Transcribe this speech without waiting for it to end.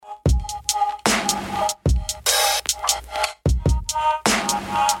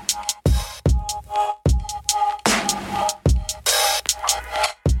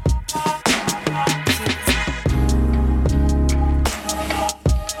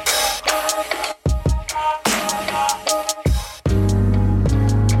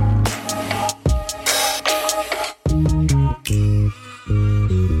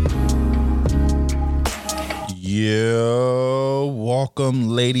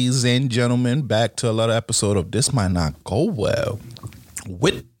ladies and gentlemen, back to another episode of This Might Not Go Well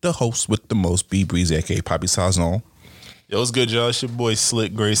with the host with the most, B Breezy, aka Poppy Sazon. Yo, what's good, y'all? It's your boy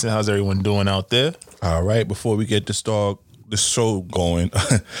Slick Grayson. How's everyone doing out there? All right, before we get the show going,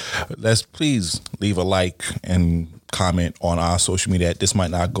 let's please leave a like and comment on our social media at This Might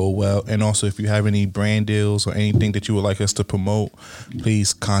Not Go Well. And also, if you have any brand deals or anything that you would like us to promote,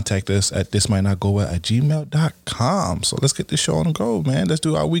 please contact us at thismightnotgowell@gmail.com. So let's get this show on the go, man. Let's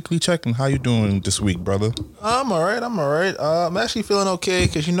do our weekly check-in. How you doing this week, brother? I'm all right. I'm actually feeling okay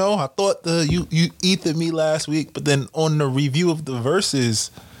because, I thought you ethered me last week, but then on the review of the verses,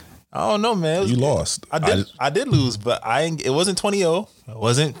 I don't know, man. You lost. I did lose, but it wasn't 20-0. It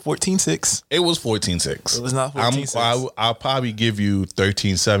wasn't 14-6. It was 14-6. It was not 14-6. I'll probably give you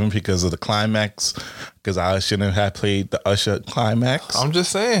 13-7 because of the climax, because I shouldn't have played the Usher climax. I'm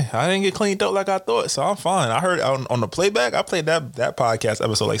just saying, I didn't get cleaned up like I thought, so I'm fine. I heard on the playback, I played that podcast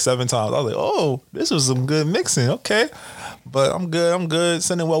episode like 7 times. I was like, oh, this was some good mixing. Okay. But I'm good.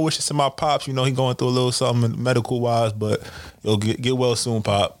 Sending well wishes to my pops. He going through a little something medical-wise, but you'll get well soon,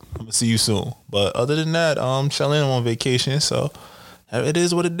 Pop. I'm going to see you soon. But other than that, I'm chilling. I'm on vacation, so it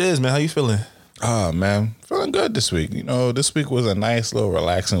is what it is, man. How you feeling? Oh, man. Feeling good this week. This week was a nice little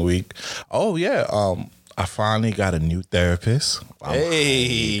relaxing week. Oh, yeah. I finally got a new therapist.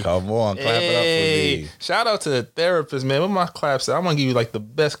 Hey. Come on. Clap it up for me. Shout out to the therapist, man. What my claps at? I'm going to give you like the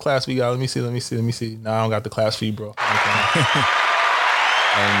best claps we got. Let me see. Nah, I don't got the claps for you, bro. And,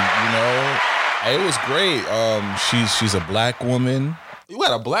 it was great. She's a black woman. You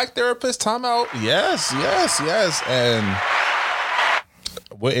got a black therapist? Time out? Yes. And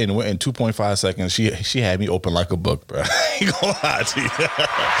we're in 2.5 seconds. She had me open like a book, bro. I ain't gonna lie to you.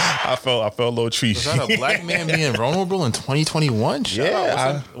 I felt a little treat. Was that a black man being vulnerable in 2021?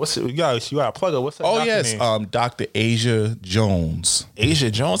 Yeah. You got a plug up? What's that? Oh yes, name? Dr. Asia Jones. Asia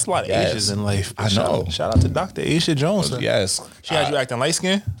Jones, a lot of Asias in life. I know. Shout out to Dr. Asia Jones. Yes. She had you acting light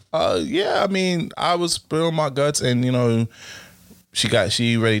skin? Yeah. I mean, I was spilling my guts, and she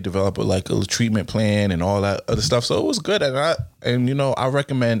already developed a little treatment plan and all that other stuff. So it was good. And I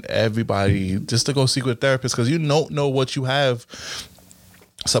recommend everybody just to go seek a therapist, because you don't know what you have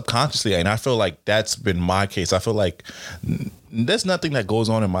subconsciously. And I feel like that's been my case. I feel like there's nothing that goes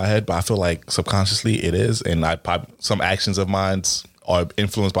on in my head, but I feel like subconsciously it is. And some actions of mine are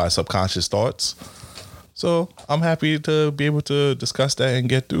influenced by subconscious thoughts. So I'm happy to be able to discuss that and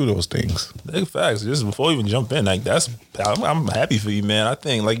get through those things. Big facts. Just before we even jump in, I'm happy for you, man. I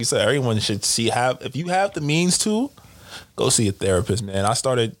think, like you said, everyone should if you have the means to, go see a therapist, man. I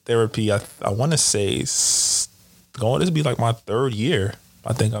started therapy. I want to say this will be like my 3rd year.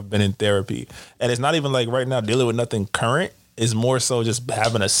 I think I've been in therapy, and it's not even like right now dealing with nothing current. It's more so just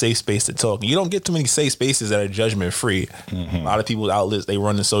having a safe space to talk. You don't get too many safe spaces that are judgment free. Mm-hmm. A lot of people's outlets, they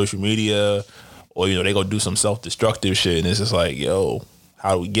run the social media, or they go do some self-destructive shit, and it's just like, yo,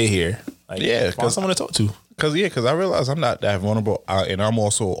 how do we get here? Find someone to talk to. Because I realize I'm not that vulnerable, and I'm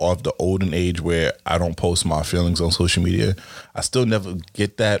also of the olden age where I don't post my feelings on social media. I still never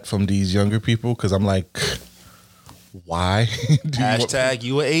get that from these younger people, because I'm like, why? Hashtag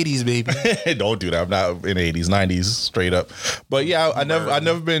you were 80s, baby. Don't do that. I'm not in the 80s, 90s, straight up. But yeah, I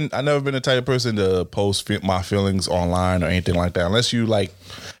never been the type of person to post my feelings online or anything like that. Unless you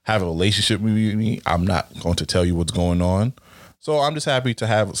have a relationship with me, I'm not going to tell you what's going on. So I'm just happy to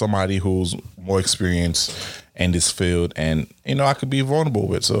have somebody who's more experienced in this field, and I could be vulnerable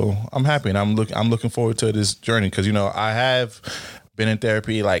with. So I'm happy, and I'm looking forward to this journey, because I have been in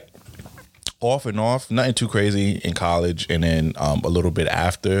therapy off and off, nothing too crazy in college, and then a little bit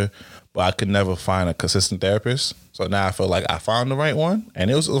after, but I could never find a consistent therapist. So now I feel like I found the right one,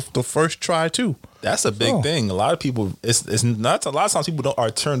 and it was the first try too. That's a big thing. A lot of people, it's not. A lot of times people are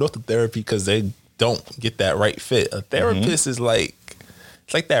turned off to therapy because they don't get that right fit. A therapist is it's like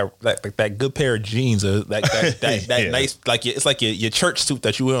that good pair of jeans, or that yeah. Nice, it's like your church suit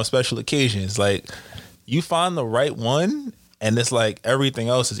that you wear on special occasions. Like, you find the right one, and it's like everything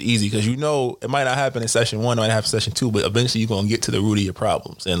else is easy, because it might not happen in session 1, it might happen in session 2, but eventually you're gonna get to the root of your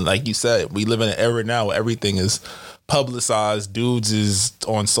problems. And like you said, we live in an era now where everything is publicized. Dudes is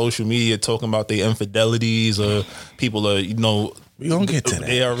on social media talking about their infidelities, or people are we gonna get to that.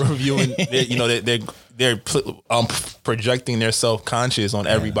 They are reviewing. They're projecting their self-conscious on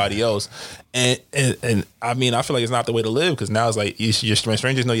everybody else, and I mean, I feel like it's not the way to live, because now it's like your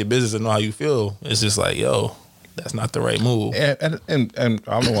strangers know your business and know how you feel. It's just like, yo, that's not the right move. And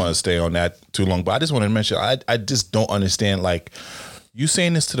I don't want to stay on that too long, but I just want to mention, I just don't understand, you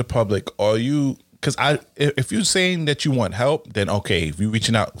saying this to the public, or you, because if you're saying that you want help, then okay. If you're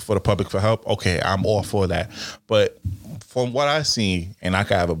reaching out for the public for help, okay, I'm all for that. But from what I see, and I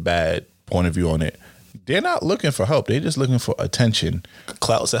could have a bad point of view on it, they're not looking for help. They're just looking for attention.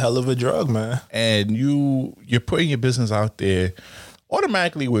 Clout's a hell of a drug, man. And you're putting your business out there.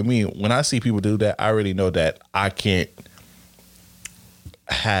 Automatically with me, when I see people do that, I already know that I can't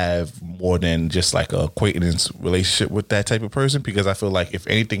have more than just like a acquaintance relationship with that type of person, because I feel like if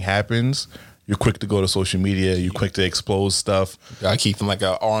anything happens, you're quick to go to social media. You're quick to expose stuff. I keep them like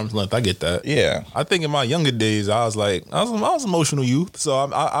at arm's length. I get that. Yeah. I think in my younger days, I was emotional youth. So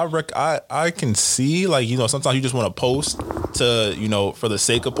I can see, like, you know, sometimes you just want to post to, you know, for the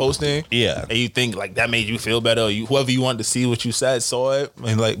sake of posting. Yeah. And you think like that made you feel better. Or whoever you wanted to see what you said saw it.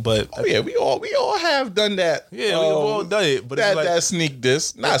 And like, but we all have done that. Yeah, we've all done it. But that, it's like, that sneak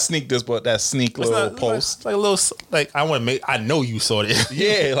diss, not sneak diss, but that sneak little post. It's like a little, like, I know you saw it.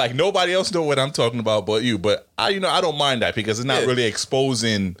 Yeah, like nobody else know what I'm talking about but you. But I don't mind that because it's not really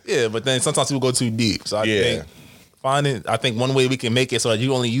exposing. Yeah, but then sometimes people go too deep. So I think I think one way we can make it so that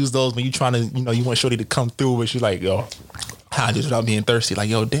you only use those when you trying to, you know, you want shorty to come through, but you're like, yo, just without being thirsty. Like,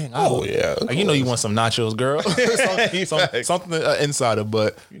 yo, dang. Like, you know, you want some nachos, girl. something insider,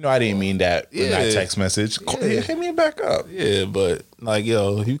 but you know, I didn't mean that in that text message. Hit me back up. Yeah, but like,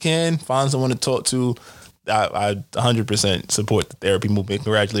 yo, if you can find someone to talk to, I 100% support the therapy movement.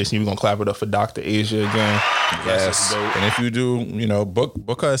 Congratulations, we're gonna clap it up for Dr. Asia again. Yes, and if you do, you know,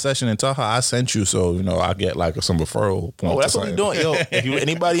 book her a session and tell her I sent you, so you know I get like some referral points. Oh, that's what we're doing, yo. If you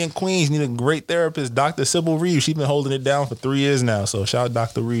anybody in Queens need a great therapist, Dr. Sybil Reeves. She's been holding it down for 3 years now. So shout out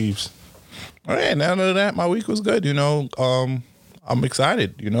Dr. Reeves. All right, now that my week was good, you know. I'm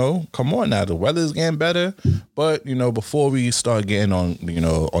excited, you know. Come on now, the weather's getting better, but you know, before we start getting on, you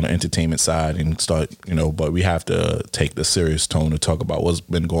know, on the entertainment side and start, you know, but we have to take the serious tone to talk about what's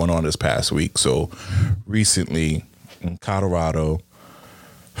been going on this past week. So, recently in Colorado,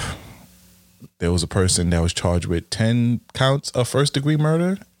 there was a person that was charged with 10 counts of first-degree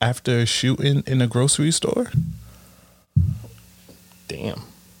murder after shooting in a grocery store. Damn.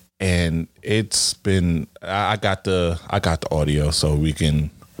 And it's been, I got the audio, so we can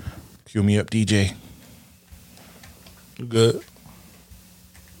cue me up, DJ. Good.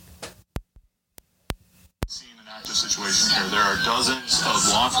 Seeing an active situation here, there are dozens of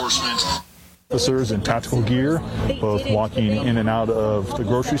law enforcement officers in tactical gear, both walking in and out of the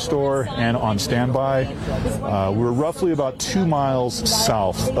grocery store and on standby. We're roughly about 2 miles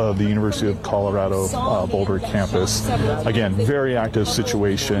south of the University of Colorado Boulder campus. Again, very active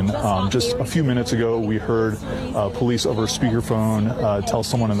situation. Just a few minutes ago, we heard police over speakerphone tell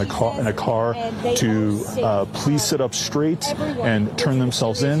someone in a car to please sit up straight and turn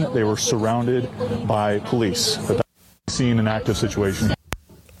themselves in. They were surrounded by police. But that's seeing an active situation.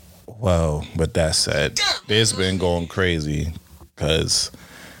 Well, but that said, it's been going crazy because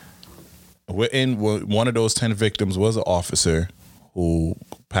one of those 10 victims was an officer who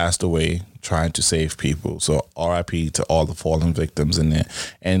passed away trying to save people. So RIP to all the fallen victims in there.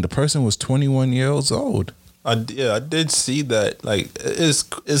 And the person was 21 years old. I did see that. Like,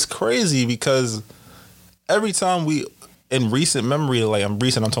 it's crazy because every time in recent memory, like I'm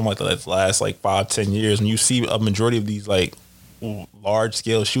talking about the last like 5-10 years, when you see a majority of these like large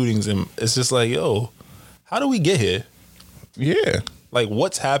scale shootings, and it's just like, yo, how do we get here? Yeah. Like,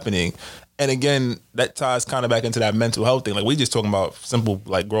 what's happening? And again, that ties kind of back into that mental health thing. Like, we just talking about simple,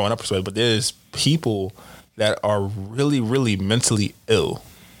 like, growing up perspective, but there's people that are really, really mentally ill,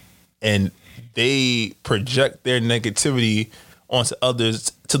 and they project their negativity onto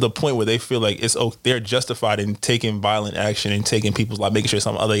others to the point where they feel like they're justified in taking violent action and taking people's life, making sure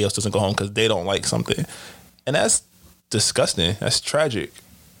somebody else doesn't go home because they don't like something. And that's disgusting. That's tragic.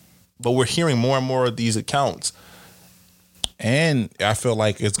 But we're hearing more and more of these accounts. And I feel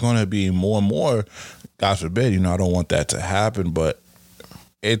like it's going to be more and more, God forbid, you know, I don't want that to happen, but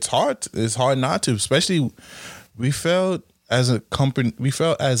it's hard. It's hard not to, especially we felt as a country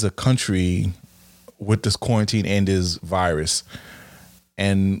with this quarantine and this virus.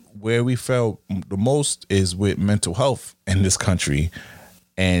 And where we felt the most is with mental health in this country.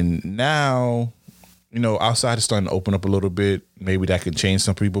 And now, you know, outside is starting to open up a little bit. Maybe that can change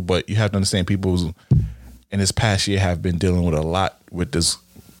some people, but you have to understand people in this past year have been dealing with a lot with this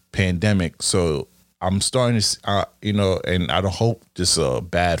pandemic. So I'm starting to, you know, and I don't hope this is a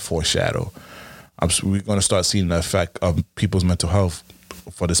bad foreshadow. We're going to start seeing the effect of people's mental health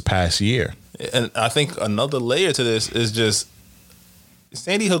for this past year. And I think another layer to this is just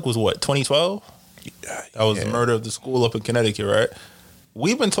Sandy Hook was what, 2012? That was the murder of the school up in Connecticut, right?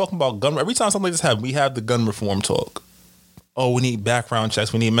 We've been talking about gun. Every time something like this happens, we have the gun reform talk. Oh, we need background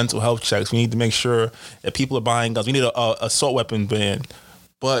checks. We need mental health checks. We need to make sure that people are buying guns. We need a assault weapon ban.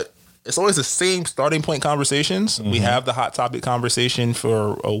 But it's always the same starting point conversations. We have the hot topic conversation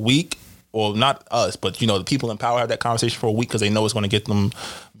for a week. Well, not us, but the people in power have that conversation for a week because they know it's going to get them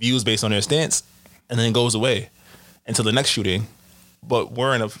views based on their stance, and then it goes away until the next shooting. But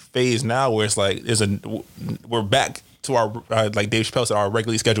we're in a phase now where it's like we're back to our like Dave Chappelle said, our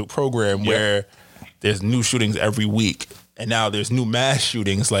regularly scheduled program where there's new shootings every week, and now there's new mass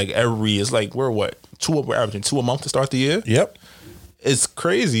shootings like it's like we're averaging 2 a month to start the year. Yep. It's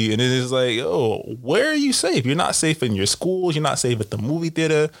crazy, and it is like, where are you safe? You're not safe in your schools. You're not safe at the movie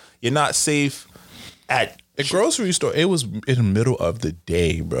theater. You're not safe at the grocery store. It was in the middle of the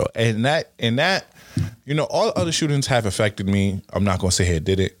day, bro, and that all other shootings have affected me. I'm not gonna say it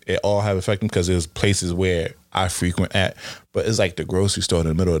did it. It all have affected me because there's places where I frequent at, but it's like the grocery store in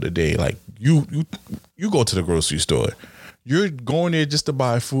the middle of the day. Like you go to the grocery store, you're going there just to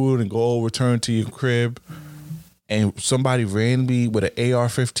buy food and go return to your crib. And somebody randomly with an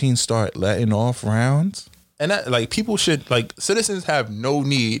AR-15 start letting off rounds. And that, like, people should, like, citizens have no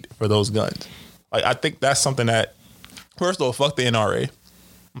need for those guns. Like, I think that's something that, first of all, fuck the NRA.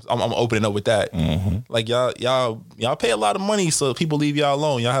 I'm opening up with that. Mm-hmm. Like, y'all pay a lot of money so people leave y'all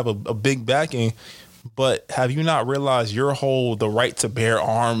alone. Y'all have a big backing. But have you not realized the right to bear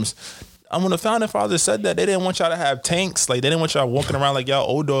arms? When the founding fathers said that, they didn't want y'all to have tanks. Like, they didn't want y'all walking around like y'all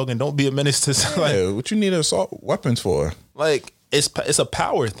old dog and don't be a menace to like. What you need assault weapons for? Like, it's a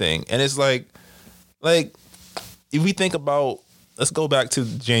power thing, and it's like if we think about, let's go back to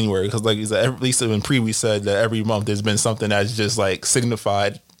January because like at least in we said that every month there's been something that's just like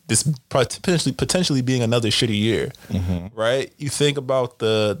signified this potentially being another shitty year, right? You think about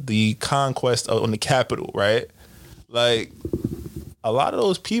the conquest on the Capitol, right? Like a lot of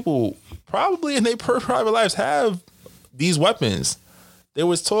those people probably in their private lives have these weapons. There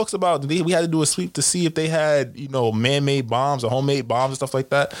was talks about we had to do a sweep to see if they had, man-made bombs or homemade bombs and stuff like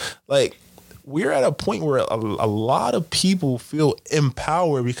that. Like, we're at a point where a lot of people feel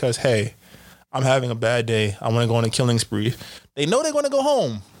empowered because, hey, I'm having a bad day. I want to go on a killing spree. They know they're going to go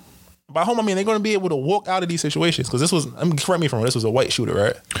home. By home, I mean they're going to be able to walk out of these situations because this was, correct me if I'm wrong, this was a white shooter,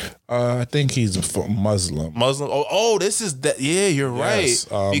 right? I think he's Muslim. Oh, this is that. Yeah, you're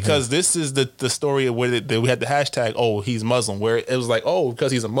yes, right. Because this is the story of where we had the hashtag, he's Muslim, where it was like,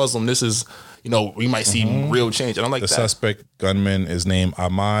 because he's a Muslim, this is, we might see real change. And I'm like, the suspect gunman is named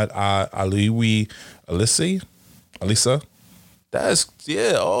Ahmad Aliwi Alisa. That's,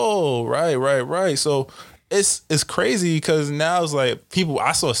 yeah. Oh, right. So it's crazy because now it's like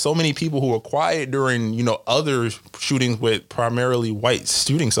I saw so many people who were quiet during, other shootings with primarily white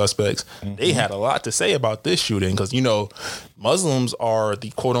shooting suspects. They had a lot to say about this shooting because, Muslims are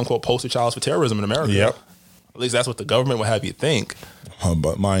the quote unquote poster child for terrorism in America. Yep. At least that's what the government would have you think.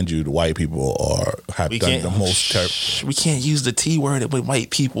 But mind you, the white people have done the most. We can't use the T word with white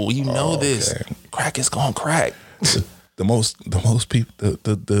people. You know this. Crack is gonna crack. The most people,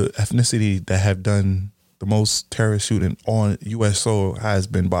 the ethnicity that have done the most terrorist shooting on U.S. soil has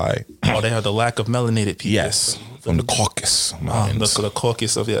been by. They have the lack of melanated people. Yes, from the Caucasus. The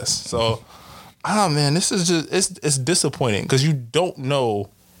Caucasus of yes. So, man, this is just it's disappointing because you don't know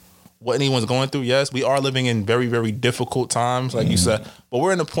what anyone's going through. Yes, we are living in very, very difficult times, like you said. But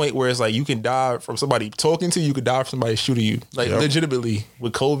we're in a point where it's like you can die from somebody talking to you. You could die from somebody shooting you. Like legitimately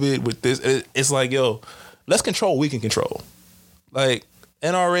with COVID, with this, it's like, let's control what we can control. Like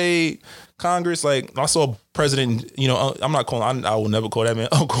NRA, Congress, like I saw President, I'm not calling, I will never call that man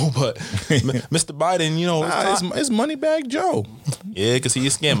uncle, but Mr. Biden, it's Moneybag Joe. Yeah, because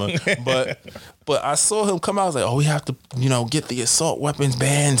he's a scammer. But I saw him come out. I was like, we have to, get the assault weapons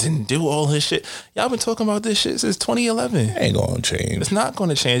bans and do all his shit. Y'all been talking about this shit since 2011. It ain't gonna change. It's not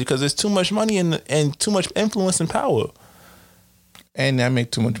gonna change because there's too much money and too much influence and power. And that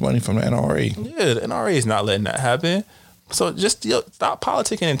make too much money from the NRA. Yeah, the NRA is not letting that happen. So just stop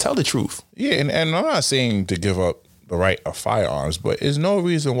politicking and tell the truth. Yeah, and I'm not saying to give up the right of firearms, but there's no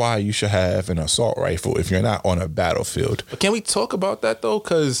reason why you should have an assault rifle if you're not on a battlefield. But can we talk about that though?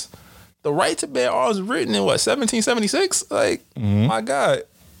 Because the right to bear arms was written in 1776? Like, my God,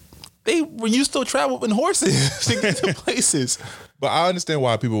 they used to travel in horses to get to places. But I understand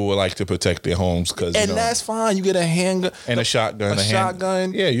why people would like to protect their homes because that's fine. You get a handgun and a shotgun.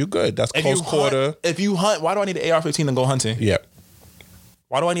 Shotgun. Yeah, you're good. That's close quarter. If you hunt, why do I need an AR-15 to go hunting? Yep.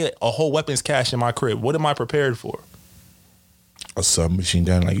 Why do I need a whole weapons cache in my crib? What am I prepared for? A submachine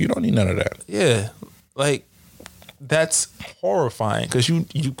gun. Like, you don't need none of that. Yeah, like that's horrifying because you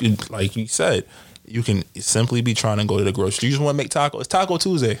could, like you said, you can simply be trying to go to the grocery. You just want to make tacos. It's Taco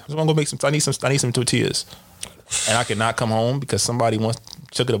Tuesday. I just want to go make some. I need some tortillas. And I could not come home because somebody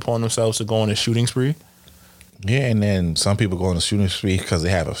took it upon themselves to go on a shooting spree. Yeah, and then some people go on the shooting spree because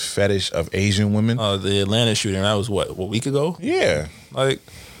they have a fetish of Asian women. The Atlanta shooting, that was what, a week ago? Yeah. Like,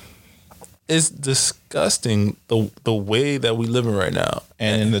 it's disgusting the way that we living right now.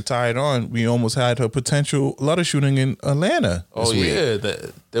 And to tie it on, we almost had a potential other shooting in Atlanta. Oh, yeah.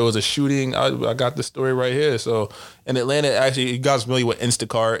 There was a shooting. I got the story right here. So, in Atlanta, actually, you guys familiar with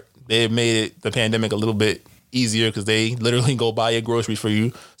Instacart? They made the pandemic a little bit easier because they literally go buy your groceries for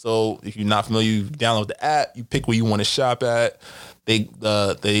you. So if you're not familiar, you download the app, you pick where you want to shop at. They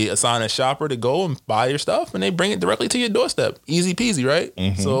assign a shopper to go and buy your stuff, and they bring it directly to your doorstep. Easy peasy, right?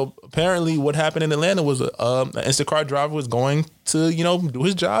 Mm-hmm. So apparently, what happened in Atlanta was an Instacart driver was going to do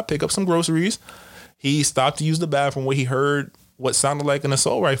his job, pick up some groceries. He stopped to use the bathroom where he heard what sounded like an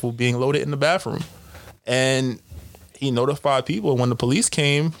assault rifle being loaded in the bathroom, and he notified people. When the police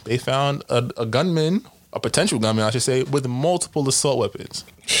came, they found a gunman. A potential gunman, I should say, with multiple assault weapons.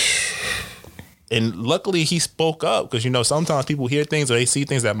 And luckily he spoke up because, sometimes people hear things or they see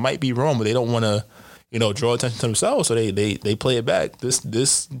things that might be wrong, but they don't want to, draw attention to themselves. So they play it back.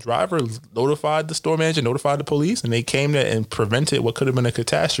 This driver notified the store manager, notified the police, and they came there and prevented what could have been a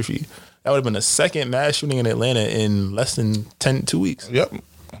catastrophe. That would have been the second mass shooting in Atlanta in less than 2 weeks. Yep.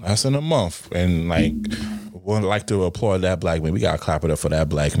 That's in a month. And would like to applaud that black man. We got to clap it up for that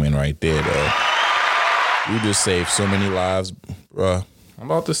black man right there, though. You just saved so many lives, bruh. I'm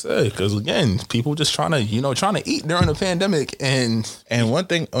about to say, because again, people just trying to eat during the pandemic, and one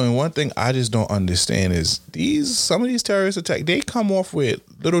thing I just don't understand is some of these terrorist attacks, they come off with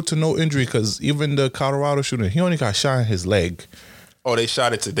little to no injury. Because even the Colorado shooter, he only got shot in his leg. Oh, they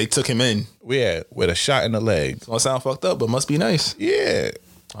took him in. Yeah, with a shot in the leg. It's gonna sound fucked up, but must be nice. Yeah,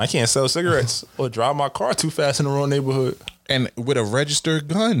 I can't sell cigarettes or drive my car too fast in the wrong neighborhood. And with a registered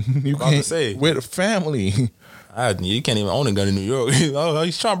gun, you can't say with a family. You can't even own a gun in New York. Oh,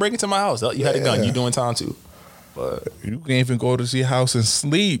 he's trying to break into my house. Oh, you had a gun. You doing time too. But you can't even go to see a house and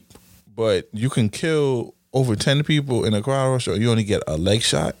sleep. But you can kill over 10 people in a car rush. You only get a leg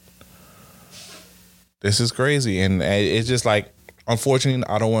shot. This is crazy, and it's just like, unfortunately,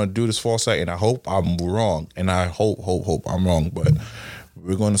 I don't want to do this foresight, and I hope I'm wrong, and I hope I'm wrong, but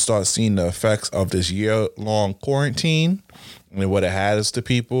we're going to start seeing the effects of this year-long quarantine and what it has to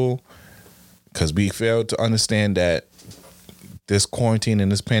people, because we failed to understand that this quarantine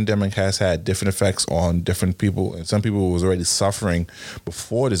and this pandemic has had different effects on different people, and some people was already suffering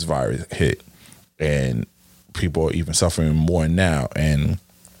before this virus hit, and people are even suffering more now. And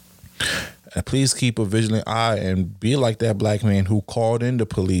please keep a vigilant eye and be like that black man who called in the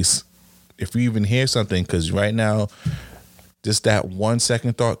police if you even hear something, because right now, just that 1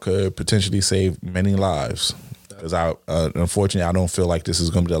 second thought could potentially save many lives. Because unfortunately, I don't feel like this is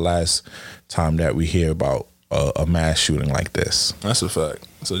going to be the last time that we hear about a mass shooting like this. That's a fact.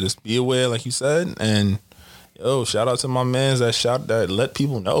 So just be aware, like you said, and shout out to my mans that let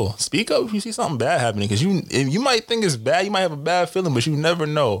people know. Speak up if you see something bad happening, because you might think it's bad, you might have a bad feeling, but you never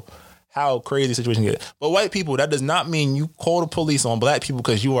know how crazy the situation gets. But white people, that does not mean you call the police on black people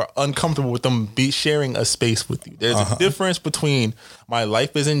because you are uncomfortable with them sharing a space with you. There's a difference between my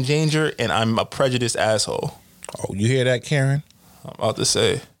life is in danger and I'm a prejudiced asshole. Oh, you hear that, Karen? I'm about to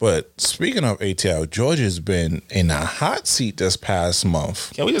say. But speaking of ATL, Georgia's been in a hot seat this past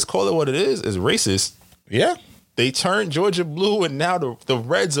month. Can we just call it what it is? It's racist. Yeah. They turned Georgia blue, and now the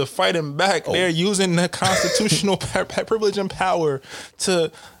Reds are fighting back. They're using the constitutional privilege and power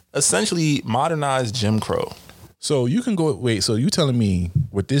to essentially modernize Jim Crow. So you can go, so you telling me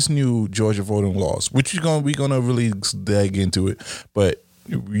with this new Georgia voting laws, which we're gonna really dig into it, but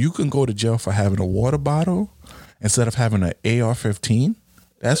you can go to jail for having a water bottle instead of having an AR-15?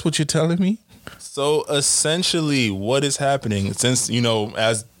 That's what you're telling me? So essentially what is happening, since,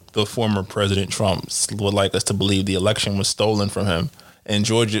 as the former President Trump would like us to believe the election was stolen from him, and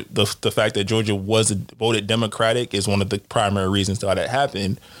Georgia, the fact that Georgia was voted Democratic is one of the primary reasons why that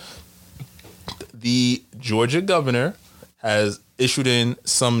happened. The Georgia governor has issued in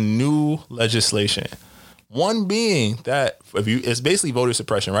some new legislation. One being that it's basically voter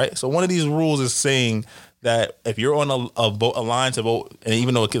suppression, right? So one of these rules is saying that if you're on a line to vote, and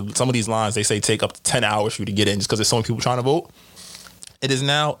even though some of these lines, they say take up to 10 hours for you to get in just because there's so many people trying to vote, it is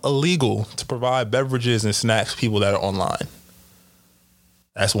now illegal to provide beverages and snacks to people that are online.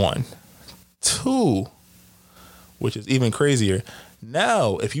 That's one. Two, which is even crazier.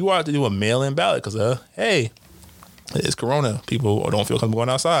 Now, if you are to do a mail-in ballot, because, hey, it's Corona, people don't feel comfortable going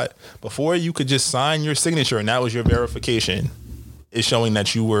outside. Before, you could just sign your signature, and that was your verification. It's showing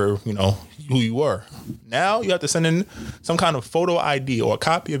that you were, who you were. Now, you have to send in some kind of photo ID or a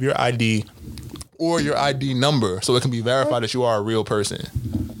copy of your ID or your ID number so it can be verified that you are a real person.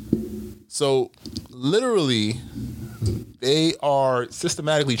 So literally, they are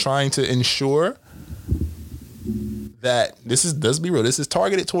systematically trying to ensure that let's be real, this is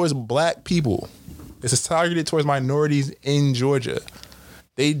targeted towards black people. This is targeted towards minorities in Georgia.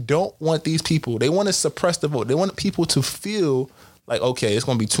 They don't want these people. They want to suppress the vote. They want people to feel like, okay, it's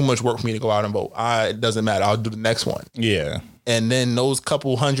going to be too much work for me to go out and vote. It doesn't matter. I'll do the next one. Yeah. And then those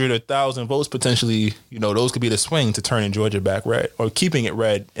couple 100 or 1,000 votes potentially, those could be the swing to turning Georgia back red or keeping it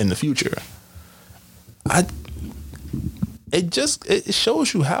red in the future. It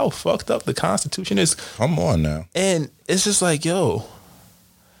shows you how fucked up the Constitution is. Come on now. And it's just like, yo,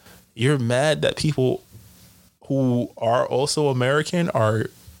 you're mad that people who are also American are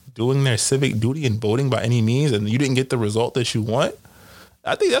doing their civic duty and voting by any means, and you didn't get the result that you want.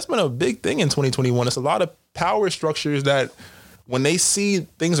 I think that's been a big thing in 2021. It's a lot of power structures that when they see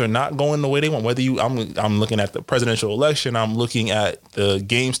things are not going the way they want, I'm looking at the presidential election, I'm looking at the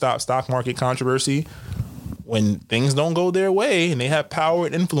GameStop stock market controversy. When things don't go their way and they have power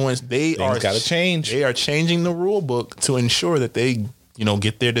and influence, things got to change. They are changing the rule book to ensure that they,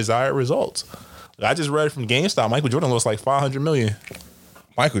 get their desired results. I just read from GameStop, Michael Jordan looks like $500 million.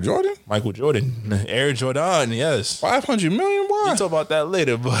 Michael Jordan? Michael Jordan. Air Jordan, yes. $500 million? Why? We'll talk about that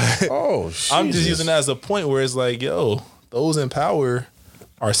later, but I'm just using that as a point where it's like, yo, those in power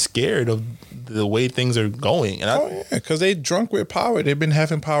are scared of the way things are going. And because they drunk with power. They've been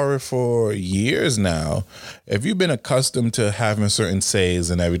having power for years now. If you've been accustomed to having certain says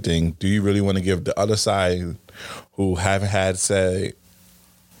and everything, do you really want to give the other side who haven't had, say,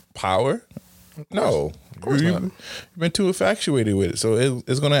 power? No. You've been too infatuated with it. So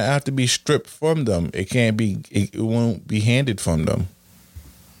it's going to have to be stripped from them. It won't be handed from them.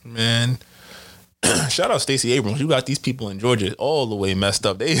 Man. Shout out Stacey Abrams. You got these people in Georgia all the way messed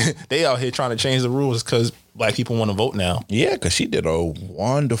up. They out here trying to change the rules because black people want to vote now. Yeah, because she did a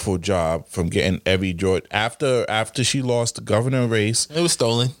wonderful job from getting every Georgia after she lost the governor race. It was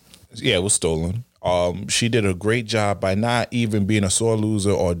stolen. Yeah, it was stolen. She did a great job by not even being a sore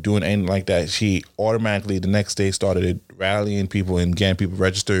loser or doing anything like that. She automatically the next day started rallying people and getting people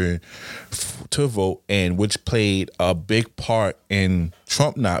registered to vote, and which played a big part in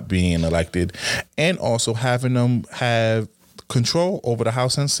Trump not being elected, and also having them have control over the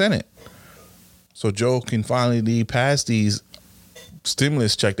House and Senate. So Joe can finally pass these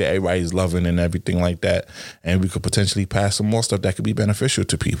stimulus check that everybody's loving and everything like that, and we could potentially pass some more stuff that could be beneficial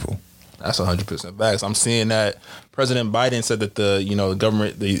to people. That's 100% facts. I'm seeing that President Biden said that the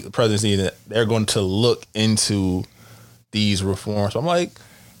government, the presidency, that they're going to look into these reforms. So I'm like,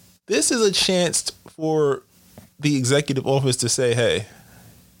 this is a chance for the executive office to say, hey,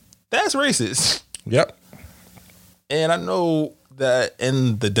 that's racist. Yep. And I know that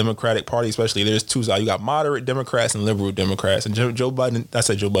in the Democratic Party, especially, there's two sides. You got moderate Democrats and liberal Democrats. And Joe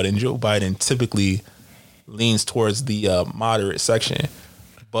Biden typically leans towards the moderate section.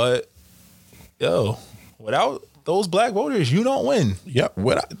 But yo, without those black voters, you don't win. Yep.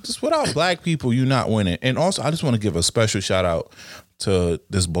 Without black people, you're not winning. And also, I just want to give a special shout out to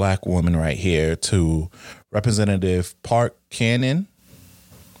this black woman right here, to Representative Park Cannon,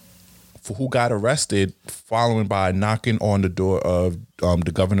 who got arrested following by knocking on the door of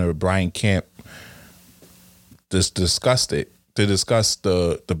the governor, Brian Kemp, to discuss the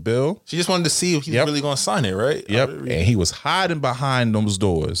bill. She just wanted to see if he was really going to sign it, right? Yep. And he was hiding behind those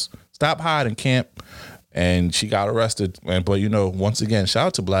doors. Stop hiding, Kemp. And she got arrested. But once again, shout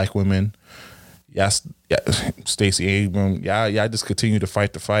out to black women. Yes, Stacey Abrams. Y'all just continue to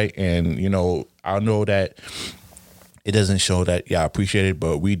fight the fight. And I know that it doesn't show that y'all appreciate it,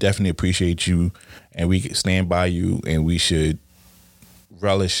 but we definitely appreciate you, and we stand by you, and we should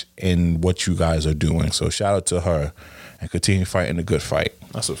relish in what you guys are doing. So shout out to her, and continue fighting the good fight.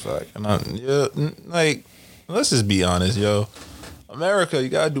 That's a fact. And let's just be honest, yo. America, you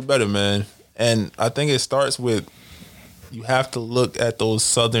gotta do better, man. And I think it starts with, you have to look at those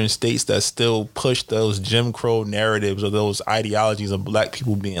southern states that still push those Jim Crow narratives or those ideologies of black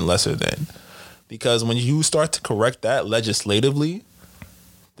people being lesser than. Because when you start to correct that legislatively,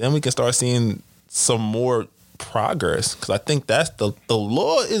 then we can start seeing some more progress. Because I think that's the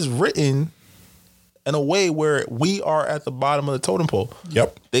law is written in a way where we are at the bottom of the totem pole.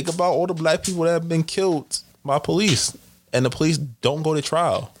 Yep. Think about all the black people that have been killed by police, and the police don't go to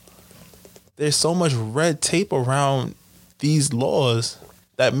trial. There's so much red tape around these laws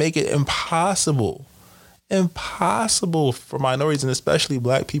that make it impossible for minorities and especially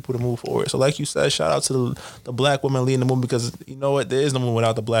black people to move forward. So like you said, shout out to the black woman leading the movement, because you know what? There is no movement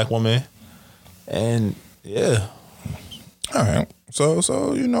without the black woman. And yeah. All right.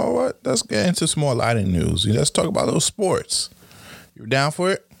 So you know what? Let's get into some more lighting news. Let's talk about those sports. You down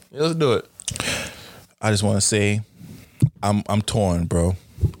for it? Yeah, let's do it. I just want to say, I'm torn, bro.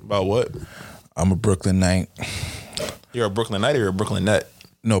 About what? I'm a Brooklyn Knight. You're a Brooklyn Knight or you're a Brooklyn Net?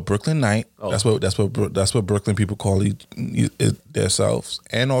 No, Brooklyn Knight. Oh. That's what Brooklyn people call themselves.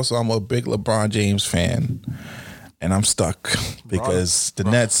 And also, I'm a big LeBron James fan, and I'm stuck because the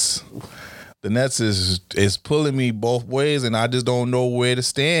Nets is pulling me both ways, and I just don't know where to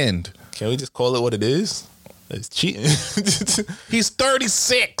stand. Can we just call it what it is? It's cheating. He's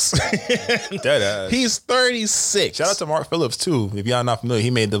 36. Deadass. He's 36. Shout out to Mark Phillips too. If y'all not familiar, he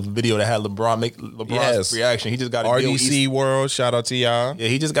made the video that had LeBron make LeBron's reaction. He just got to deal with RDC World. Shout out to y'all. Yeah,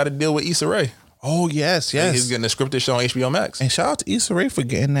 he just got to deal with Issa Rae. Oh yes. He's getting a scripted show on HBO Max. And shout out to Issa Rae for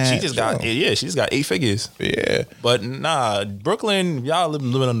getting that. She just got 8 figures. Yeah. But nah, Brooklyn, y'all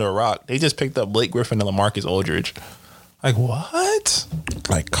living under a rock. They just picked up Blake Griffin and LaMarcus Aldridge. Like what?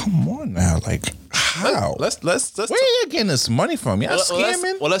 Like come on now. Like how? Let's where are you getting this money from? Y'all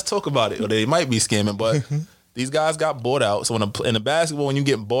scamming? Let's talk about it. Well, they might be scamming, but these guys got bought out. So in the basketball, when you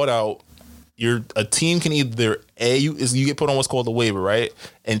get bought out, a team can either you get put on what's called a waiver, right?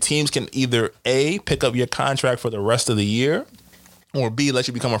 And teams can either A, pick up your contract for the rest of the year, or B, let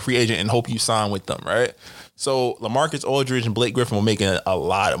you become a free agent and hope you sign with them, right? So LaMarcus Aldridge and Blake Griffin were making a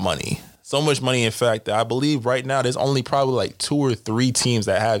lot of money. So much money, in fact, that I believe right now there's only probably like 2 or 3 teams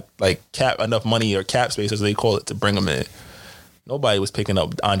that have like enough money or cap space, as they call it, to bring them in. Nobody was picking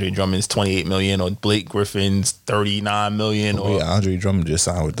up Andre Drummond's $28 million or Blake Griffin's $39 million. Andre Drummond just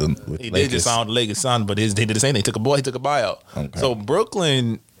signed with He Lakers. did just sign with the Lakers, but they did the same thing. He took a buyout. Okay. So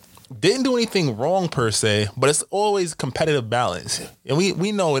Brooklyn didn't do anything wrong per se, but it's always competitive balance. And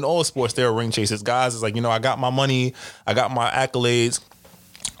we know in all sports there are ring chasers. Guys is like, I got my money, I got my accolades,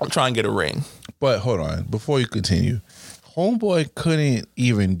 I'm trying to get a ring. But hold on, before you continue, homeboy couldn't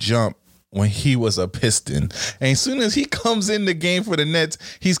even jump when he was a Piston. And as soon as he comes in the game for the Nets,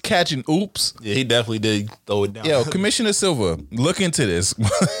 he's catching oops. Yeah, he definitely did throw it down. Yo, Commissioner Silver, look into this.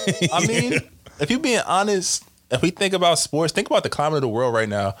 I mean, if you're being honest, if we think about sports, think about the climate of the world right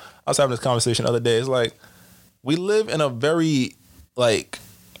now. I was having this conversation the other day. It's like we live in a very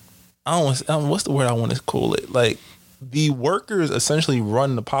what's the word I want to call it? Like the workers essentially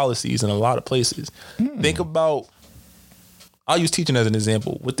run the policies in a lot of places. Think about, I'll use teaching as an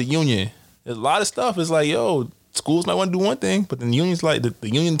example. With the union, a lot of stuff is like, schools might want to do one thing, but then the union's like, the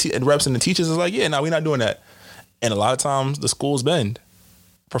union reps and the teachers is like, we're not doing that. And a lot of times the schools bend.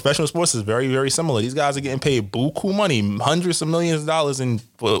 Professional sports is very, very similar. These guys are getting paid buku money, hundreds of millions of dollars in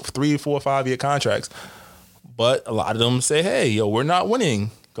 3, 4, 5 year contracts. But a lot of them say, hey, we're not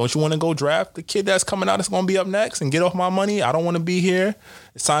winning. Don't you want to go draft the kid that's coming out that's going to be up next and get off my money? I don't want to be here.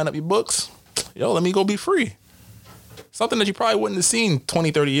 Sign up your books. Let me go be free. Something that you probably wouldn't have seen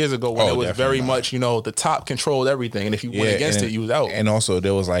 20, 30 years ago when it was very much, the top controlled everything. And if you went against it, you was out. And also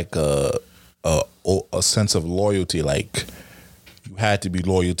there was like a sense of loyalty. Like you had to be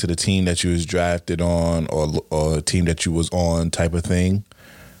loyal to the team that you was drafted on or a team that you was on type of thing.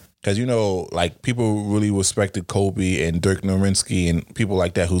 Because, like people really respected Kobe and Dirk Nowitzki and people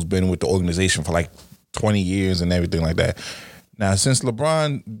like that who's been with the organization for like 20 years and everything like that. Now, since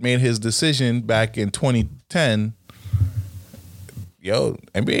LeBron made his decision back in 2010,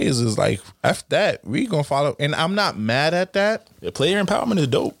 NBA is like, after that, we going to follow. And I'm not mad at that. The player empowerment is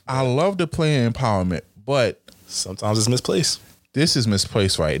dope. I love the player empowerment, but sometimes it's misplaced. This is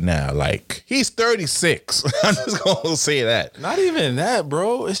misplaced right now. Like, he's 36. I'm just going to say that. Not even that,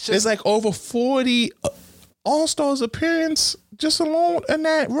 bro. It's like over 40 All-Stars appearance just alone in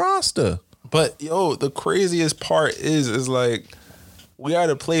that roster. But, the craziest part is like, we are at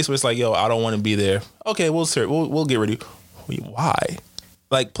a place where it's like, I don't want to be there. Okay, we'll get ready. Why?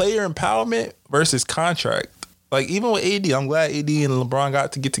 Like, player empowerment versus contract. Like, even with AD, I'm glad AD and LeBron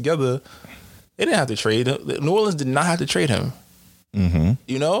got to get together. They didn't have to trade him. New Orleans did not have to trade him.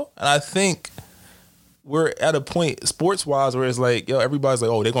 Mm-hmm. And I think we're at a point sports wise where it's like, everybody's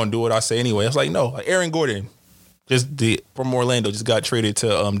like, they're gonna do what I say anyway. It's like, no, like Aaron Gordon from Orlando just got traded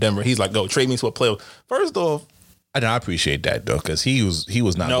to Denver. He's like, go trade me to a player. First off, I appreciate that though, because he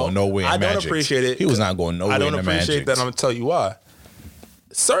was not going nowhere. I don't appreciate it. He was not going nowhere. I don't appreciate that. I'm gonna tell you why.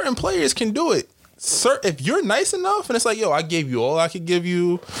 Certain players can do it. If you're nice enough and it's like, I gave you all I could give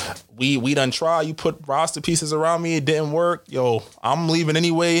you. We done try. You put roster pieces around me. It didn't work. I'm leaving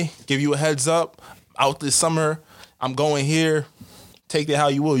anyway. Give you a heads up. Out this summer, I'm going here. Take it how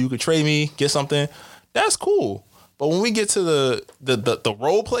you will. You could trade me, get something. That's cool. But when we get to the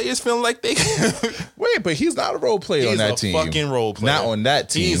role players feeling like they wait, but he's not a role player on that team. He's a fucking role player. Not on that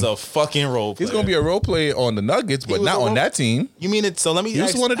team. He's a fucking role player. He's gonna be a role player on the Nuggets, but not on that team. You mean it? So let me. He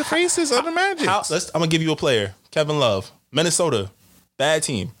was one of the faces of the Magic. I'm gonna give you a player. Kevin Love, Minnesota, bad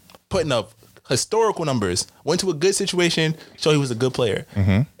team, putting up Historical numbers. Went to a good situation, showed he was a good player.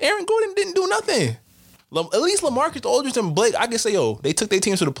 Aaron Gordon didn't do nothing. At least LaMarcus Aldridge and Blake, I can say, they took their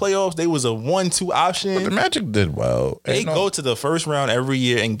teams to the playoffs. They was a 1-2 option. But the Magic did well. They go to the first round every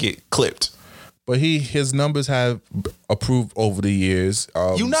year and get clipped. But his numbers have improved over the years.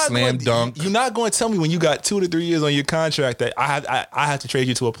 You're not going to tell me when you got 2 to 3 years on your contract that I have to trade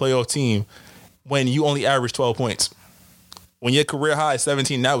you to a playoff team when you only average 12 points. When your career high is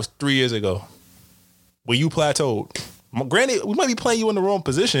 17, that was 3 years ago. When you plateaued. Granted, we might be playing you in the wrong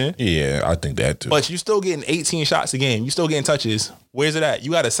position. Yeah, I think that too. But you still getting 18 shots a game. You still getting touches. Where's it at?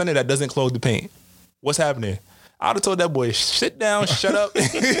 You got a center that doesn't close the paint. What's happening? I would have told that boy, sit down, shut up.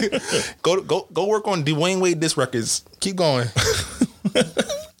 Go work on Dwayne Wade disc records. Keep going.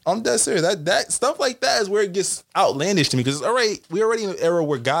 I'm dead serious. That stuff like that is where it gets outlandish to me. Because all right, we're already in an era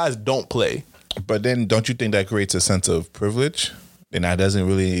where guys don't play. But then don't you think that creates a sense of privilege? And that doesn't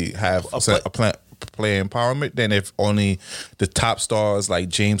really have player empowerment? Then if only the top stars like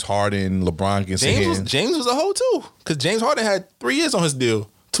James Harden, LeBron can sit here. James was a hoe too. Because James Harden had 3 years on his deal.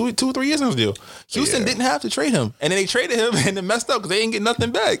 3 years on his deal. Houston didn't have to trade him. And then they traded him and it messed up because they didn't get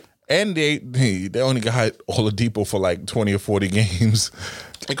nothing back. And they only got Oladipo for like 20 or 40 games.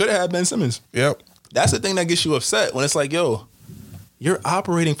 They could have had Ben Simmons. Yep. That's the thing that gets you upset when it's like, yo, you're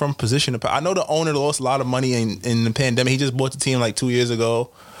operating from position of power. I know the owner lost a lot of money in the pandemic. He just bought the team like 2 years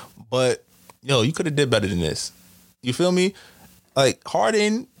ago. But, yo, you could have did better than this. You feel me? Like,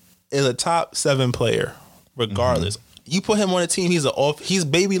 Harden is a top 7 player, regardless. Mm-hmm. You put him on a team, he's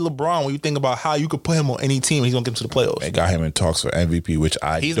baby LeBron when you think about how you could put him on any team, he's going to get to the playoffs. They got him in talks for MVP, which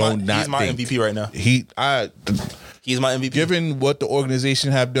he's my MVP right now. He's my MVP. Given what the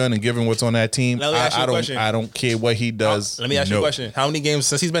organization have done and given what's on that team, I don't care what he does. Let me ask you a question. How many games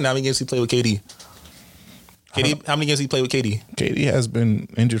since he's been? How many games he played with KD? How many games he played with KD? KD has been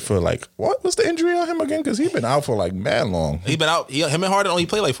injured for like what's the injury on him again? Because he's been out for like mad long. He's been out. Him and Harden only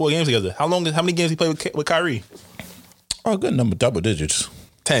played like 4 games together. How many games he played with Kyrie? Oh, good number, double digits.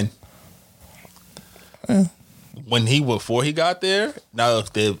 10. Yeah. Before he got there. Now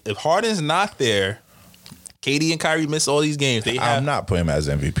if Harden's not there, KD and Kyrie miss all these games. I'm not putting him as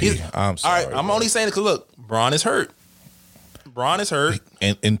MVP. I'm sorry. All right, I'm only saying it because look, Bron is hurt.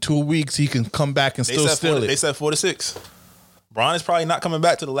 In 2 weeks, he can come back and still steal it. They said 4 to 6. Bron is probably not coming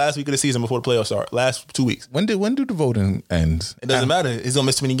back to the last week of the season before the playoffs start. Last 2 weeks. When do the voting end? It doesn't matter. He's gonna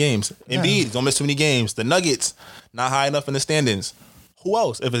miss too many games. Embiid, he's gonna miss too many games. The Nuggets not high enough in the standings. Who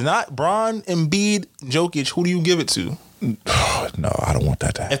else? If it's not Bron, Embiid, Jokic, who do you give it to? No, I don't want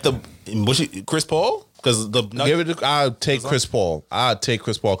that to happen. Chris Paul? Because the Nuggets, I'll take Chris Paul.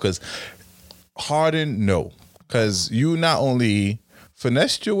 Because Harden, no. Because you not only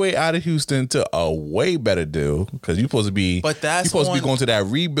finessed your way out of Houston to a way better deal because you're supposed to be going to that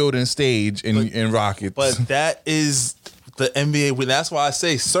rebuilding stage in Rockets. But that is the NBA. That's why I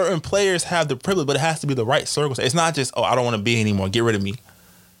say certain players have the privilege, but it has to be the right circle. It's not just, I don't want to be anymore. Get rid of me.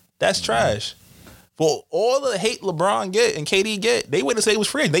 That's trash. For all the hate LeBron get and KD get, they waited to say it was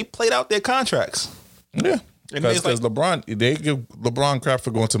free. They played out their contracts. Yeah. Because LeBron, they give LeBron crap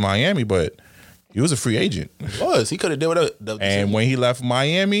for going to Miami, but he was a free agent. He was. He could have did whatever. And when he left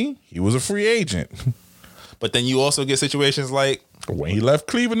Miami, he was a free agent. But then you also get situations like when he left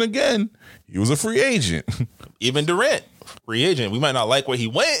Cleveland again, he was a free agent. Even Durant, free agent. We might not like where he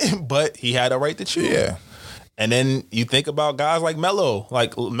went, but he had a right to choose. Yeah. And then you think about guys like Melo.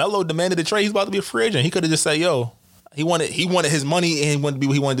 Like Melo demanded a trade. He's about to be a free agent. He could have just said, "Yo." He wanted his money and he wanted to be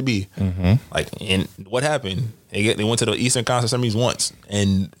what he wanted to be. Mm-hmm. Like, and what happened? They went to the Eastern Conference Semis once,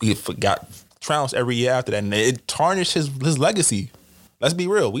 and he got trounced every year after that, and it tarnished his legacy. Let's be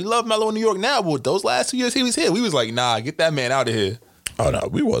real. We love Melo in New York now, but those last 2 years he was here, we was like, nah, get that man out of here. Oh no,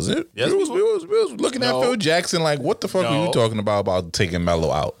 we wasn't. Yes, we was looking at Phil Jackson like, what the fuck were you talking about taking Melo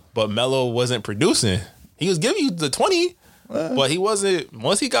out? But Melo wasn't producing. He was giving you the 20. But he wasn't.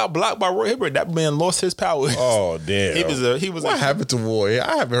 Once he got blocked by Roy Hibbert, that man lost his power. Oh damn! He was. What happened to Roy?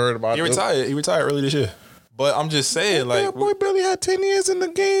 I haven't heard about. He retired. He retired early this year. But I'm just saying, like, boy barely had 10 years in the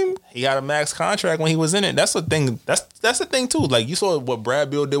game. He got a max contract when he was in it. That's the thing. That's the thing too. Like you saw what Brad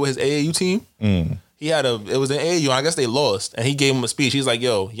Beal did with his AAU team. He had it was an AAU. And I guess they lost, and he gave him a speech. He's like,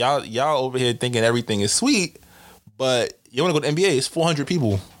 "Yo, y'all over here thinking everything is sweet, but you want to go to the NBA? It's 400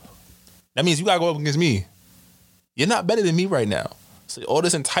 people. That means you gotta go up against me. You're not better than me right now." So all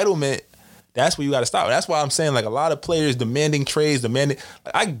this entitlement, that's where you got to stop. That's why I'm saying, like, a lot of players demanding trades, like,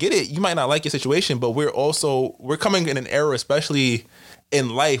 I get it. You might not like your situation, but we're coming in an era, especially in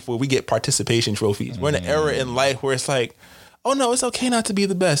life, where we get participation trophies. We're in an era in life where it's like, oh no, it's okay not to be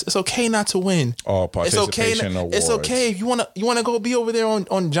the best. It's okay not to win. Oh, participation awards. It's okay if you wanna go be over there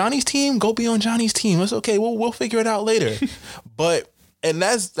on Johnny's team. Go be on Johnny's team. It's okay. We'll figure it out later. And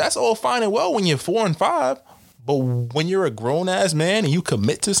that's all fine and well when you're 4 and 5. But when you're a grown ass man and you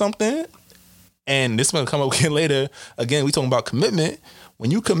commit to something, and this is gonna come up again later. Again, we talking about commitment. When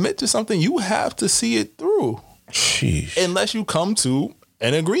you commit to something, you have to see it through. Sheesh. Unless you come to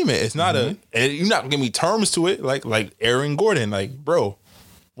an agreement. It's not and you're not gonna give me terms to it like Aaron Gordon. Like, bro,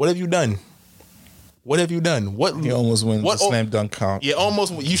 what have you done? What have you done? What He almost wins the slam dunk contest. Yeah,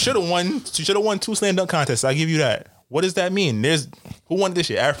 almost. You should have won. You should have won 2 slam dunk contests. I give you that. What does that mean? Who won this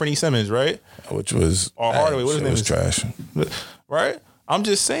year? Anthony Simmons, right? Which was or Hardaway. What his name was is? Trash. Right? I'm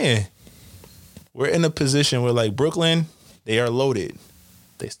just saying. We're in a position where like Brooklyn, they are loaded.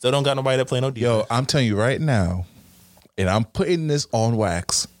 They still don't got nobody to play no defense. Yo, I'm telling you right now, and I'm putting this on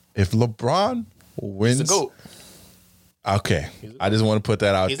wax. If LeBron wins, He's the GOAT. Okay, I just want to put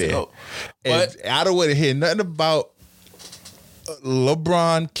that out He's there. the GOAT. And I don't want to hear nothing about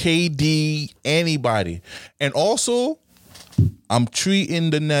LeBron, KD, anybody. And also, I'm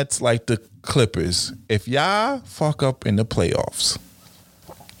treating the Nets like the Clippers. If y'all fuck up in the playoffs,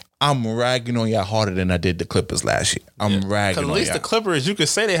 I'm ragging on y'all harder than I did the Clippers last year. I'm ragging on y'all. At least the Clippers, you could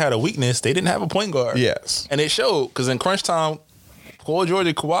say they had a weakness. They didn't have a point guard. Yes. And it showed because in crunch time, Paul George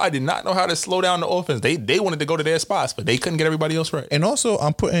and Kawhi did not know how to slow down the offense. They wanted to go to their spots, but they couldn't get everybody else right. And also,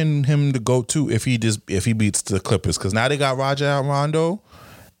 I'm putting him to go too if he beats the Clippers, because now they got Rondo.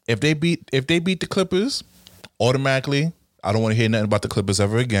 If they beat the Clippers, automatically, I don't want to hear nothing about the Clippers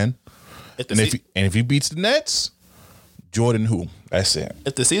ever again. If he beats the Nets, Jordan who? That's it.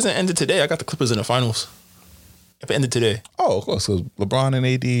 If the season ended today, I got the Clippers in the finals. If it ended today. Oh, of course, because LeBron and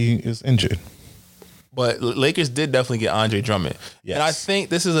AD is injured. But Lakers did definitely get Andre Drummond. Yes. And I think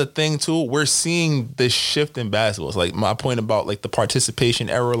this is a thing too. We're seeing this shift in basketball. It's like my point about like the participation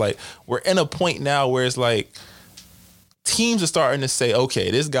error. Like we're in a point now where it's like teams are starting to say, okay,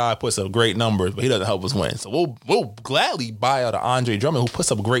 this guy puts up great numbers, but he doesn't help us win. So we'll gladly buy out of Andre Drummond, who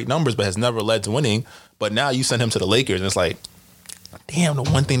puts up great numbers but has never led to winning. But now you send him to the Lakers, and it's like, damn, the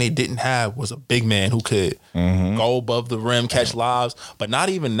one thing they didn't have was a big man who could go above the rim, catch lobs. But not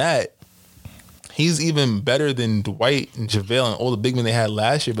even that. He's even better than Dwight and JaVale and all the big men they had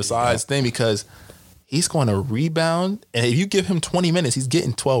last year besides thing, because he's going to rebound. And if you give him 20 minutes, he's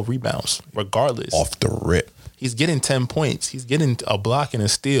getting 12 rebounds regardless. Off the rip. He's getting 10 points. He's getting a block and a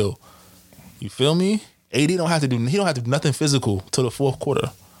steal. You feel me? AD don't have to do nothing physical till the fourth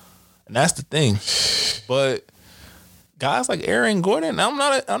quarter. And that's the thing. But guys like Aaron Gordon, I'm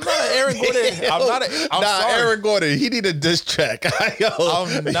not an Aaron Gordon. I'm sorry. Aaron Gordon, he need a diss track.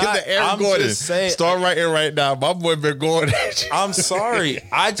 Aaron Gordon. Just saying, start writing right now. My boy been going. I'm sorry.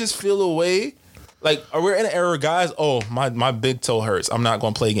 I just feel a way. Like, we're in an era, guys. Oh, my big toe hurts. I'm not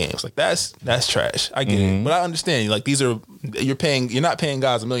going to play games. Like that's trash. I get it, but I understand. Like you're not paying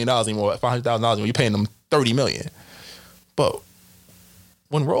guys $1 million anymore, $500,000 anymore. You're paying them $30 million. But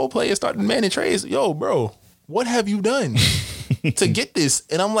when role players start demanding trades, yo, bro, what have you done to get this?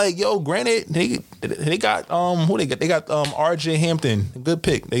 And I'm like, yo, granted, they got who they got? They got RJ Hampton, a good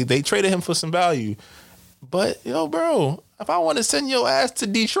pick. They traded him for some value. But yo, bro, if I want to send your ass to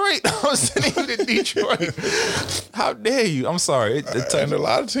Detroit, I'm sending you to Detroit. How dare you? I'm sorry. And a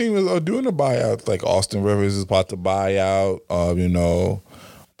lot of teams are doing the buyouts. Like Austin Rivers is about to buy out.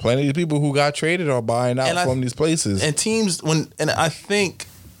 Plenty of people who got traded are buying out from these places. And teams, I think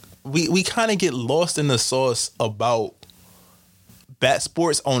we kind of get lost in the sauce about that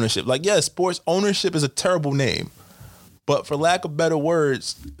sports ownership. Like, yeah, sports ownership is a terrible name, but for lack of better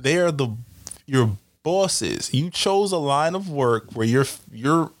words, they are your bosses. You chose a line of work where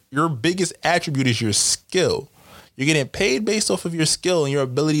your biggest attribute is your skill. You're getting paid based off of your skill and your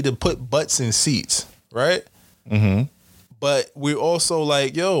ability to put butts in seats, right? Mm-hmm. But we're also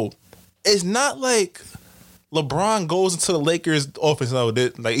like, yo, it's not like LeBron goes into the Lakers office.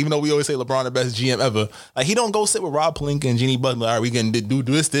 Like, even though we always say LeBron the best GM ever, like he don't go sit with Rob Pelinka and Jeannie Butler. All right, we can do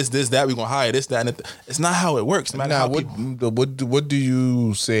this, that. We gonna hire this, that, and it's not how it works. No matter what do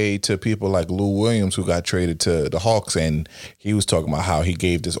you say to people like Lou Williams, who got traded to the Hawks, and he was talking about how he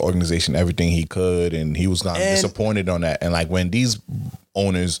gave this organization everything he could, and he was not disappointed on that. And like when these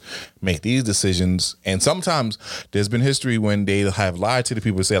owners make these decisions, and sometimes there's been history when they have lied to the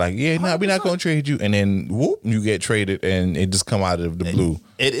people and say like, yeah, no, we're not going to trade you, and then whoop, you get traded, and it just come out of the blue.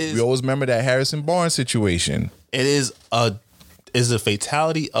 We always remember that Harrison Barnes situation. It is a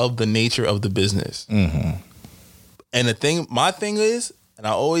fatality of the nature of the business. Mm-hmm. And my thing is, and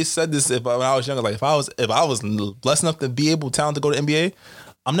I always said this when I was younger, like if I was blessed enough to be able talent to go to NBA,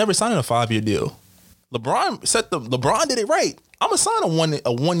 I'm never signing a 5-year deal. LeBron did it right. I'm gonna sign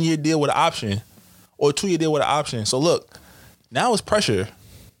a 1 year deal with an option, or a 2 year deal with an option. So look, now it's pressure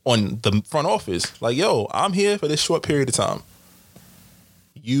on the front office. Like, yo, I'm here for this short period of time.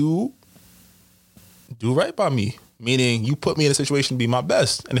 You do right by me, meaning you put me in a situation to be my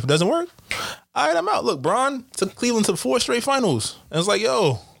best. And if it doesn't work, all right, I'm out. Look, Bron took Cleveland to 4 straight finals. And it's like,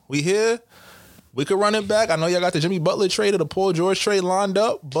 yo, we here. We could run it back. I know y'all got the Jimmy Butler trade or the Paul George trade lined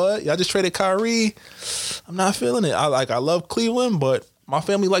up, but y'all just traded Kyrie. I'm not feeling it. I love Cleveland, but my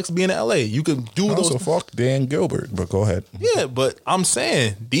family likes being in LA. You can do those. So fuck Dan Gilbert, but go ahead. Yeah, but I'm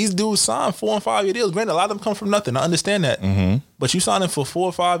saying these dudes sign 4 and 5 year deals. Granted, a lot of them come from nothing. I understand that. Mm-hmm. But you signing for 4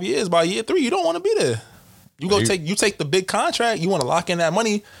 or 5 years. By year 3, you don't want to be there. You take the big contract. You want to lock in that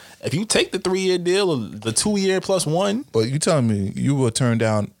money. If you take the 3 year deal or the 2 year plus 1, but you telling me you will turn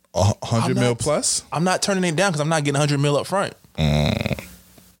down 100 mil plus? I'm not turning it down because I'm not getting 100 mil up front.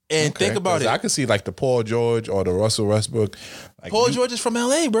 And think about it. I can see like the Paul George or the Russell Westbrook. Like Paul George is from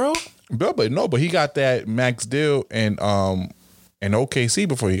LA, bro. But he got that max deal in OKC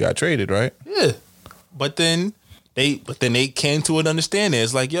before he got traded, right? Yeah. But then they came to an understanding.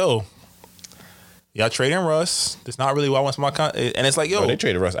 It's like, yo, y'all trading Russ. That's not really what I want for my and it's like, yo, they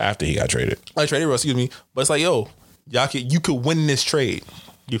traded Russ after he got traded. I traded Russ, excuse me. But it's like, yo, you could win this trade.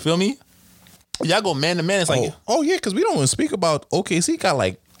 You feel me? Y'all go man to man. It's like, yeah, because we don't even speak about OKC got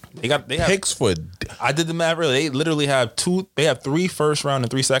like they have picks for. I did the math earlier. They literally have 3 first round and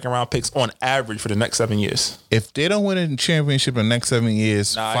 3 second round picks on average for the next 7 years. If they don't win a championship in the next 7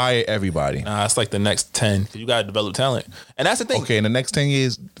 years, fire everybody. Nah, it's like the next 10. You gotta develop talent, and that's the thing. Okay, in the next 10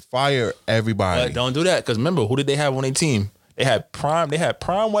 years, fire everybody. But don't do that because remember, who did they have on their team? They had Prime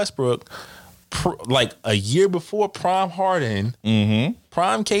Westbrook. Like a year before Prime Harden,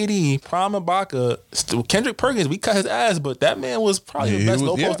 Prime KD, Prime Ibaka, Kendrick Perkins, we cut his ass, but that man was probably the best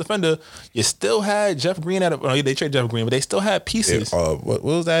low-post defender. You still had Jeff Green they traded Jeff Green, but they still had pieces. What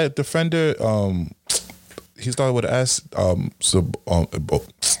was that defender? He started with an S.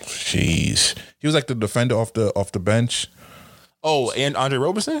 Jeez. He was like the defender off the bench. Oh, and Andre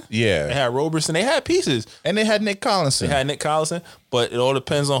Roberson? Yeah. They had Roberson. They had pieces. And they had Nick Collison. But it all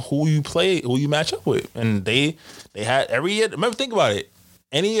depends on who you match up with. And they had every year. Remember, think about it.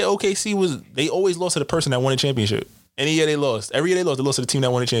 Any year OKC they always lost to the person that won a championship. Any year they lost. Every year they lost to the team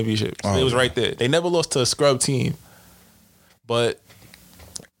that won a championship. So it was right there. They never lost to a scrub team. But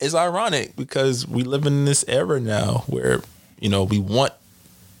it's ironic because we live in this era now where, we want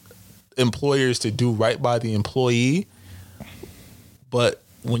employers to do right by the employee. But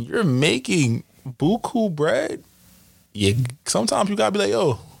when you're making buku bread, sometimes you gotta be like,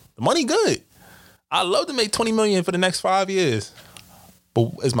 yo, the money good. I love to make $20 million for the next 5 years,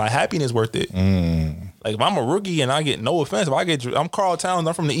 but is my happiness worth it? Like if I'm a rookie and I get, no offense, I'm Carl Towns,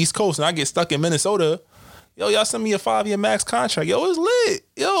 I'm from the East Coast and I get stuck in Minnesota. Yo, y'all send me a 5-year max contract. Yo, it's lit.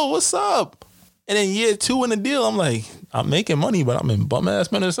 Yo, what's up? And then year 2 in the deal, I'm like, I'm making money, but I'm in bum ass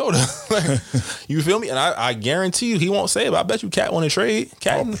Minnesota. You feel me? And I guarantee you, he won't say it. But I bet you Cat won a trade.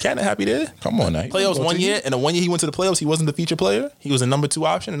 Cat not happy there. Come on now. Playoffs 1 year, and the 1 year he went to the playoffs, he wasn't the feature player. He was a number 2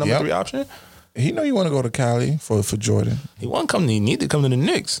 option, a number 3 option. He know you want to go to Cali for Jordan. He need to come to the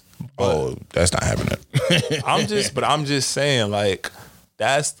Knicks. That's not happening. I'm just saying, like,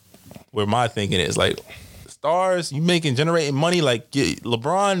 that's where my thinking is. Like, stars, you generating money. Like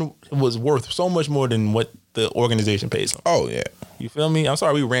LeBron was worth so much more than what the organization pays him. Oh yeah, you feel me? I'm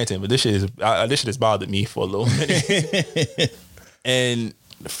sorry we ranting, but this shit has bothered me for a little minute. And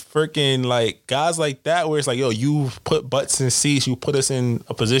freaking like guys like that, where it's like, yo, you put butts in seats, you put us in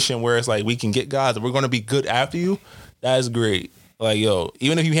a position where it's like we can get guys and we're gonna be good after you. That's great. Like, yo,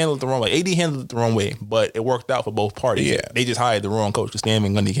 even if you handle it the wrong way, AD handled it the wrong way, but it worked out for both parties. Yeah, they just hired the wrong coach because Stan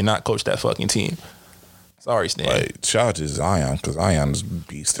Van Gundy cannot coach that fucking team. Sorry, Stan. Like, shout out to Zion because Zion is a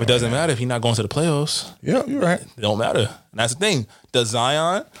beast. It doesn't matter if he's not going to the playoffs. Yeah, you're right. It don't matter. And that's the thing. Does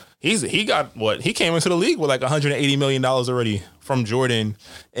Zion, he got what? He came into the league with like $180 million already from Jordan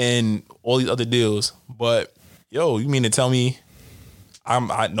and all these other deals. But, yo, you mean to tell me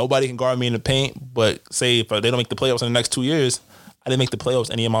nobody can guard me in the paint, but say if they don't make the playoffs in the next 2 years, I didn't make the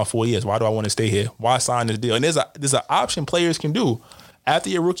playoffs any of my 4 years. Why do I want to stay here? Why sign this deal? And there's an option players can do.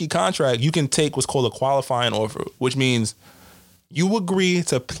 After your rookie contract, you can take what's called a qualifying offer, which means you agree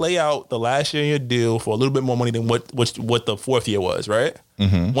to play out the last year of your deal for a little bit more money than what the 4th year was, right?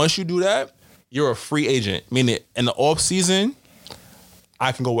 Mm-hmm. Once you do that, you're a free agent, meaning in the off season,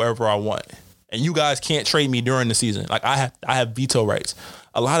 I can go wherever I want, and you guys can't trade me during the season. Like I have veto rights.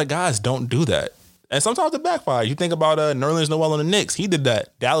 A lot of guys don't do that, and sometimes it backfires. You think about Nerlens Noel on the Knicks. He did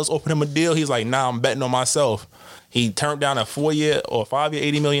that. Dallas opened him a deal. He's like, nah, I'm betting on myself. He turned down a 4-year or 5-year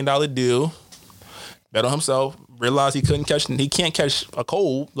 $80 million deal. bet on himself, realized he can't catch a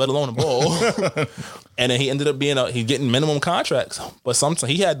cold, let alone a ball. And then he ended up he's getting minimum contracts. But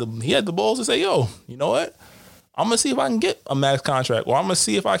sometimes he had the balls to say, yo, you know what? I'm gonna see if I can get a max contract, or I'm gonna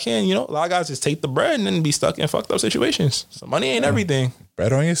see if I can, a lot of guys just take the bread and then be stuck in fucked up situations. So money ain't everything.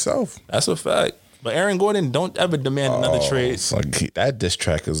 Bet on yourself. That's a fact. But Aaron Gordon, don't ever demand another trade. That diss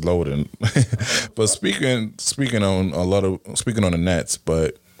track is loading. But speaking on the Nets,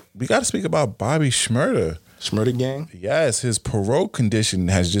 but we got to speak about Bobby Shmurda. Shmurda gang? Yes, his parole condition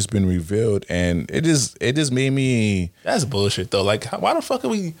has just been revealed, and it just made me. That's bullshit though. Like, why the fuck are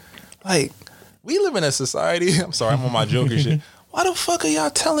we we live in a society? I'm sorry, I'm on my joker shit. Why the fuck are y'all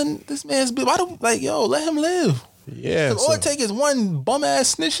telling this man's? Let him live. Yeah, all it takes is one bum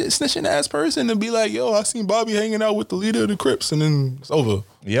ass snitching ass person to be like, yo, I seen Bobby hanging out with the leader of the Crips, and then it's over.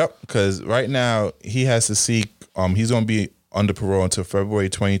 Yep, because right now he has to seek. He's gonna be under parole until February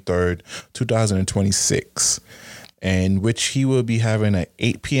 23rd, 2026, in which he will be having an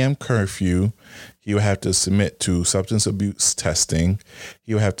 8 p.m. curfew. He will have to submit to substance abuse testing.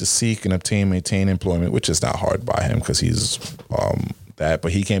 He will have to seek and maintain employment, which is not hard by him because he's that.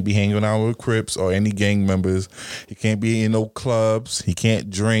 But he can't be hanging out with Crips or any gang members. He can't be in no clubs. He can't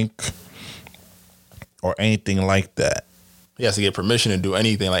drink or anything like that. He has to get permission to do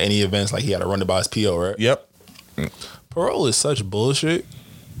anything, like any events. Like he had to run it by his PO, right? Yep. Parole is such bullshit.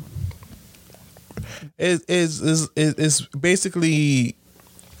 It's basically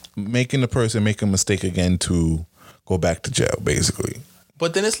making the person make a mistake again to go back to jail, basically.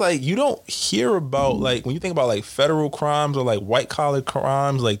 But then it's like you don't hear about, like, when you think about like federal crimes or like white collar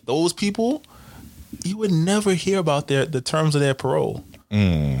crimes, like those people, you would never hear about the terms of their parole.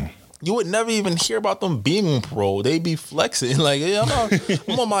 You would never even hear about them being on parole. They'd be flexing like, yeah,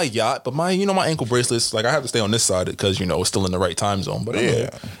 I'm on my yacht, but my ankle bracelets, like I have to stay on this side because it's still in the right time zone. But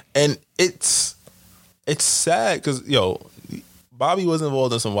and it's sad because Bobby was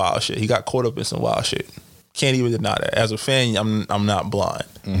involved in some wild shit. He got caught up in some wild shit. Can't even deny that. As a fan, I'm not blind.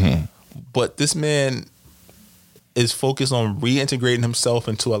 Mm-hmm. But this man is focused on reintegrating himself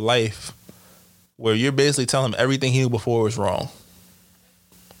into a life where you're basically telling him everything he knew before was wrong.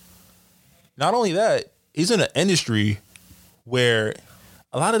 Not only that, he's in an industry where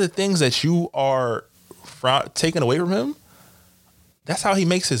a lot of the things that you are taking away from him, that's how he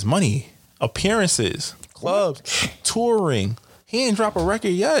makes his money. Appearances, clubs, touring. He ain't dropped a record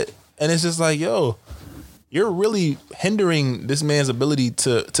yet. And it's just like, yo, you're really hindering this man's ability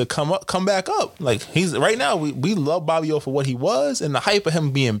to come back up. Like, he's right now, we love Bobby O for what he was and the hype of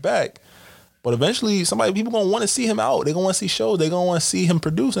him being back. But eventually people gonna want to see him out. They're gonna want to see shows. They're gonna want to see him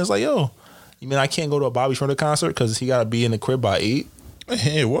produce. And it's like, yo, you mean I can't go to a Bobby Shmurda concert because he gotta be in the crib by 8?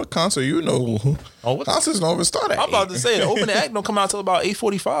 Hey, what concert what concerts don't even start at 8? I'm about to say the opening act don't come out till about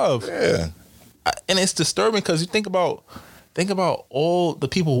 8:45. Yeah. And it's disturbing because you think about all the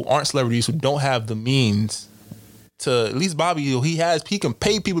people who aren't celebrities who don't have the means to, at least Bobby, he can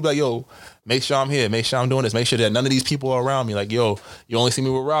pay people to be like, yo, make sure I'm here, make sure I'm doing this, make sure that none of these people are around me. Like, yo, you only see me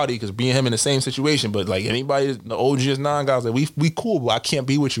with Rowdy because me and him in the same situation. But like anybody, the OGS9 guys, like we cool, but I can't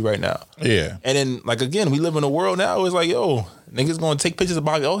be with you right now. Yeah. And then like again, we live in a world now. It's like, yo, niggas gonna take pictures of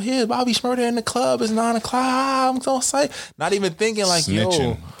Bobby. Oh, here's Bobby Shmurda in the club. It's 9 o'clock. I'm so excited. Not even thinking like,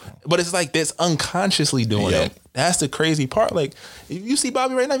 snitching. Yo. But it's like this unconsciously doing it. That's the crazy part. Like, if you see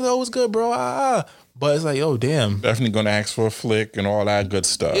Bobby right now, you're like, oh, what's good, bro? But it's like, oh, damn. Definitely gonna ask for a flick and all that good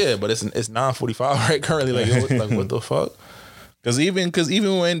stuff. Yeah, but it's 9:45 right currently. Like, yo, like what the fuck? Because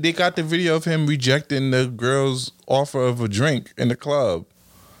even when they got the video of him rejecting the girl's offer of a drink in the club,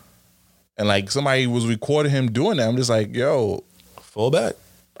 and like somebody was recording him doing that, I'm just like, yo, fall back.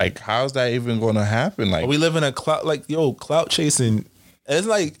 Like, how's that even gonna happen? Like, we live in a clout chasing. It's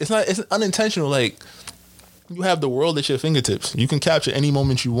like it's unintentional. Like, you have the world at your fingertips. You can capture any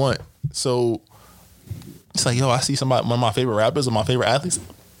moment you want. So it's like, yo, I see one of my favorite rappers or my favorite athletes.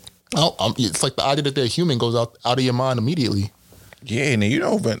 It's like the idea that they're human goes out of your mind immediately. Yeah,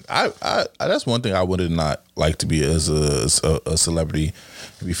 and but I that's one thing I would not like to be as a celebrity,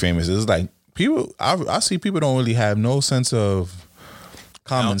 to be famous. It's like people, I see people don't really have no sense of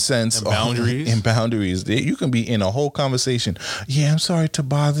common sense and boundaries. And boundaries. You can be in a whole conversation. Yeah, I'm sorry to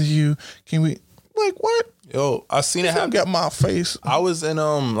bother you. Can we, like, what? Yo, I seen it happen. Get my face. I was in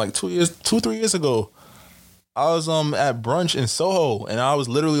like 3 years ago. I was at brunch in Soho, and I was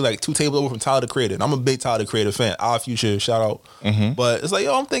literally like 2 tables over from Tyler the Creator. And I'm a big Tyler the Creator fan. Our Future, shout out. Mm-hmm. But it's like,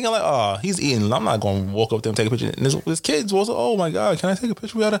 yo, I'm thinking like, oh, he's eating. I'm not going to walk up there and take a picture. And this kid's also, oh my God, can I take a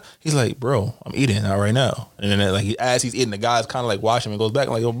picture with you? He's like, bro, I'm eating out right now. And then like as he's eating, the guy's kind of like watching him and goes back.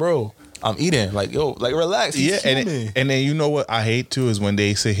 I'm like, yo, bro, I'm eating. Like, yo, like relax. He's human. And then you know what I hate too is when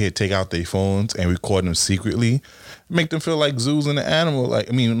they sit here, take out their phones and record them secretly, make them feel like zoos in the animal.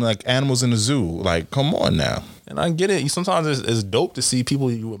 Like animals in the zoo. Like, come on now. And I get it. Sometimes it's dope to see people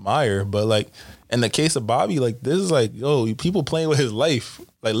you admire, but like in the case of Bobby, like this is like, yo, people playing with his life.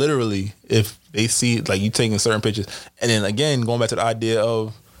 Like literally, if they see like you taking certain pictures, and then again going back to the idea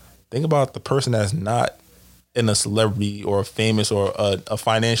of think about the person that's not in a celebrity or a famous or a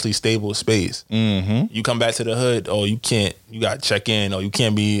financially stable space. Mm-hmm. You come back to the hood, you got to check in, or you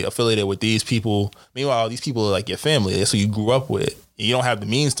can't be affiliated with these people. Meanwhile, these people are like your family. That's who you grew up with. You don't have the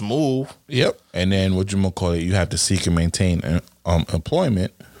means to move. Yep. And then you have to seek and maintain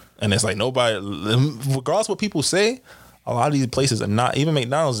employment. And it's like nobody, regardless of what people say, a lot of these places are not, even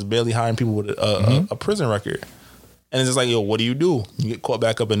McDonald's is barely hiring people with a prison record. And it's just like, yo, what do? You get caught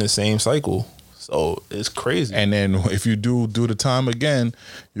back up in the same cycle. So it's crazy. And then if you do the time again,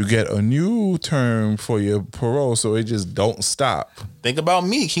 you get a new term for your parole. So it just don't stop. Think about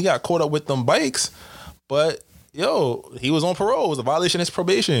Meek. He got caught up with them bikes, but yo, he was on parole. It was a violation of his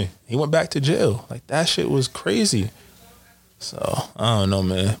probation. He went back to jail. Like that shit was crazy. So I don't know,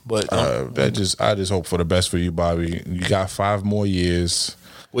 man. But I just hope for the best for you, Bobby. You got 5 more years,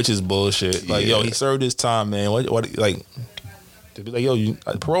 which is bullshit. Like yo, he served his time, man. What like to be like yo,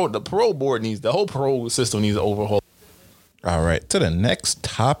 the parole board the whole parole system needs to overhaul. All right, to the next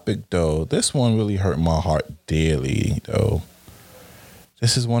topic though. This one really hurt my heart dearly though.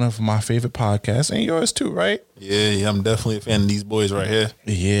 This is one of my favorite podcasts, and yours too, right? Yeah, I'm definitely a fan of these boys right here.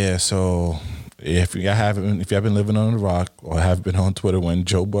 Yeah, so if you haven't been living on the rock or have been on Twitter when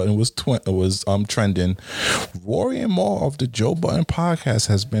Joe Budden was trending, Rory and Mal of the Joe Budden podcast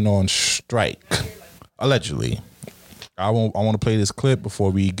has been on strike, allegedly. I want to play this clip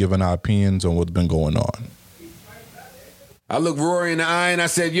before we give our opinions on what's been going on. I looked Rory in the eye and I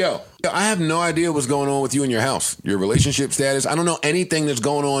said, yo, I have no idea what's going on with you in your house, your relationship status. I don't know anything that's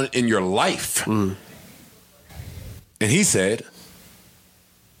going on in your life. And he said,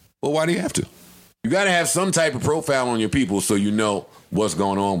 well, why do you have to? You got to have some type of profile on your people so you know what's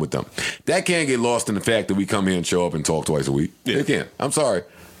going on with them. That can't get lost in the fact that we come here and show up and talk twice a week. Yeah. It can't. I'm sorry.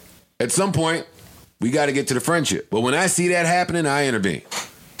 At some point, we got to get to the friendship. But when I see that happening, I intervene.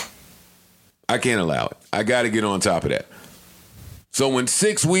 I can't allow it. I got to get on top of that. So when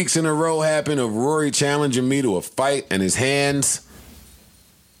 6 weeks in a row happened of Rory challenging me to a fight and his hands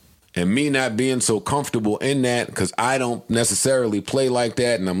and me not being so comfortable in that because I don't necessarily play like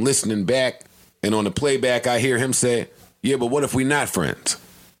that and I'm listening back and on the playback I hear him say, yeah, but what if we not friends?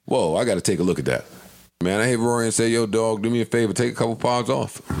 Whoa, I got to take a look at that. Man, I hit Rory and say, yo, dog, do me a favor, take a couple pounds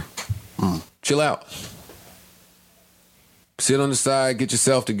off. Chill out. Sit on the side, get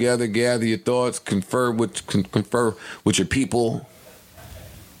yourself together, gather your thoughts, confer with your people.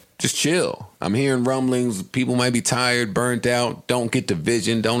 Just chill. I'm hearing rumblings. People might be tired, burnt out, don't get the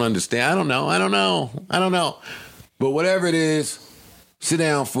vision, don't understand. I don't know. But whatever it is, sit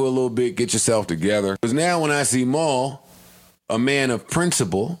down for a little bit, get yourself together. Because now when I see Mal, a man of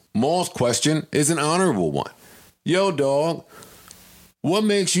principle, Mal's question is an honorable one. Yo, dog, what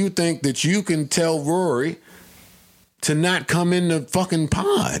makes you think that you can tell Rory to not come in the fucking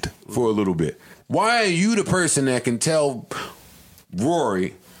pod for a little bit? Why are you the person that can tell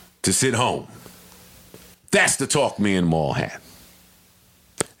Rory to sit home? That's the talk me and Mal had.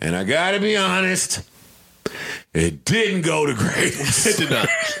 And I gotta be honest, it didn't go to grace.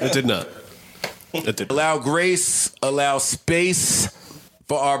 It did not. Allow grace, allow space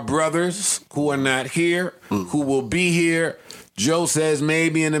for our brothers who are not here, who will be here. Joe says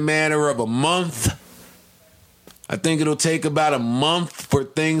maybe in a matter of a month. I think it'll take about a month for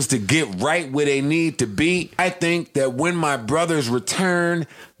things to get right where they need to be. I think that when my brothers return,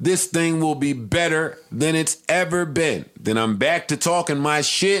 this thing will be better than it's ever been. Then I'm back to talking my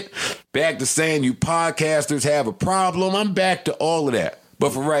shit, back to saying you podcasters have a problem. I'm back to all of that.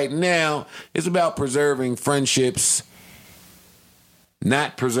 But for right now, it's about preserving friendships,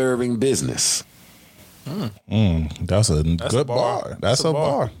 not preserving business. That's a good bar. That's a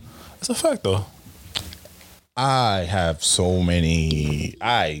bar. That's a fact, though. I have so many.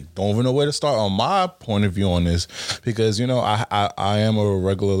 I don't even know where to start on my point of view on this because, you know, I am a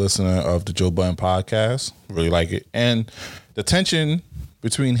regular listener of the Joe Budden podcast. Really like it. And the tension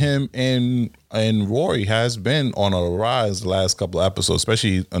between him and Rory has been on a rise the last couple of episodes,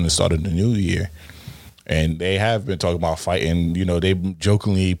 especially on the start of the new year. And they have been talking about fighting. You know, they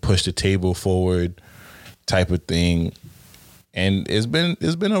jokingly pushed the table forward type of thing. And it's been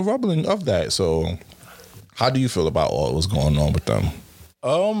a rumbling of that. So how do you feel about all what's going on with them?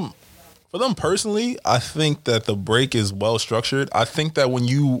 For them personally, I think that the break is well structured. I think that when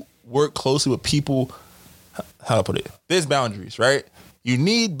you work closely with people. How to put it? There's boundaries, right? You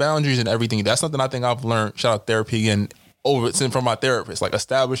need boundaries in everything. That's something I think I've learned. Shout out therapy and from my therapist. Like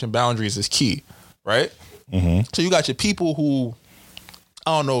establishing boundaries is key, right? Mm-hmm. So you got your people who,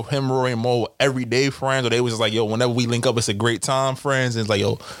 I don't know if him, Rory, and Mo were everyday friends, or they was just like, yo, whenever we link up, it's a great time, friends. And it's like,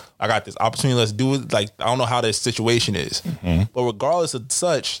 yo, I got this opportunity, let's do it. Like, I don't know how this situation is. Mm-hmm. But regardless of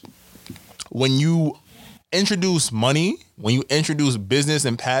such, when you introduce money, when you introduce business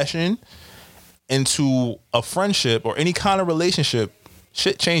and passion into a friendship or any kind of relationship,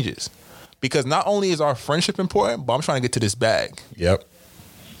 shit changes. Because not only is our friendship important, but I'm trying to get to this bag. Yep.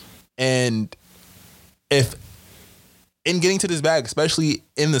 And if in getting to this bag, especially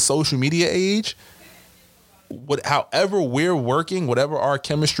in the social media age, however we're working, whatever our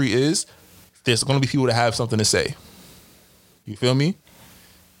chemistry is, there's going to be people that have something to say. You feel me?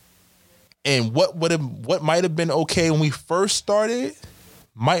 And what might have been okay when we first started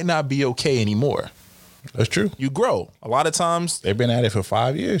might not be okay anymore. That's true. You grow. A lot of times they've been at it for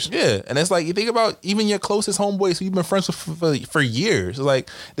 5 years. Yeah, and it's like you think about even your closest homeboys who you've been friends with for years. It's like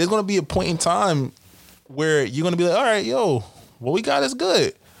there's going to be a point in time where you're going to be like, all right, yo, what we got is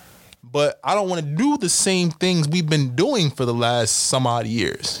good, but I don't want to do the same things we've been doing for the last some odd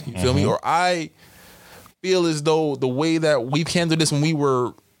years. You feel me? Or I feel as though the way that we've handled this when we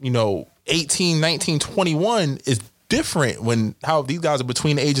were, 18, 19, 21 is different when how these guys are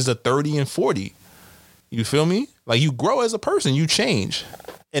between the ages of 30 and 40. You feel me? Like you grow as a person, you change.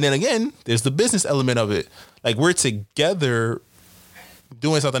 And then again, there's the business element of it. Like we're together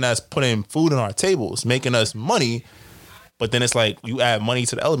doing something that's putting food on our tables, making us money. But then it's like you add money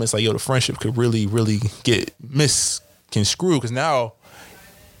to the elements. Like, yo, the friendship could really, really get misconstrued. Because now,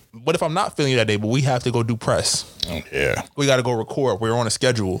 what if I'm not feeling you that day, but we have to go do press? Yeah. We got to go record. We're on a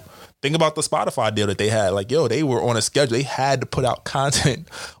schedule. Think about the Spotify deal that they had. Like, yo, they were on a schedule. They had to put out content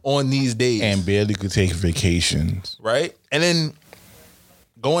on these days. And barely could take vacations. Right? And then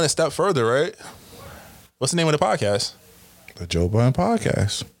going a step further, right? What's the name of the podcast? The Joe Budden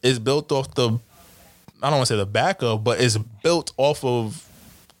Podcast. It's built off I don't want to say the backup, but it's built off of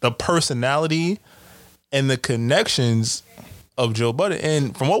the personality and the connections of Joe Budden.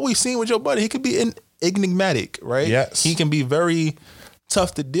 And from what we've seen with Joe Budden, he could be enigmatic, right? Yes. He can be very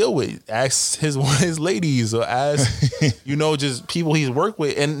tough to deal with. Ask his ladies or ask, just people he's worked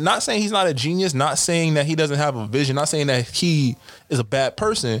with. And not saying he's not a genius, not saying that he doesn't have a vision, not saying that he is a bad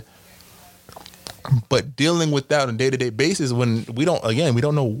person, but dealing with that on a day-to-day basis when we don't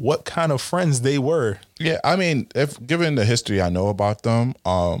know what kind of friends they were. Yeah, I mean, if given the history I know about them,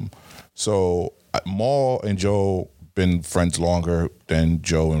 so Maul and Joe been friends longer than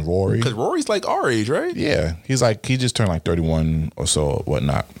Joe and Rory. Because Rory's like our age, right? Yeah, he just turned like 31 or so, or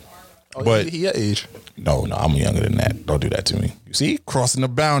whatnot. Oh, but he your age. No, I'm younger than that. Don't do that to me. You see, crossing the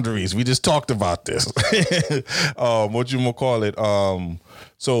boundaries. We just talked about this. What you gonna call it?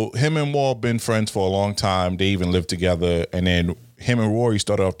 So him and Maul been friends for a long time. They even lived together, and then him and Rory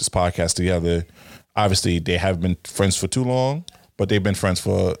started off this podcast together. Obviously, they haven't been friends for too long, but they've been friends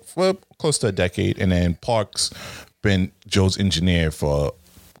for close to a decade. And then Park's been Joe's engineer for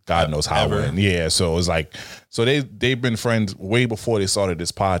God knows how long. Yeah, so it's like, so they've been friends way before they started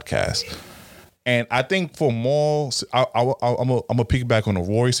this podcast. And I think for Maul, I'm gonna piggyback on the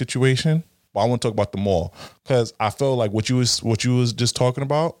Rory situation, but I want to talk about the Maul because I feel like what you was just talking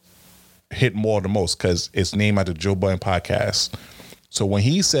about hit Maul the most because it's named after Joe Budden podcast. So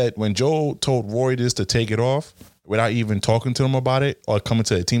when Joe told Rory this to take it off without even talking to him about it or coming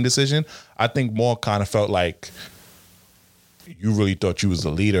to a team decision, I think Maul kind of felt like you really thought you was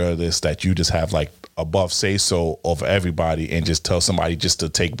the leader of this, that you just have like above say so of everybody and just tell somebody just to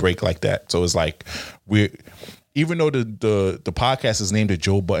take break like that. So it's like even though the podcast is named the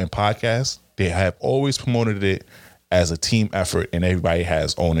Joe Budden Podcast, they have always promoted it as a team effort and everybody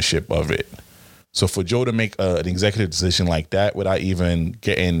has ownership of it. So for Joe to make an executive decision like that without even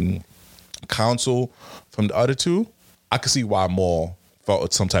getting counsel from the other two, I could see why Maul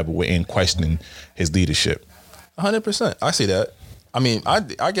felt some type of way in questioning his leadership. 100%. I see that. I mean,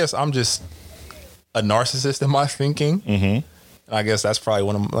 I guess I'm just a narcissist in my thinking. Mm-hmm. And I guess that's probably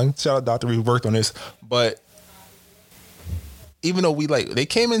one of them. Like, shout out Dr. We worked on this. But even though they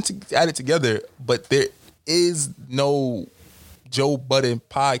came in at it together, but there is no Joe Budden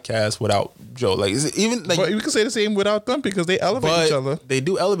podcast without Joe. Like, is it even like? But we can say the same without them because they elevate each other. They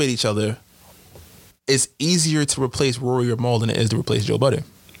do elevate each other. It's easier to replace Rory or Maul than it is to replace Joe Budden.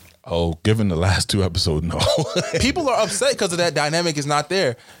 Oh, given the last two episodes, no. People are upset because of that dynamic is not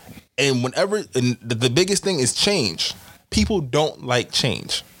there. And the biggest thing is change. People don't like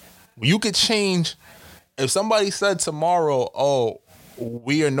change. You could change. If somebody said tomorrow, oh,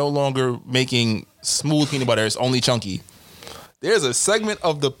 we are no longer making smooth peanut butter. It's only chunky. There's a segment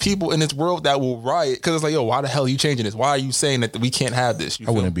of the people in this world that will riot because it's like, yo, why the hell are you changing this? Why are you saying that we can't have this?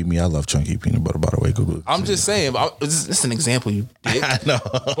 I wouldn't be me. I love chunky peanut butter, by the way. Google. I'm just saying. This is an example, you dick. I know.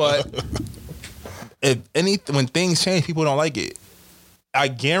 But when things change, people don't like it. I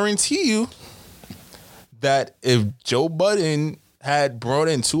guarantee you that if Joe Budden had brought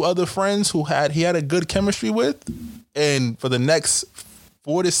in 2 other friends who he had a good chemistry with, and for the next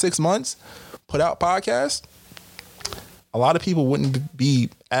 4 to 6 months put out podcasts, a lot of people wouldn't be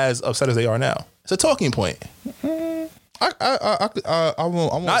as upset as they are now. It's a talking point. I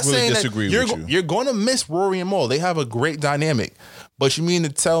won't Not really saying disagree that with you. you're going to miss Rory and Maul. They have a great dynamic. But you mean to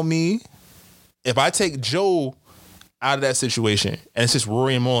tell me if I take Joe out of that situation and it's just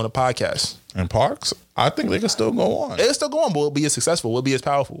Rory and Maul on the podcast? And Parks, I think they can still go on. It'll still go on, but will it be as successful? Will it be as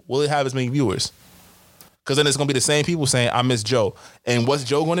powerful? Will it have as many viewers? Because then it's going to be the same people saying, I miss Joe. And what's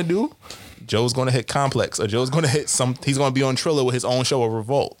Joe going to do? Joe's going to hit Complex, or Joe's going to hit he's going to be on Triller with his own show of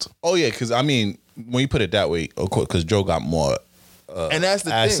Revolt. Oh, yeah, because, I mean, when you put it that way, of course, because Joe got more... and that's the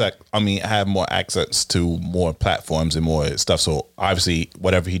thing. I mean, have more access to more platforms and more stuff. So, obviously,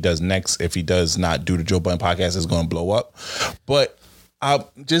 whatever he does next, if he does not do the Joe Budden podcast, is going to blow up. But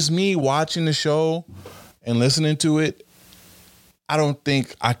just me watching the show and listening to it, I don't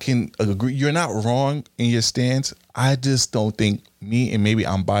think I can agree. You're not wrong in your stance. I just don't think me, and maybe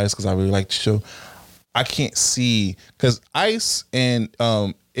I'm biased because I really like the show, I can't see, because Ice and Ice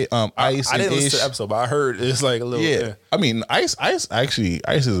I didn't listen to the episode, but I heard it's like a little... Yeah. I mean, Ice is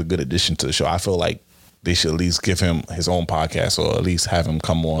a good addition to the show. I feel like they should at least give him his own podcast, or at least have him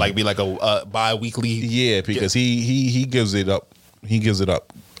come on. Like be like a bi-weekly... Yeah, because he gives it up. He gives it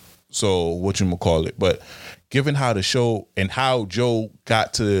up. So whatchamacallit. But given how the show and how Joe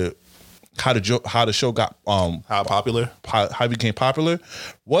got to how the show got how popular, how it became popular,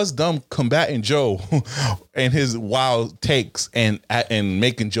 was them combating Joe and his wild takes and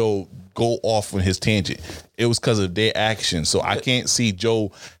making Joe go off on his tangent. It was because of their actions. So I can't see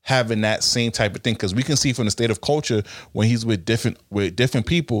Joe having that same type of thing, because we can see from the State of Culture when he's with different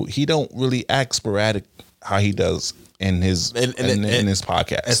people, he don't really act sporadic how he does in his in his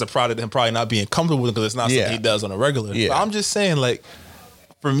podcast. It's a product of him probably not being comfortable with it, because it's not something he does on a regular. Yeah. But I'm just saying, like,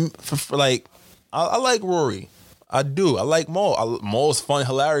 for like, I like Rory. I do. I like Maul. Maul's fun,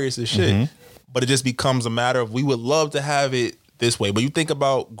 hilarious as shit. Mm-hmm. But it just becomes a matter of, we would love to have it this way. But you think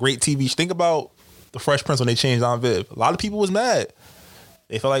about great TV. Think about The Fresh Prince when they changed Aunt Viv. A lot of people was mad.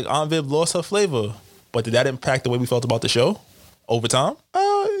 They felt like Aunt Viv lost her flavor. But did that impact the way we felt about the show over time?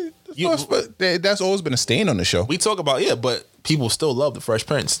 That's always been a stain on the show. We talk about, but people still love The Fresh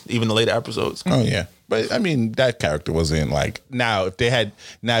Prince, even the later episodes. Oh yeah, but I mean, that character wasn't like, if they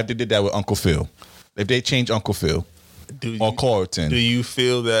did that with Uncle Phil, if they changed Uncle Phil or Carlton, do you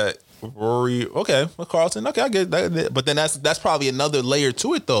feel that Rory? Okay, with Carlton, okay, I get that. But then that's probably another layer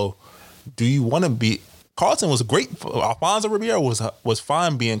to it, though. Do you want to be? Carlton was great. Alfonso Ribeiro was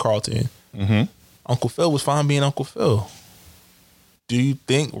fine being Carlton. Mm-hmm. Uncle Phil was fine being Uncle Phil. Do you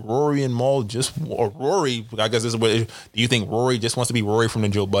think Rory and Maul Rory, I guess this is what, do you think Rory just wants to be Rory from the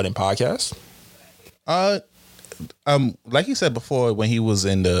Joe Budden podcast? Like he said before, when he was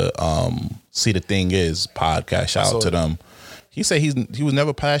in the See the Thing Is podcast, shout out to them. He said he was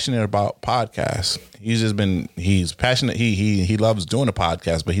never passionate about podcasts. He's passionate. He loves doing a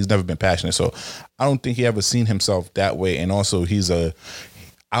podcast, but he's never been passionate. So I don't think he ever seen himself that way. And also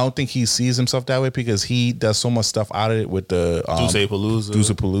I don't think he sees himself that way, because he does so much stuff out of it with the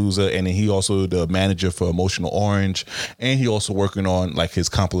Deuce Palooza, and then he also the manager for Emotional Orange, and he also working on like his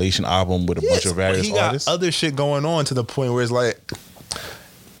compilation album with a bunch of various artists. Got other shit going on to the point where it's like,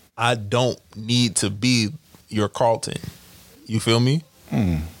 I don't need to be your Carlton. You feel me?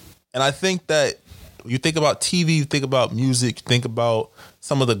 And I think that you think about TV, you think about music, you think about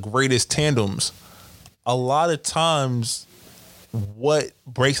some of the greatest tandems. A lot of times, what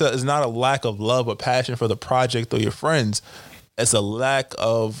breaks up is not a lack of love or passion for the project or your friends. It's a lack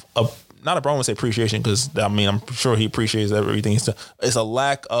of not a problem to say appreciation, because I mean, I'm sure he appreciates everything he's done. It's a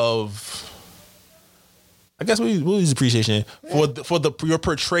lack of, I guess we'll use appreciation for your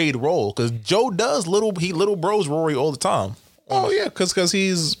portrayed role, because Joe does little bros Rory all the time. Oh yeah, because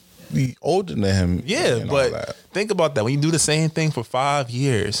he's older than him. Yeah, but think about that. When you do the same thing for 5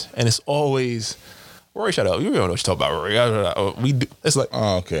 years and it's always, Rory, shut up. You don't know what you're talking about, Rory. We do. It's like,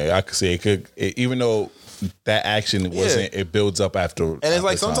 oh, okay, I can see it. Even though that action wasn't, it builds up after. And it's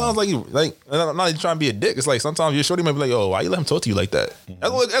like sometimes, I'm not even trying to be a dick. It's like sometimes your shorty might be like, "Yo, why you let him talk to you like that?"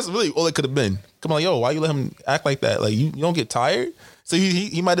 Mm-hmm. That's really all it could have been. Come on, yo, why you let him act like that? Like you don't get tired. So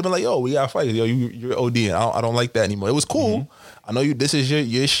he might have been like, yo, we gotta fight. Yo, you're ODing. I don't like that anymore. It was cool. I know you. This is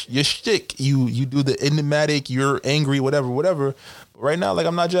your shtick. You do the enigmatic. You're angry. Whatever. But right now, like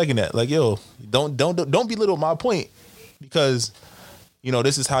I'm not jacking that. Like yo, don't belittle my point because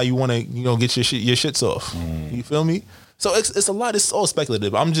this is how you want to get your shits off. You feel me? So it's a lot. It's all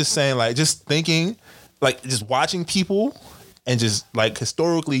speculative. I'm just saying like just thinking like just watching people and just like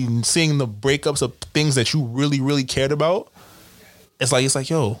historically seeing the breakups of things that you really really cared about. It's like,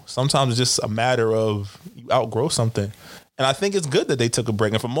 yo, sometimes it's just a matter of you outgrow something. And I think it's good that they took a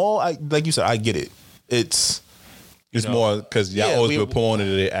break. And from all, like you said, I get it. It's more because y'all always proponent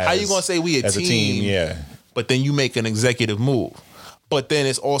it as, how you going to say we a team? Yeah. But then you make an executive move. But then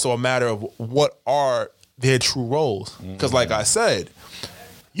it's also a matter of what are their true roles. Because like I said,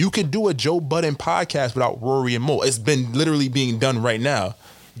 you could do a Joe Budden podcast without Rory and Mo. It's been literally being done right now.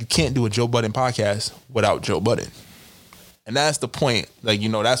 You can't do a Joe Budden podcast without Joe Budden. And that's the point. Like,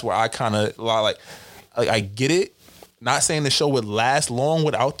 that's where I kind of like I get it. Not saying the show would last long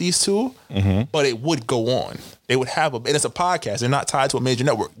without these two, but it would go on. They would have and it's a podcast. They're not tied to a major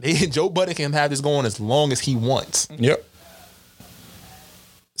network. Joe Budden can have this going as long as he wants. Yep.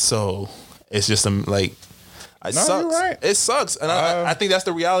 So it's just it sucks. You're right. It sucks. And I think that's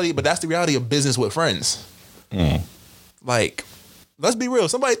the reality, but that's the reality of business with friends. Like, let's be real.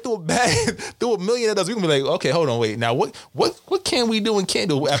 Somebody threw a million at us. We gonna be like, okay, hold on, wait. Now, what can we do and can't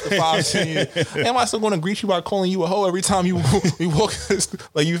do after 5, 10 years? Am I still gonna greet you by calling you a hoe every time you walk?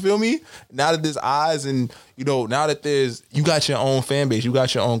 Like, you feel me? Now that there's eyes and now that you got your own fan base, you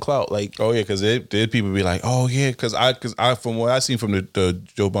got your own clout. Like, oh yeah, because there people be like, oh yeah, because I from what I seen from the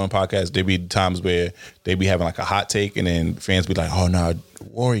Joe Budden podcast, there be times where they be having like a hot take, and then fans be like, oh no,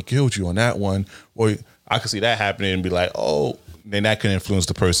 Rory killed you on that one, or I could see that happening and be like, oh. Then that can influence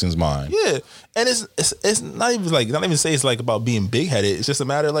the person's mind. Yeah, and it's not even say it's like about being big headed. It's just a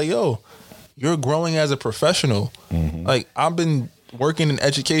matter of like, yo, you're growing as a professional. Like I've been working in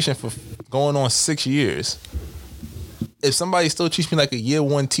education for going on 6 years. If somebody still treats me like a year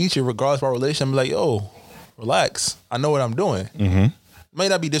one teacher, regardless of our relation, I'm like, yo, relax. I know what I'm doing. It may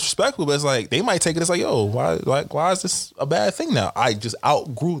not be disrespectful, but it's like they might take it as like, yo, why is this a bad thing now? I just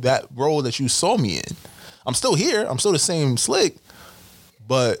outgrew that role that you saw me in. I'm still here. I'm still the same Slick,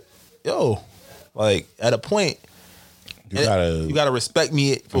 but yo, like at a point, you gotta respect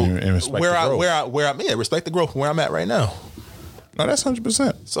me for and respect where I'm at. Respect the growth where I'm at right now. No, that's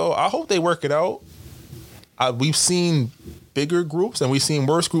 100%. So I hope they work it out. We've seen bigger groups and we've seen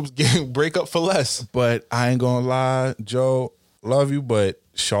worse groups break up for less. But I ain't gonna lie, Joe, love you, but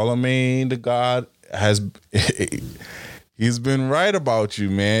Charlemagne the God has he's been right about you,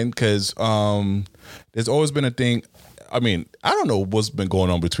 man, because there's always been a thing. I mean, I don't know what's been going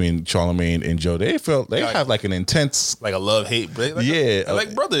on between Charlemagne and Joe. They have like an intense, like a love-hate,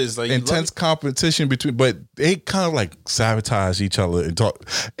 like brothers, like intense competition between, but they kind of like sabotage each other and talk.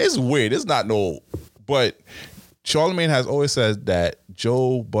 It's weird. It's not but Charlemagne has always said that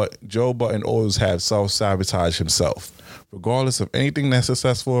Joe Budden always has self-sabotage himself. Regardless of anything that's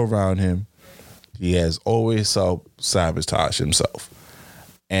successful around him, he has always self-sabotaged himself.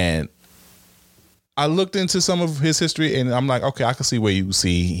 And I looked into some of his history and I'm like, okay, I can see where you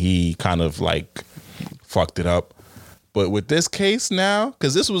see he kind of like fucked it up. But with this case now,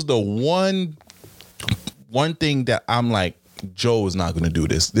 because this was the one thing that I'm like, Joe is not going to do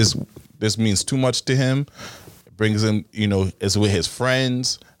this. This means too much to him. It brings him, it's with his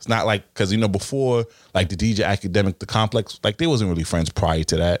friends. It's not like, because, before, like the DJ Academic, the Complex, like they wasn't really friends prior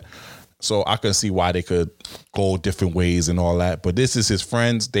to that. So I can see why they could go different ways and all that. But this is his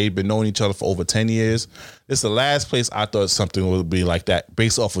friends. They've been knowing each other for over 10 years. This is the last place I thought something would be like that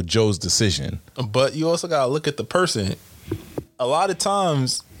based off of Joe's decision. But you also got to look at the person. A lot of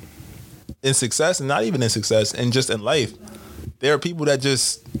times in success, and not even in success, and just in life, there are people that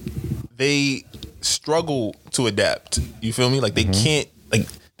just, they struggle to adapt. You feel me? Like they can't, like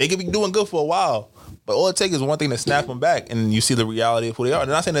they could be doing good for a while, but all it takes is one thing to snap them back and you see the reality of who they are.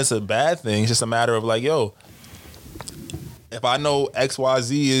 And I'm not saying that's a bad thing. It's just a matter of like, yo, if I know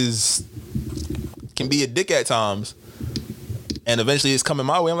XYZ can be a dick at times and eventually it's coming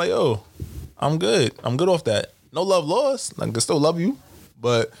my way, I'm like, yo, I'm good. I'm good off that. No love lost. I can still love you,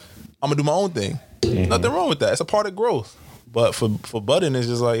 but I'm gonna do my own thing. Nothing wrong with that. It's a part of growth. But for Budden, it's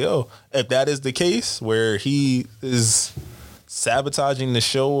just like, yo, if that is the case where he is sabotaging the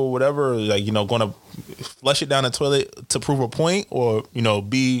show or whatever, like, going to flush it down the toilet to prove a point or,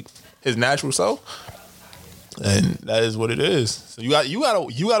 be his natural self, and that is what it is. So you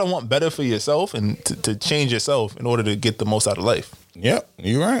gotta want better for yourself and to change yourself in order to get the most out of life. Yep,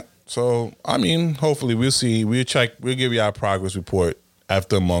 you're right. So I mean, hopefully we'll see. We'll give you our progress report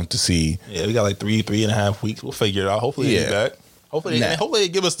after a month to see. Yeah, we got like 3.5 weeks. We'll figure it out. Hopefully they'll be back. Hopefully they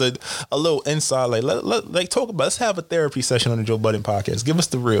give us a little insight. Like talk about. Let's have a therapy session on the Joe Budden podcast. Give us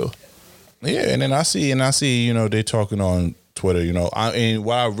the real. Yeah, and then I see, they talking on Twitter. And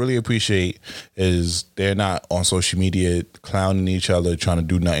what I really appreciate is they're not on social media clowning each other, trying to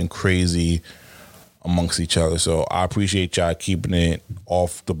do nothing crazy amongst each other. So I appreciate y'all keeping it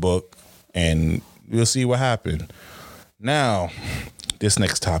off the book, and we'll see what happens. Now, this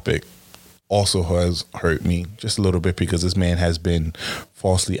next topic also has hurt me just a little bit because this man has been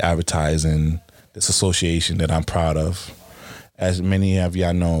falsely advertising this association that I'm proud of. As many of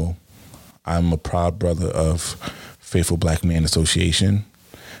y'all know, I'm a proud brother of Faithful Black Man Association.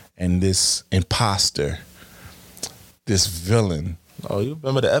 And this imposter, this villain. Oh, you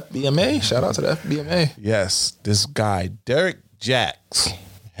remember the FBMA? Shout out to the FBMA. Yes, this guy, Derrick Jaxn,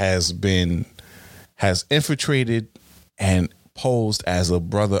 has infiltrated and posed as a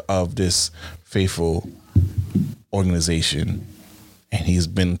brother of this faithful organization. And he's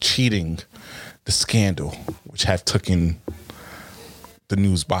been cheating the scandal, which have taken the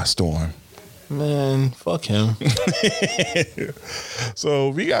news by storm. Man, fuck him. So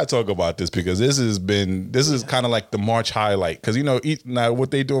we gotta talk about this because this is kind of like the March highlight. Because now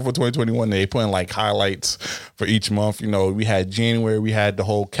what they doing for 2021, they putting like highlights for each month. We had January, we had the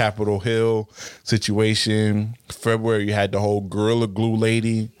whole Capitol Hill situation. February, you had the whole Gorilla Glue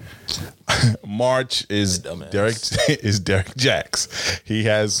lady. March is Derrick Jaxn. He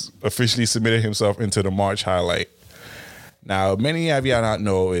has officially submitted himself into the March highlight. Now, many of y'all not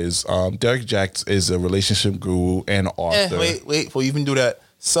know is Derrick Jaxn is a relationship guru and author. Wait, before you even do that,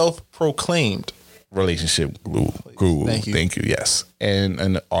 self-proclaimed relationship guru. Thank you. Yes, and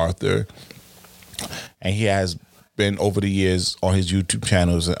an author, and he has been over the years on his YouTube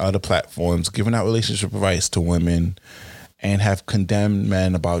channels and other platforms giving out relationship advice to women, and have condemned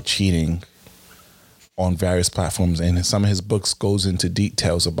men about cheating on various platforms. And some of his books goes into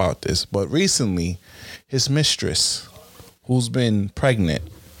details about this. But recently, his mistress, who's been pregnant.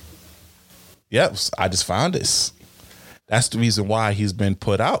 Yep, I just found this. That's the reason why he's been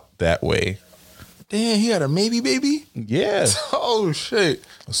put out that way. Damn, he had a maybe baby? Yeah. Oh shit.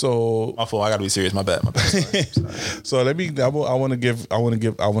 So my fault. I gotta be serious. My bad. Sorry. So I want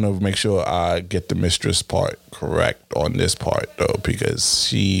to make sure I get the mistress part correct on this part though,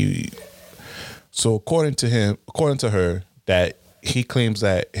 because according to her, that he claims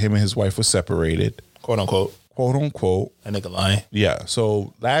that him and his wife were separated. Quote unquote. That nigga lying. Yeah.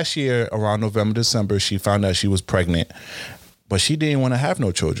 So last year around November, December, she found out she was pregnant, but she didn't want to have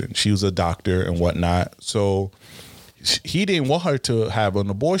no children. She was a doctor and whatnot. So he didn't want her to have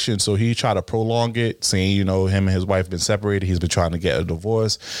an abortion. So he tried to prolong it, saying, him and his wife been separated. He's been trying to get a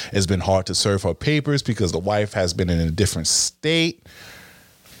divorce. It's been hard to serve her papers because the wife has been in a different state.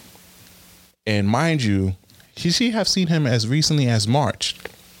 And mind you, she have seen him as recently as March.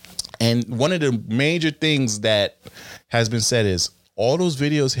 And one of the major things that has been said is all those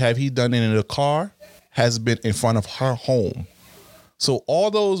videos he done in the car has been in front of her home. So all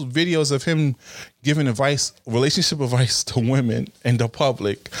those videos of him giving advice, relationship advice to women and the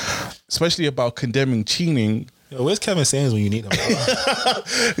public, especially about condemning cheating. Yo, where's Kevin Samuels when you need him?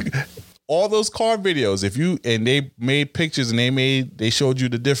 All those car videos, they made pictures and they showed you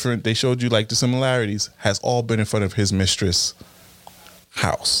like the similarities, has all been in front of his mistress'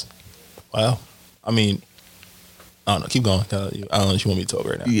 house. Wow. I mean, I don't know. Keep going. I don't know if you want me to talk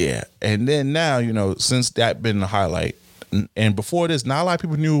right now. Yeah. And then now, since that been the highlight, and before this, not a lot of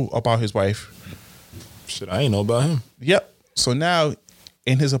people knew about his wife. Shit, I ain't know about him. Yep. So now,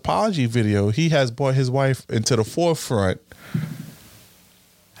 in his apology video, he has brought his wife into the forefront,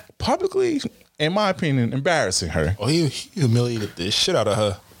 publicly, in my opinion, embarrassing her. Oh, he humiliated the shit out of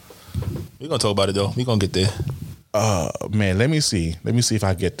her. We're going to talk about it, though. We're going to get there. Man, let me see if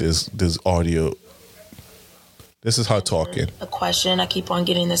I get this audio. This is her talking. A question. I keep on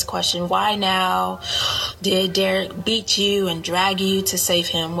getting this question. Why now? Did Derrick beat you and drag you to save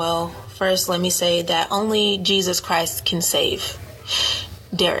him? Well, first, let me say that only Jesus Christ can save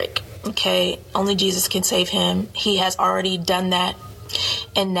Derrick. Okay? Only Jesus can save him. He has already done that.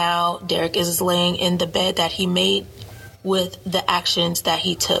 And now Derrick is laying in the bed that he made with the actions that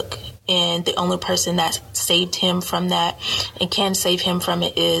he took. And the only person that saved him from that and can save him from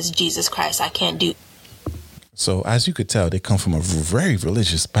it is Jesus Christ. I can't do. So as you could tell, they come from a very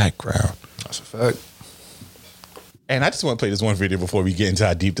religious background. That's a fact. And I just want to play this one video before we get into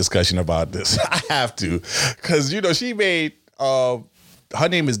our deep discussion about this. I have to, because she made her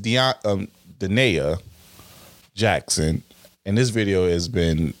name is Denia Jackson, and this video has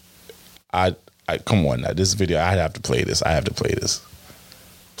been I come on now. This video, I have to play this.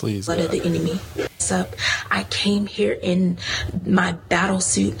 Please. Blood of the enemy. What's up? I came here in my battle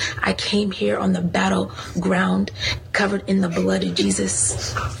suit. I came here on the battleground covered in the blood of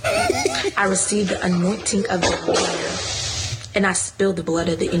Jesus. I received the anointing of the warrior, and I spilled the blood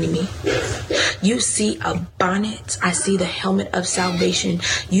of the enemy. You see a bonnet, I see the helmet of salvation.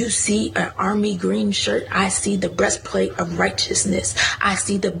 You see an army green shirt, I see the breastplate of righteousness. I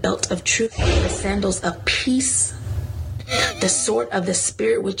see the belt of truth, the sandals of peace, the sword of the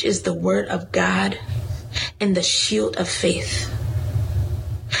Spirit, which is the word of God, and the shield of faith.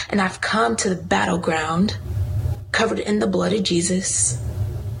 And I've come to the battleground covered in the blood of Jesus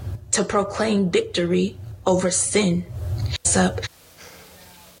to proclaim victory over sin. What's up?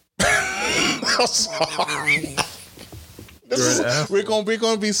 I'm sorry. We're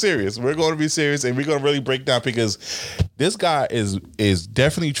gonna be serious. We're gonna be serious, and we're gonna really break down, because this guy is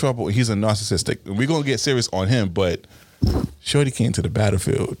definitely trouble. He's a narcissistic. We're gonna get serious on him, but Shorty came to the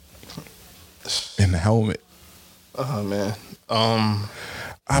battlefield in the helmet. Oh man.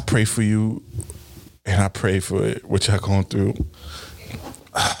 I pray for you, and I pray for what y'all going through.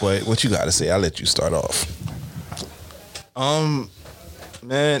 But what you got to say? I'll let you start off.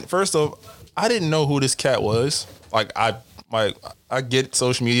 Man, first off, I didn't know who this cat was. I get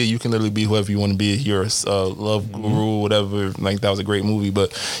social media. You can literally be whoever you want to be. You're a love guru, whatever. Like, that was a great movie,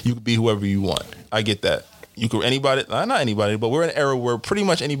 but you could be whoever you want. I get that. You could not anybody, but we're in an era where pretty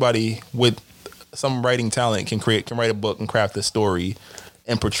much anybody with some writing talent can write a book and craft a story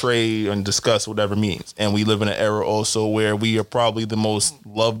and portray and discuss whatever means. And we live in an era also where we are probably the most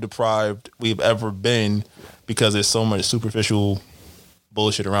love deprived we've ever been, because there's so much superficial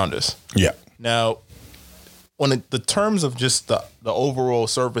bullshit around us. Yeah. Now, on the terms of just the overall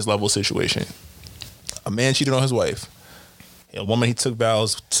surface level situation, a man cheated on his wife, a woman he took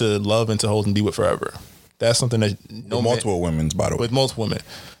vows to love and to hold and be with forever. That's something that multiple women, by the way. With multiple women.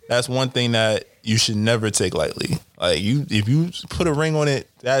 That's one thing that you should never take lightly. Like, if you put a ring on it,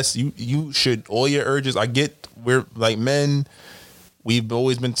 that's you should, all your urges. I get, we're like men, we've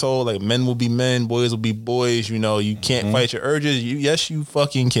always been told, like, men will be men, boys will be boys. You know, you can't fight your urges. Yes, you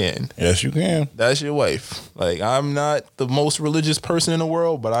fucking can. Yes, you can. That's your wife. Like, I'm not the most religious person in the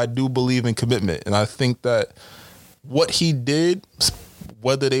world, but I do believe in commitment. And I think that what he did,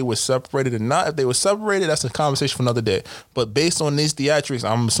 whether they were separated or not, if they were separated, that's a conversation for another day. But based on these theatrics,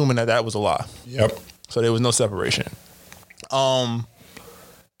 I'm assuming that was a lie. Yep. So there was no separation. To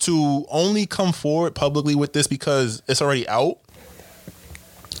only come forward publicly with this because it's already out,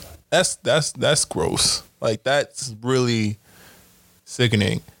 that's gross. Like, that's really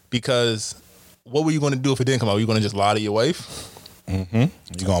sickening. Because what were you going to do if it didn't come out? Were you going to just lie to your wife? Mm-hmm.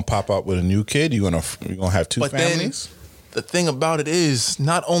 You're going to pop up with a new kid? You're going to have two families? Then, the thing about it is,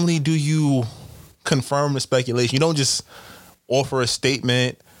 not only do you confirm the speculation, you don't just offer a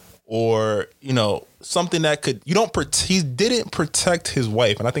statement or, you know, something that could, he didn't protect his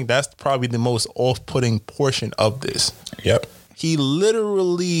wife. And I think that's probably the most off-putting portion of this. Yep. He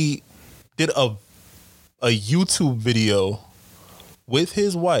literally did a YouTube video with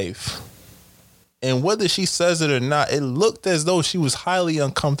his wife. And whether she says it or not, it looked as though she was highly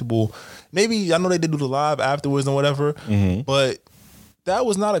uncomfortable. Maybe, I know they did do the live afterwards and whatever, but that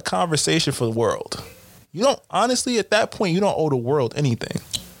was not a conversation for the world. You don't, honestly, at that point, you don't owe the world anything.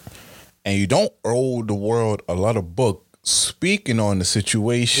 And you don't owe the world a lot of book speaking on the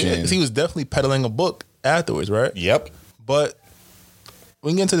situation. Yeah, 'cause he was definitely peddling a book afterwards, right? Yep. But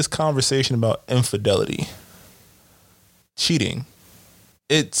we get into this conversation about infidelity, cheating.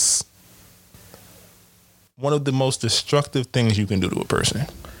 It's one of the most destructive things you can do to a person.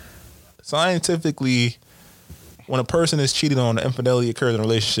 Scientifically, when a person is cheated on, infidelity occurs in a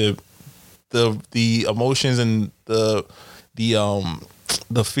relationship, the emotions and the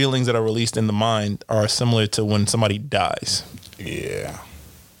feelings that are released in the mind are similar to when somebody dies. Yeah.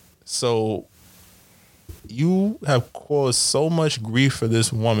 So you have caused so much grief for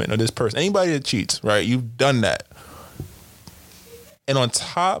this woman or this person, anybody that cheats, right? You've done that. And on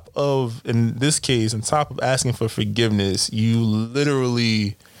top of, in this case, on top of asking for forgiveness, you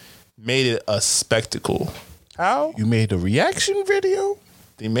literally made it a spectacle. How? You made a reaction video?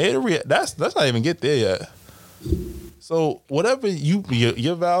 They made a let's not even get there yet. So whatever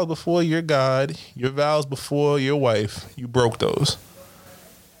your vows before your God, your vows before your wife, you broke those.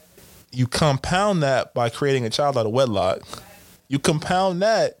 You compound that by creating a child out of wedlock. You compound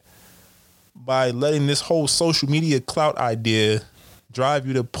that by letting this whole social media clout idea drive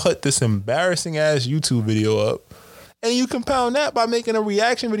you to put this embarrassing ass YouTube video up. And you compound that by making a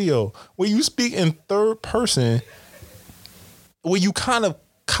reaction video where you speak in third person, where you kind of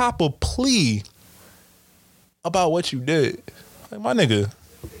cop a plea about what you did. Like, my nigga.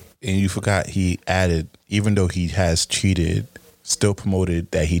 And you forgot he added, even though he has cheated, still promoted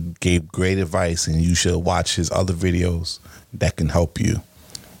that he gave great advice and you should watch his other videos that can help you.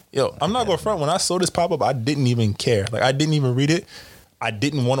 Yo, I'm not going to front. When I saw this pop up, I didn't even care. Like, I didn't even read it. I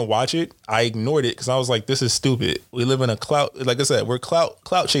didn't want to watch it. I ignored it because I was like, this is stupid. We live in a clout. Like I said, we're clout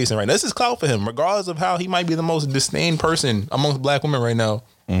chasing right now. This is clout for him, regardless of how he might be the most disdained person amongst black women right now.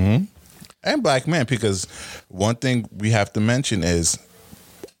 Mm-hmm. And black men, because one thing we have to mention is,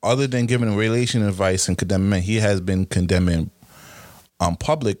 other than giving relation advice and condemning men, he has been condemning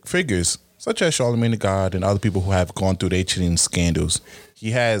public figures such as Charlamagne the God and other people who have gone through their cheating scandals. He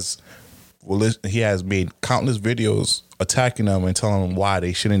has made countless videos attacking them and telling them why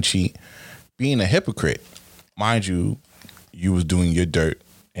they shouldn't cheat, being a hypocrite. Mind you, you was doing your dirt.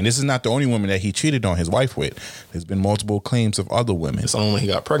 And this is not the only woman that he cheated on his wife with. There's been multiple claims of other women. It's the only one he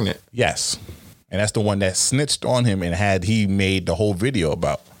got pregnant. Yes. And that's the one that snitched on him and he made the whole video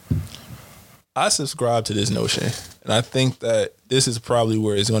about. I subscribe to this notion. And I think that this is probably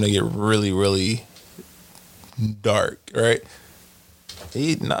where it's going to get really, really dark, right?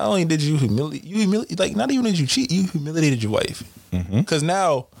 Not only did you humiliate, like, not even did you cheat, you humiliated your wife. Because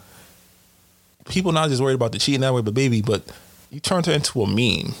now, people not just worried about the cheating that way, but you turned her into a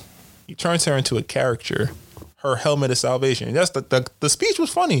meme. You turned her into a character. Her helmet of salvation. That's the speech was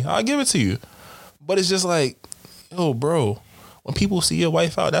funny. I'll give it to you. But it's just like, yo, bro, when people see your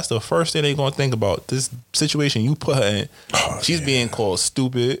wife out, that's the first thing they're going to think about. This situation you put her in. She's being called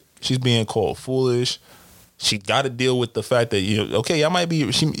stupid. She's being called foolish. She got to deal with the fact that, you know, okay,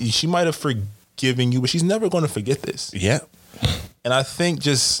 she might have forgiven you, but she's never going to forget this. Yeah. And I think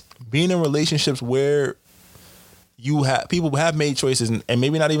just being in relationships where people have made choices, and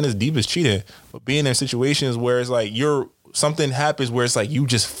maybe not even as deep as cheating, but being in situations where it's like something happens where it's like you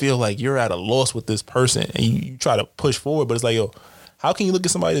just feel like you're at a loss with this person, and you try to push forward, but it's like, yo, how can you look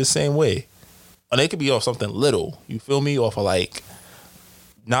at somebody the same way? Or they could be off something little, you feel me? Off of like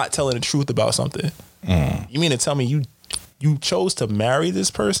not telling the truth about something. You mean to tell me you chose to marry this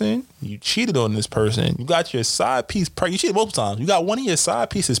person? You cheated on this person. You got your side piece pregnant. You cheated multiple times. You got one of your side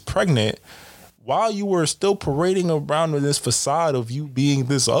pieces pregnant while you were still parading around with this facade of you being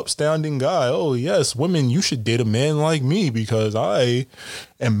this upstanding guy. Oh, yes, women, you should date a man like me because I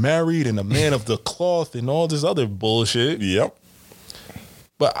am married and a man of the cloth and all this other bullshit. Yep.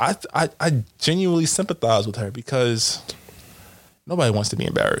 But I genuinely sympathize with her because nobody wants to be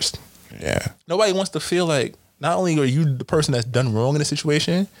embarrassed. Yeah. Nobody wants to feel like not only are you the person that's done wrong in a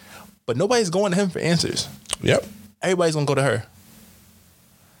situation, but nobody's going to him for answers. Yep. Everybody's going to go to her.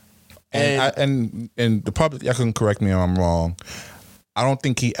 And the public, y'all can correct me if I'm wrong. I don't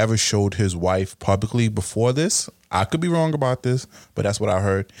think he ever showed his wife publicly before this. I could be wrong about this, but that's what I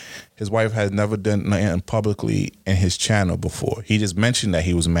heard. His wife has never done nothing publicly in his channel before. He just mentioned that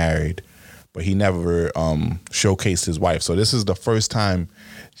he was married, but he never showcased his wife. So this is the first time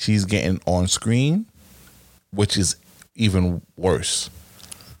she's getting on screen, which is even worse.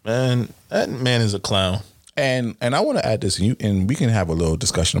 Man, that man is a clown. And I want to add this, and we can have a little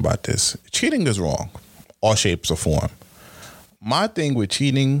discussion about this. Cheating is wrong, all shapes or form. My thing with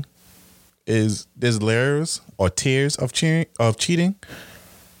cheating is there's layers or tiers of cheating.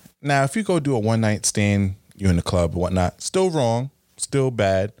 Now, if you go do a one night stand, you're in the club or whatnot, still wrong, still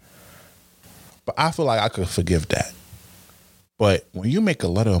bad. But I feel like I could forgive that. But when you make a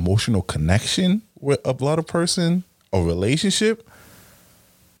lot of emotional connection with a blood person, a relationship,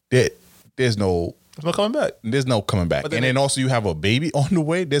 there's no coming back. There's no coming back. And then also you have a baby on the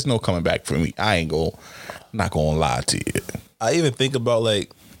way. There's no coming back for me. Not gonna lie to you. I even think about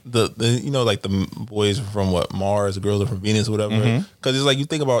like the like the boys from Mars, the girls are from Venus, or whatever. Because it's like you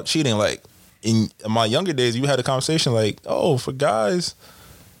think about cheating. Like in my younger days, you had a conversation like, oh, for guys,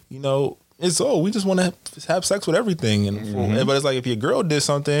 it's we just want to have sex with everything. But it's like if your girl did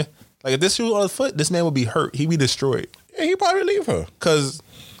something, like if this shoe on his foot, this man would be hurt. He'd be destroyed. Yeah, he'd probably leave her. Because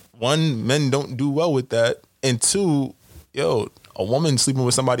one, men don't do well with that, and two, a woman sleeping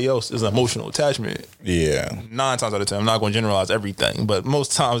with somebody else is an emotional attachment. Yeah. 9 times out of 10, I'm not going to generalize everything, but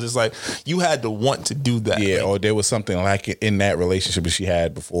most times it's like you had to want to do that. Yeah, like, or there was something like it in that relationship that she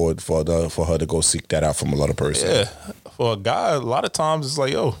had before for her to go seek that out from another person. Yeah, for a guy, a lot of times it's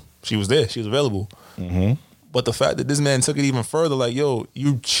like, she was there, she was available. But the fact that this man took it even further, like,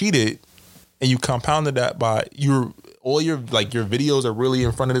 you cheated, and you compounded that by all your videos are really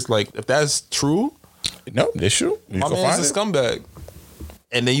in front of this. Like, if that's true, no, that's true. My man's a scumbag.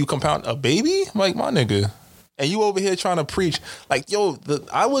 And then you compound a baby, like, my nigga, and you over here trying to preach, like,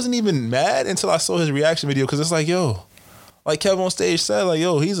 I wasn't even mad until I saw his reaction video, because it's like, like Kevin on stage said, like,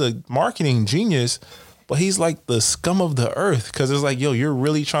 yo, he's a marketing genius, but he's like the scum of the earth. Cause it's like, yo, you're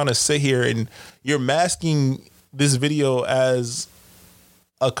really trying to sit here and you're masking this video as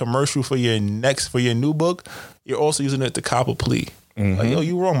a commercial for your new book. You're also using it to cop a plea. Like, yo,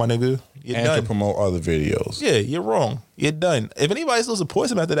 you wrong, my nigga. You're and done. to promote other videos. Yeah, you're wrong. You're done. If anybody still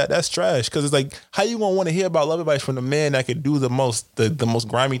supports him after that, that's trash. Because it's like, how you gonna want to hear about love advice from the man that could do the most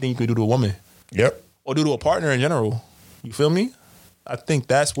grimy thing you can do to a woman? Yep. Or do to a partner in general. You feel me? I think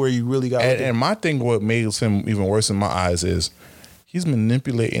that's where you really got. And my thing, what makes him even worse in my eyes is he's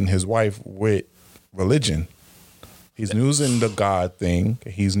manipulating his wife with religion. He's using the God thing.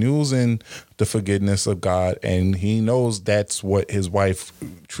 He's using the forgiveness of God, and he knows that's what his wife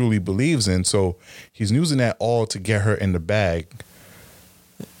truly believes in. So he's using that all to get her in the bag.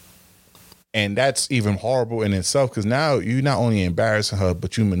 And that's even horrible in itself, because now you're not only embarrassing her,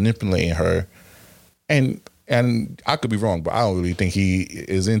 but you're manipulating her. And I could be wrong, but I don't really think he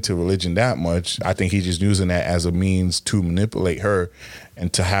is into religion that much. I think he's just using that as a means to manipulate her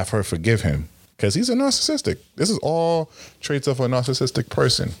and to have her forgive him. Because he's a narcissistic. This is all traits of a narcissistic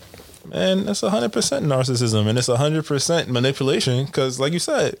person. Man, that's 100% narcissism, and it's 100% manipulation. Because, like you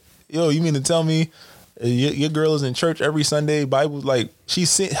said, yo, you mean to tell me your girl is in church every Sunday, Bible, like you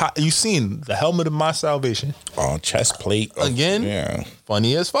seen the helmet of my salvation on chest plate again? Yeah,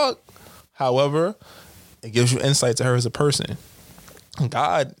 funny as fuck. However, it gives you insight to her as a person.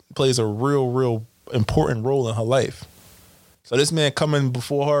 God plays a real important role in her life. So this man coming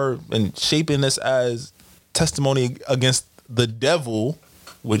before her and shaping this as testimony against the devil,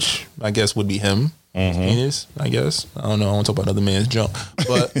 which I guess would be him, penis, I guess. I don't know. I want to talk about another man's junk,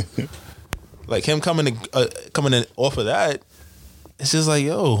 but like him coming in off of that, it's just like,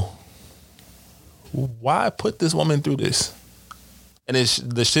 yo, why put this woman through this? And is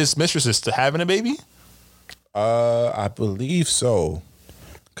his mistress is to having a baby? I believe so,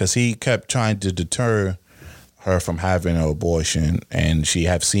 because he kept trying to deter her from having an abortion, and she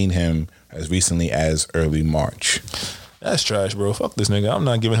have seen him as recently as early March. That's trash, bro. Fuck this nigga. I'm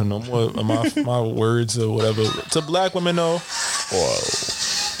not giving him no more of my words or whatever. To black women, though. Whoa.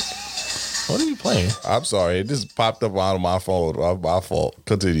 What are you playing? I'm sorry. It just popped up out of my phone. My fault.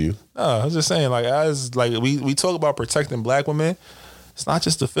 Continue. No, I was just saying, like, as like we talk about protecting black women, it's not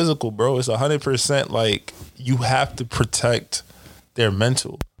just the physical, bro. It's 100% like you have to protect their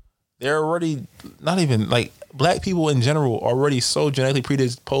mental. They're already not even like black people in general are already so genetically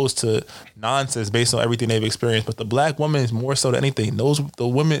predisposed to nonsense based on everything they've experienced. But the black woman is more so than anything. The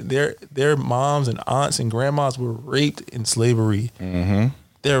women, their moms and aunts and grandmas were raped in slavery. And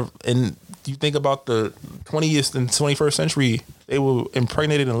you think about the 20th and 21st century, they were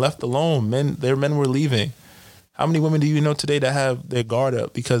impregnated and left alone. Their men were leaving. How many women do you know today that have their guard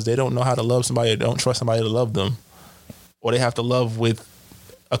up because they don't know how to love somebody or don't trust somebody to love them? Or they have to love with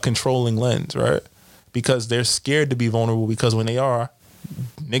a controlling lens, right? Because they're scared to be vulnerable, because when they are,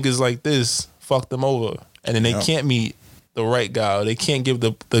 niggas like this fuck them over. And then they can't meet the right guy, or they can't give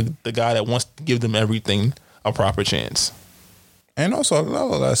the guy that wants to give them everything a proper chance. And also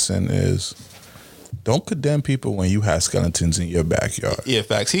another lesson is don't condemn people when you have skeletons in your backyard. Yeah,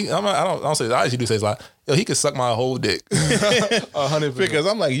 facts. I don't say I actually do say it's like, yo, he could suck my whole dick. 100%. Because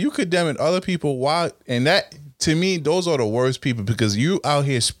I'm like, you condemning other people, why? And that, to me, those are the worst people, because you out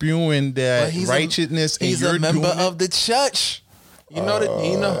here spewing that righteousness. He's a member of the church. You know that.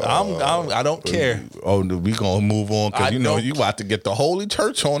 You know, I don't care. Oh, we gonna move on, because you about to get the holy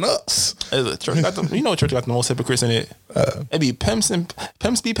church on us. Church got church got the most hypocrites in it. It be pimps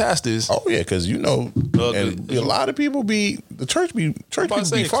be pastors. Oh yeah, because and a lot of people be the church people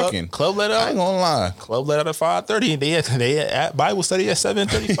be fucking. Club let out. I ain't gonna lie. Club let out at 5:30. They at Bible study at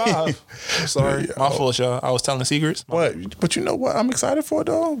 7:35. I'm sorry, my fault, y'all. I was telling the secrets. But you know what I'm excited for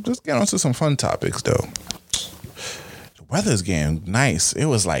though? Just get on to some fun topics though. Weather's getting nice. It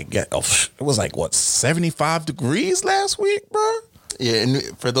was like what, 75 degrees last week, bro? Yeah,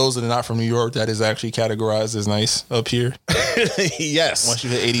 and for those that are not from New York, that is actually categorized as nice up here. Yes. Once you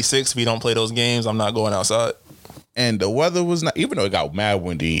hit 86, if you don't play those games, I'm not going outside. And the weather was not, even though it got mad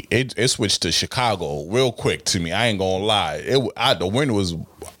windy, it switched to Chicago real quick to me. I ain't gonna lie. The wind was,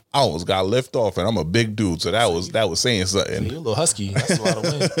 I almost got lift off, and I'm a big dude, so that was saying something. You're a little husky. That's a lot of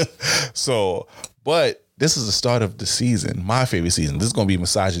wind. So, but this is the start of the season, my favorite season. This is going to be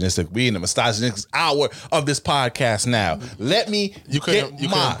misogynistic. We in the misogynistic hour of this podcast now.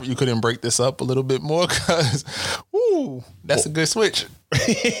 You couldn't break this up a little bit more, because, that's a good switch.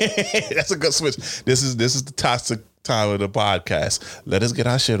 That's a good switch. This is the time of the podcast. Let us get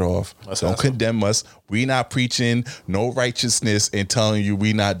our shit off. Don't condemn us. We not preaching no righteousness and telling you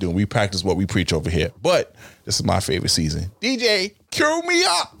we not doing. We practice what we preach over here. But this is my favorite season. DJ, cue me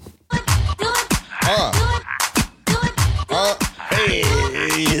up. Hey,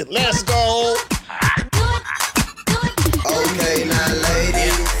 let's go. Okay, now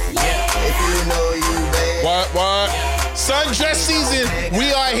ladies, if you know you bad. What? Sundress season.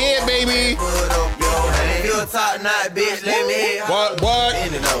 We are here, baby. Put up your hand. You a top knot, bitch. Let me hit. What?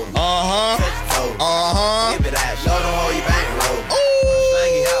 Bend it over. Give it out. Show them how you bankroll.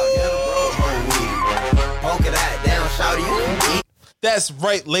 Slang it out. You're the bro. Poke it out. Down. Shout you. That's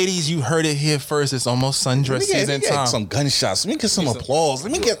right, ladies. You heard it here first. It's almost sundress season time. Some gunshots. Let me get some applause.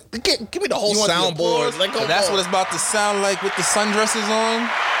 Let me give me the whole soundboard. That's what it's about to sound like with the sundresses on.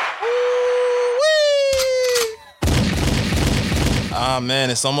 Ah, man,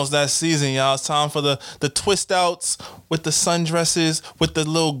 it's almost that season, y'all. It's time for the twist outs with the sundresses, with the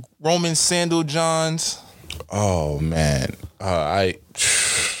little Roman sandal johns. Oh, man. I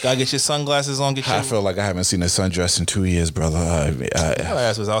gotta get your sunglasses on. I feel like I haven't seen a sundress in 2 years, brother. Your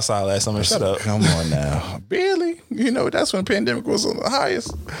ass was outside last summer. Shut up. Come on now. Barely. That's when the pandemic was on the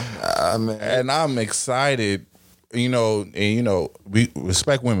highest. Man. And I'm excited. We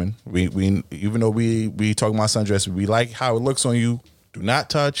respect women. We even though we talk about sundress, we like how it looks on you. Do not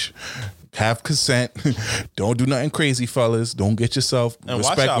touch. Have consent. Don't do nothing crazy, fellas. Don't get yourself. And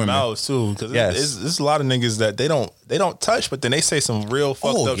respect watch our women. mouths too, because Yes. there's a lot of niggas that they don't touch, but then they say some real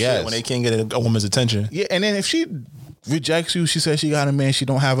fucked up shit when they can't get a woman's attention. Yeah, and then if she rejects you, she says she got a man, she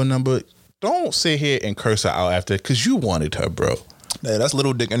don't have a number. Don't sit here and curse her out after, because you wanted her, bro. Yeah, that's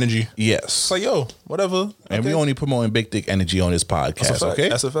little dick energy. Yes. It's like, yo, whatever. And we only promoting big dick energy on this podcast. That's a fact. Okay,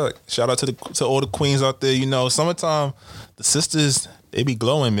 that's a fact. Shout out to all the queens out there. Summertime, the sisters, they be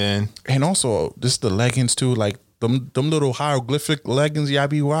glowing, man. And also, this the leggings too, like them little hieroglyphic leggings y'all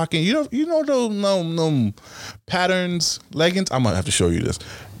be rocking. You know those patterns leggings. I'm gonna have to show you this.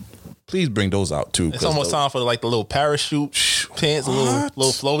 Please bring those out too. It's almost time for like the little parachute pants, a little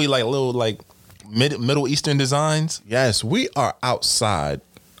flowy, like little like Middle Eastern designs. Yes, we are outside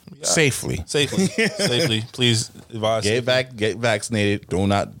safely. Please advise. Get vaccinated. Do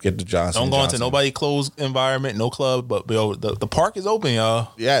not get the Johnson. Don't go into nobody closed environment, no club. But the park is open,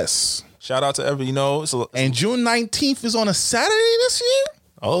 y'all. Yes. Shout out to and June 19th is on a Saturday this year.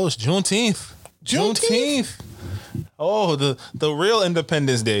 Oh, it's Juneteenth. Juneteenth. Oh, the real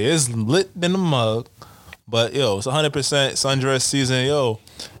Independence Day is lit in the mug. But yo, it's 100% sundress season. Yo,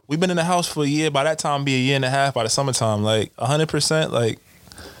 we've been in the house for a year. By that time, be a year and a half. By the summertime, like 100%. Like,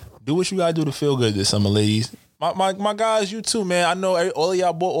 do what you gotta do to feel good this summer, ladies. My guys, you too, man. I know all of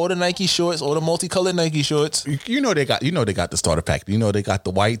y'all bought all the Nike shorts, all the multicolored Nike shorts. You know they got the starter pack. You know they got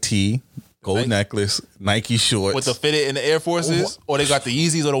the white tee, gold necklace, Nike shorts with the fitted in the Air Forces, or they got the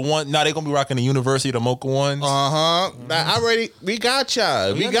Yeezys or the one. Now they gonna be rocking the University, the Mocha ones. We got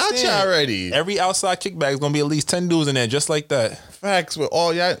y'all. We got y'all already. Every outside kickback is gonna be at least 10 dudes in there, just like that. Facts with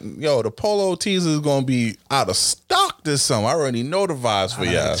all y'all. Yo, the polo tees is gonna be out of stock this summer. I already know the vibes for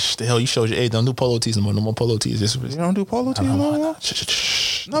y'all. The hell you showed your age. Don't do polo tees no more. No more polo tees. You don't do polo tees no more?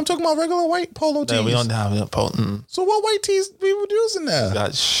 No, I'm talking about regular white polo tees. Yeah, we don't have polo. So what white tees we were using now?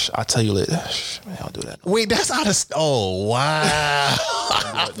 I'll tell you later. Man, I'll do that. Wait, that's out of stock. Oh, wow.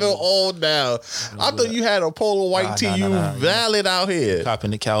 I feel old now. I thought you had a polo white tee. You valid out here. Copping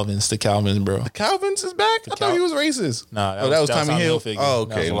the Calvins, bro. The Calvins is back? I thought he was racist. Nah, that was Tommy Hilfiger. Oh,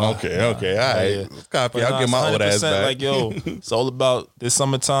 okay. Okay. All right. Copy. I'll get my old ass back. Like, yo, it's all about this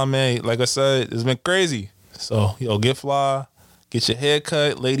summertime, man. Like I said, it's been crazy. So, yo, get fly, get your hair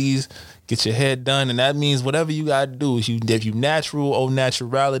cut, ladies, get your hair done, and that means whatever you gotta do. If you natural, au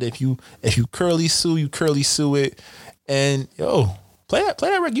naturality. If you curly sue, you curly sue it. And yo, play that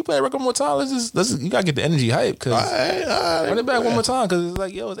record. You play that record one more time. Let's you gotta get the energy hype. Cause all right, run it back one more time. Cause it's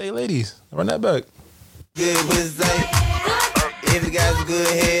like, yo, it's 8 ladies. Run that back. Good pussy. If you got some good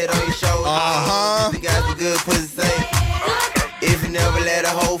head on your shoulder. If you got some good pussy. If you never let a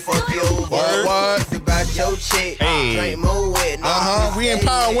hoe fuck you over. What? It's about your chick. Hey. Drink more wet. We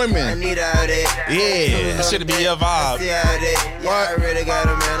empower women. I need all that. Yeah. That should be your vibe. See all that. What? I really got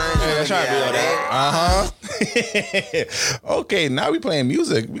a man. I ain't trying to be all that. Okay, now we playing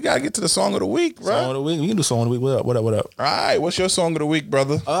music. We gotta get to the song of the week, bro. Song of the week. We can do song of the week. What up? All right, what's your song of the week,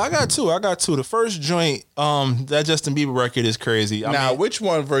 brother? I got two. The first joint, that Justin Bieber record is crazy. I mean, which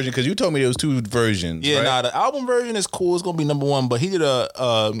one version? Because you told me there was 2 versions. Yeah, right? the album version is cool. It's gonna be number 1. But he did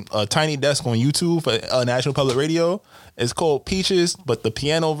a Tiny Desk on YouTube for National Public Radio. It's called Peaches, but the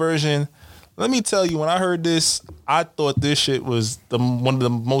piano version, Let me tell you, when I heard this, I thought this shit was one of the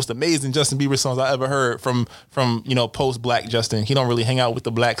most amazing Justin Bieber songs I ever heard from post-Black Justin. He don't really hang out with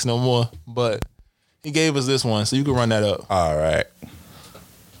the blacks no more, but he gave us this one, so you can run that up. All right.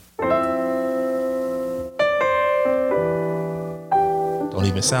 Don't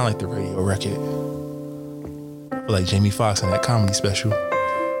even sound like the radio record. I feel like Jamie Foxx in that comedy special.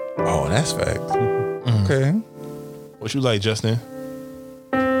 Oh, that's facts. Okay. What you like, Justin?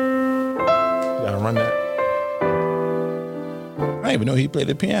 You gotta run that. I didn't even know he played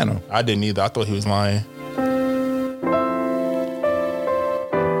the piano. I didn't either. I thought he was lying.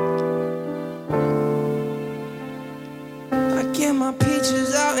 I get my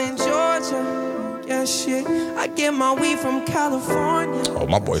peaches out in Georgia. Yeah, shit. I get my weed from California. Oh,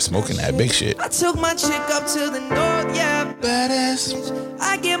 my boy smoking that big shit. I took my chick up to the north, yeah, badass.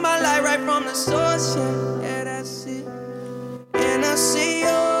 I get my light right from the source, yeah, that's it. And I see you,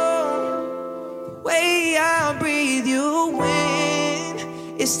 the way I breathe you in.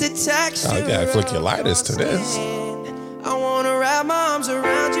 It's the texture. Oh, you gotta flick your lighters to this. I wanna wrap my arms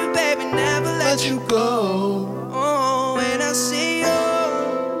around you, baby, never let you go. Oh, and I see you.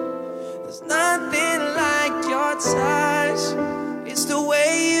 There's nothing like your touch. It's the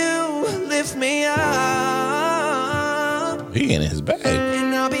way you lift me up. He in his bag.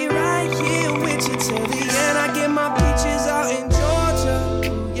 And I'll be right here with you till the end. I get my peaches out in Georgia.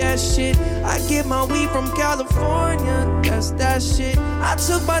 Yeah, shit. I get my weed from California. That's that shit. I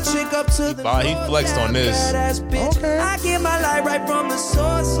took my chick up to the He flexed on this. Okay. I get my light right from the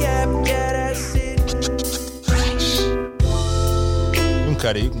source. Yeah, that's it.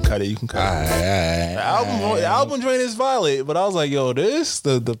 You can cut it. The album joint is violent, but I was like, yo,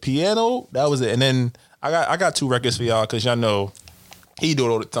 the piano, that was it. And then I got 2 records for y'all because y'all know he do it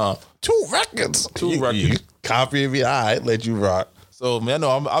all the time. 2 records. You copy of me. All right, let you rock. So man,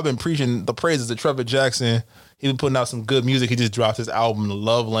 I know I've been preaching the praises of Trevor Jackson. He been putting out some good music. He just dropped his album, The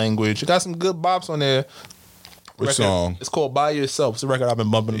Love Language. It got some good bops on there. Which song? It's called By Yourself. It's a record I've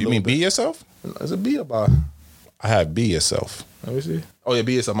been bumping. You mean Be Yourself? It's a beat about. I have Be Yourself. Let me see. Oh yeah,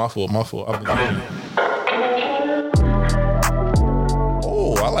 Be Yourself. My fault.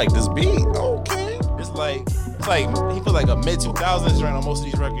 Oh, I like this beat. Okay. It's like he put like a mid 2000s joint on most of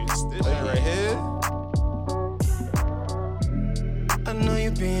these records. This joint right here. I know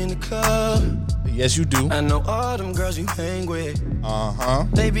you be in the club. Yes, you do. I know all them girls you hang with. Uh-huh.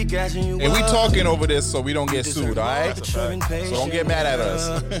 They be gassing you And we up. talking over this so we don't get sued, all right? So don't get mad at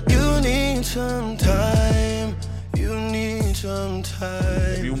us. You need some time. You need some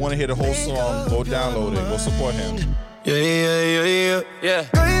time. If you want to hear the whole song, go download it. Go support him. Yeah.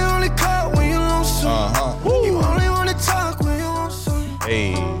 Girl, you only call when you lonesome. Uh-huh. You only wanna talk when you want some.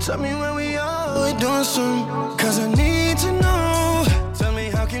 Hey. Tell me where we are. We doing some. Cause I need to know. Tell me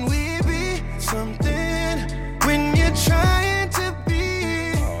how can we be something when you're trying to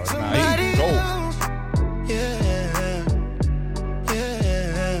be somebody else. Yeah.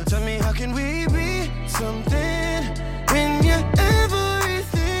 Tell me how can we be something when you're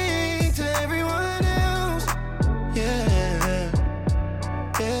everything to everyone else. Yeah.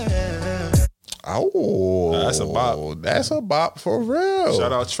 Oh, that's a bop. That's a bop for real.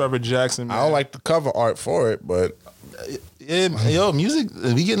 Shout out Trevor Jackson, man. I don't like the cover art for it, but yeah, yo, music,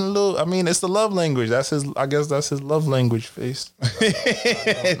 we getting a little, I mean, it's the love language. I guess that's his love language face. So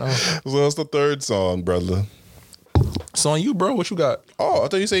it's the 3rd song, brother. It's on you, bro. What you got? Oh, I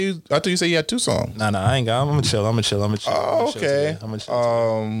thought you say you had 2 songs. Nah, I ain't got. I'm gonna chill. Oh, okay. I'm gonna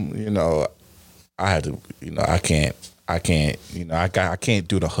chill. You know, I had to. You know, I can't. You know, I can't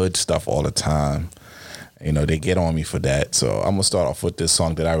do the hood stuff all the time. You know, they get on me for that. So I'm gonna start off with this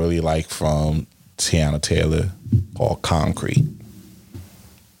song that I really like from Tiana Taylor called Concrete.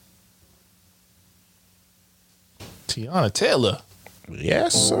 Tiana Taylor.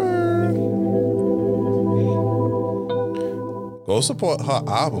 Yes, sir. Go support her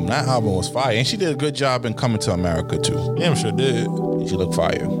album. That album was fire. And she did a good job in Coming to America, too. Yeah, I'm sure did. She looked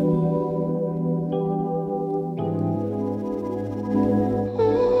fire.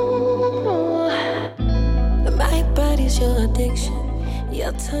 My body's your addiction.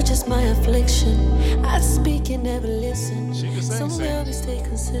 Your touch is my affliction. I speak and never listen. Somewhere we stay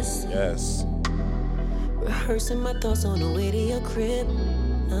consistent. Yes. Rehearsing my thoughts on the way to your crib.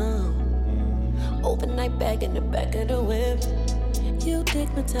 Overnight bag in the back of the whip. You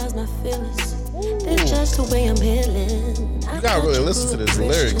digmatize my feelings. That's just the way I'm healing. You gotta really listen to this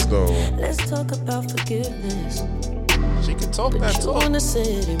lyrics, though. Let's talk about forgiveness. She can talk that talk. You wanna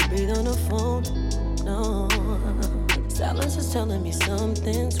sit and breathe on the phone? No. Silence is telling me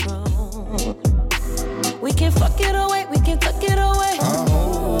something's wrong. We can fuck it away. We can tuck it away.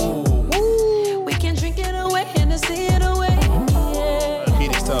 Oh. see it away. Yeah.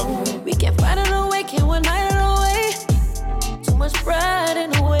 Beat is tough. We can't fight it away, can't one night it away. Too much pride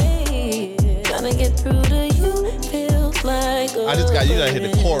in the way. Trying to get through to you feels like I just got you gotta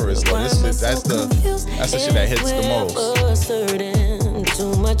hit the chorus though. That's the shit that hits the most. Certain,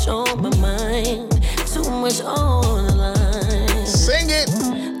 too much on my mind, too much on the line. Sing it.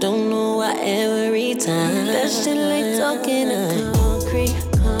 Don't know why every time that shit like talking to concrete,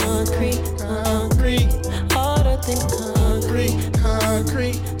 concrete, concrete. Harder than concrete,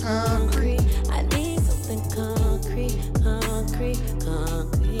 concrete, concrete. I need something concrete, concrete,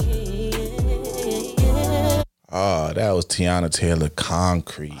 concrete. Oh, that was Tiana Taylor,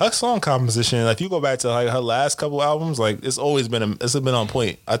 Concrete. Her song composition, like, if you go back to like her last couple albums, like it's always been it's been on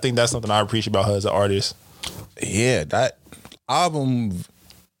point. I think that's something I appreciate about her as an artist. Yeah, that album.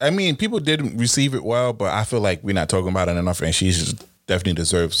 I mean, people didn't receive it well, but I feel like we're not talking about it enough, and she's definitely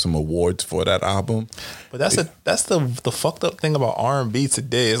deserves some awards for that album. But that's the fucked up thing about R&B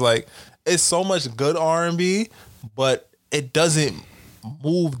today. It's like it's so much good R&B, but it doesn't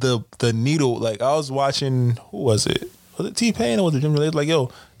move the needle. Like I was watching, who was it? Was it T-Pain or was it Jim Related? Like,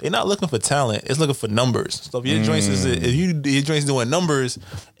 yo, they're not looking for talent. It's looking for numbers. So if your joints is doing numbers,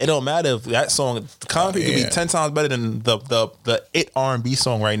 it don't matter if that song Concrete could be 10 times better than the it R&B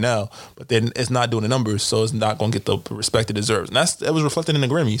song right now, but then it's not doing the numbers, so it's not gonna get the respect it deserves. And it was reflected in the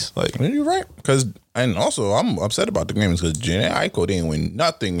Grammys. Like, you're right. And also I'm upset about the Grammys because Jhené Aiko didn't win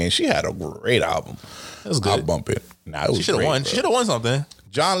nothing, and she had a great album. It was good. I'll bump it. Nah, it was she should have won. She should have won something.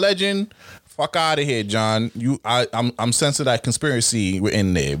 John Legend. Fuck out of here, John. I'm sensing that conspiracy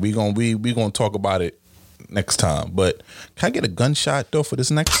in there. We gonna talk about it next time. But can I get a gunshot though for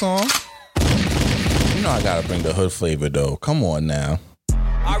this next song? You know I gotta bring the hood flavor though. Come on now.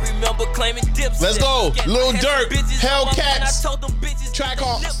 I remember claiming dips. Let's go, Lil Durk, Hellcats,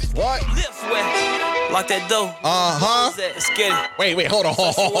 Trackhawks. What? Lock that door. Wait, hold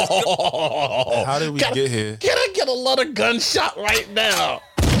on. How did we get here? Can I get a lot of gunshot right now?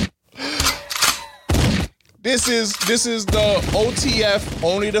 This is the OTF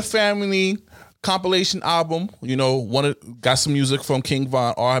Only the Family compilation album. You know, got some music from King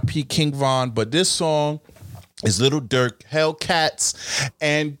Von, R.I.P. King Von, but this song is Lil Durk, Hellcats,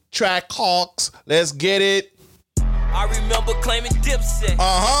 and Trackhawks. Let's get it. I remember claiming Dipset.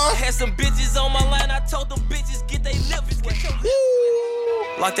 I had some bitches on my line. I told them bitches get they lips.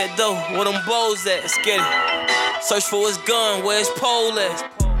 Lock that door. Where them bows at? Let's get it. Search for his gun. Where his pole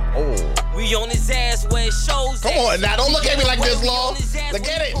at? Oh. We on his ass where it shows. Come on now, don't look at me like this, Law. Let's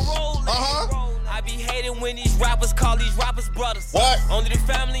get it. I be hating when these rappers call these rappers brothers. What? Only the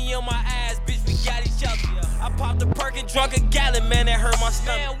family on my ass, bitch, we got each other. I popped a perk and drunk a gallon, man, that hurt my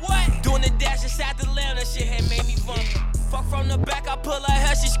stomach. Man, what? Doing the dash inside the lamb, that shit had made me vomit. Fuck from the back, I pull her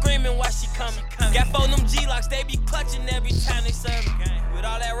hair, she screaming while she coming. Got four them G-locks, they be clutching every time they serve me. With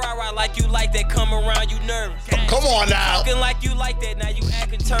all that rah-rah like you like that, come around, you nervous. Come on now. Talking like you like that, now you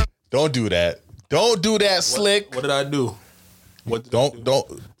acting turn. Don't do that. Don't do that, Slick. What did I do? Don't.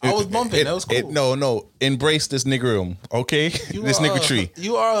 I was bumping. That was cool. No. Embrace this niggerism, okay? This nigger tree.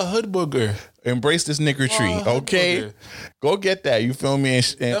 You are a hood booger. Embrace this nigger tree, okay? Booger. Go get that. You feel me? And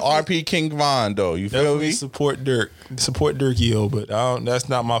RP King Von, though. You feel me? Support Dirk. Support Dirk-yo, but that's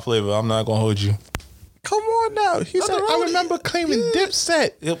not my flavor. I'm not gonna hold you. Come on now. He said, I remember claiming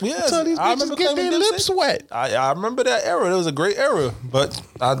Dipset. Yes, Until these bitches get their lips wet. I remember that era. It was a great era. But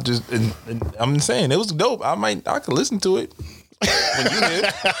I'm saying it was dope. I could listen to it when you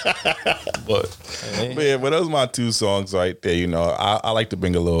did. But those are my two songs right there. You know, I like to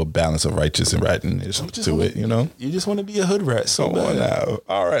bring a little balance of righteous and ratness to it, you know? You just want to be a hood rat so Come on now.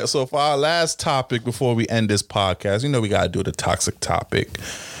 All right. So for our last topic before we end this podcast, you know we got to do the toxic topic.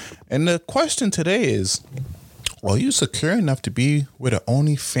 And the question today is, are you secure enough to be with an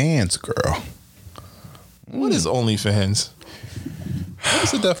OnlyFans girl? What is OnlyFans? What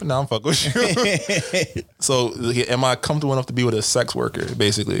is the definition? Now I'm fucking with you. So, am I comfortable enough to be with a sex worker,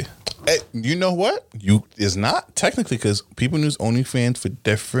 basically? You know what? It's not technically because people use OnlyFans for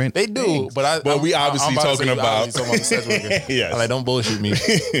different. They do, things. but we obviously talking about the sex worker. Yes. Like, don't bullshit me.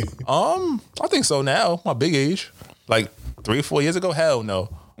 I think so now. My big age, like 3 or 4 years ago, hell no.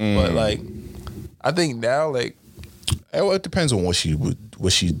 But like, I think now, like, it depends on what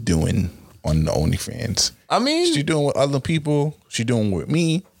she's doing on the OnlyFans. I mean, she doing with other people. She doing with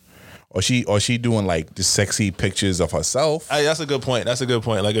me, or she doing like the sexy pictures of herself. That's a good point.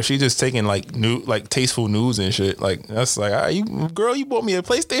 Like, if she just taking like new, like tasteful news and shit, like that's like, all right, you bought me a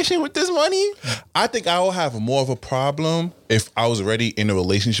PlayStation with this money. I think I will have more of a problem if I was already in a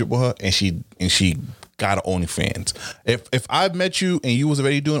relationship with her and she got an OnlyFans. If I met you and you was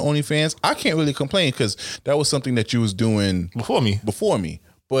already doing OnlyFans, I can't really complain because that was something that you was doing before me.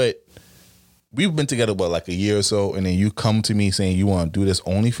 But we've been together about like a year or so, and then you come to me saying you want to do this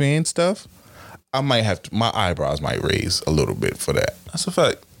OnlyFans stuff. I might have to, my eyebrows might raise a little bit for that. That's a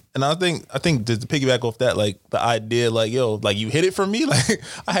fact. And I think to piggyback off that, like the idea, like, yo, like you hid it from me. Like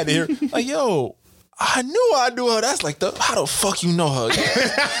I had to hear, like, yo, I knew I knew her. That's like how the fuck you know her?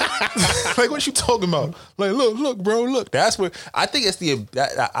 Like, what you talking about? Like, look, bro, look. That's what I think it's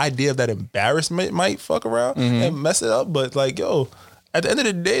that idea of that embarrassment might fuck around and mess it up. But like, yo, at the end of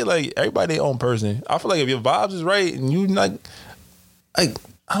the day, like everybody their own person. I feel like if your vibes is right and you not like.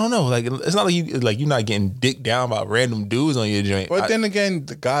 I don't know. Like it's not like you're not getting dicked down by random dudes on your joint. But then again,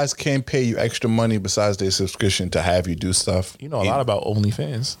 the guys can't pay you extra money besides their subscription to have you do stuff. You know a lot about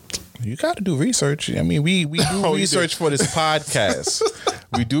OnlyFans. You got to do research. I mean, we do research for this podcast.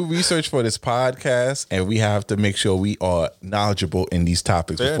 We do research for this podcast, and we have to make sure we are knowledgeable in these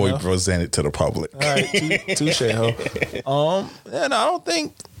topics before we present it to the public. All right, touche, ho. And I don't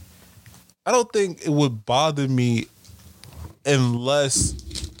think it would bother me unless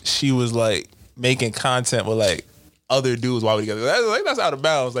she was like making content with like other dudes while we together. That's out of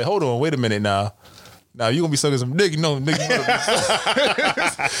bounds. Like, hold on, wait a minute now. Now you gonna be sucking some dick, nigga.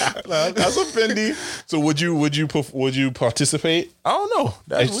 That's offending. So would you participate? I don't know.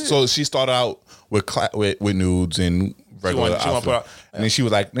 That's weird. So she started out with nudes and regular outfit. And then she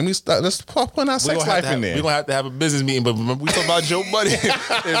was like, let's put our sex life in there. We're gonna have to have a business meeting, but remember we talking about Joe Buddy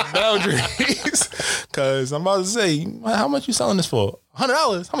and boundaries. Cause I'm about to say, how much you selling this for?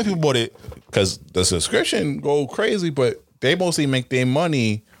 $100. How many people bought it? Because the subscription go crazy, but they mostly make their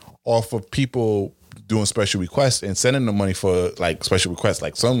money off of people doing special requests and sending the money for like special requests.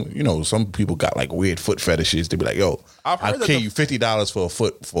 Like some people got like weird foot fetishes. They be like, yo, I'll pay you $50 for a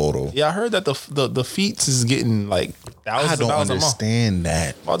foot photo. Yeah, I heard that the feet is getting like thousands of dollars a month. I don't understand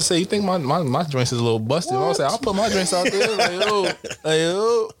that. I was about to say, you think my joints is a little busted? I was say, I'll put my joints out there. Like,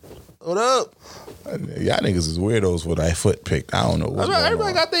 yo, what up? Y'all niggas is weirdos with that foot pick. I don't know.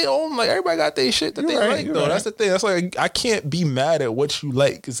 Everybody got their own, like everybody got their shit that they like though. Right. That's the thing. That's like I can't be mad at what you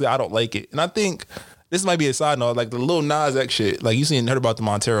like because I don't like it. And I think this might be a side note, like the Lil Nas X shit. Like you heard about the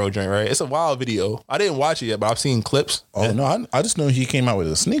Montero joint, right? It's a wild video. I didn't watch it yet, but I've seen clips. Oh no, I just know he came out with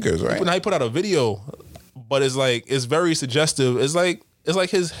the sneakers, right? Now he put out a video, but it's like it's very suggestive. It's like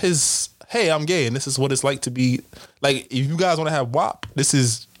his hey, I'm gay, and this is what it's like to be like. If you guys want to have WAP, this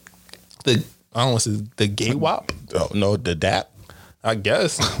is the. I don't want to say the gay WAP. Oh, no, the DAP. I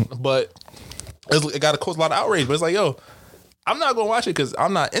guess. But it got to cause a lot of outrage. But it's like, yo, I'm not going to watch it because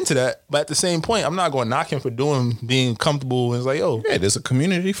I'm not into that. But at the same point, I'm not going to knock him for being comfortable. And it's like, yo. Yeah, there's a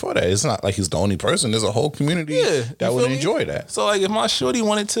community for that. It's not like he's the only person. There's a whole community that would enjoy that. So, like, if my shorty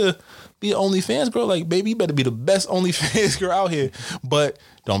wanted to be an OnlyFans girl, like, baby, you better be the best OnlyFans girl out here. But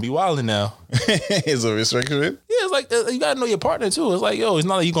don't be wilding now. Is a restriction? Yeah, it's like you gotta know your partner too. It's like, yo, it's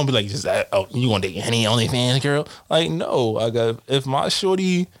not like you gonna be like, just you gonna date any OnlyFans girl? Like, no, if my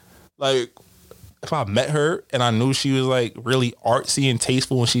shorty, like, if I met her and I knew she was like really artsy and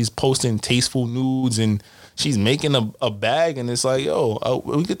tasteful and she's posting tasteful nudes and she's making a bag and it's like, yo,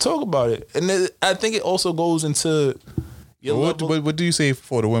 we could talk about it. And I think it also goes into what do you say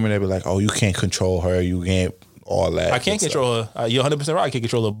for the women that be like, oh, you can't control her, you can't. All that. I can't control her. You're 100% right. I can't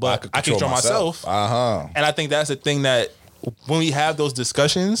control her, but I can control myself. And I think that's the thing that when we have those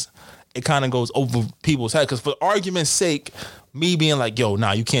discussions, it kind of goes over people's head. Because for argument's sake, me being like, yo,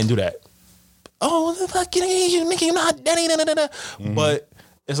 nah, you can't do that. Oh, you're not daddy. Mm-hmm. But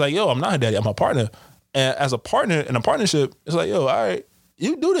it's like, yo, I'm not a daddy. I'm a partner. And as a partner in a partnership, it's like, yo, all right,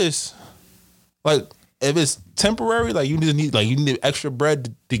 you do this. Like, if it's temporary, like you need extra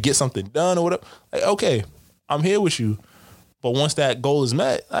bread to get something done or whatever. Like, okay. I'm here with you. But once that goal is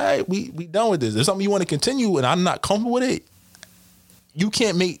met, all right, we done with this. There's something you want to continue and I'm not comfortable with it. You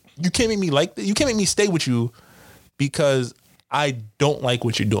can't make me like that. You can't make me stay with you because I don't like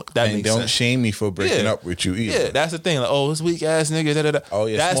what you're doing. And don't shame me for breaking up with you either. Yeah, that's the thing. Like, oh, this weak ass nigga. Da, da, da. Oh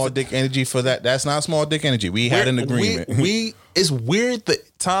yeah, that's small dick energy for that. That's not small dick energy. We had an agreement. It's weird the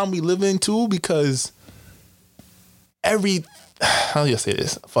time we live in too because how do you say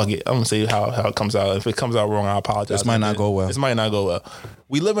this? Fuck it. I'm gonna say how it comes out. If it comes out wrong, I apologize. This might not go well. This might not go well.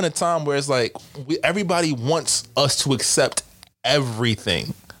 We live in a time where it's like everybody wants us to accept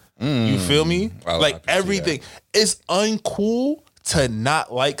everything. You feel me? Like everything. It's uncool to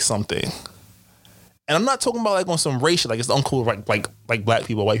not like something. And I'm not talking about like on some racial, like it's uncool like black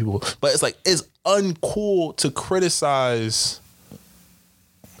people, white people. But it's like it's uncool to criticize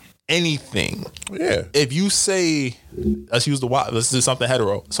anything. Yeah. If you say, let's use the WAP. Let's do something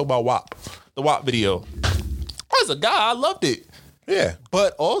hetero. Let's talk about WAP. the WAP video. As a guy, I loved it. Yeah.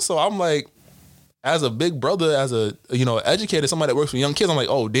 But also, I'm like, as a big brother, as a educator, somebody that works with young kids, I'm like,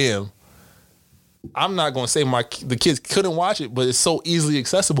 oh damn. I'm not gonna say the kids couldn't watch it, but it's so easily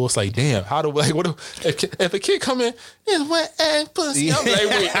accessible. It's like, damn, how do if a kid come in, it's wet ass pussy. I'm like,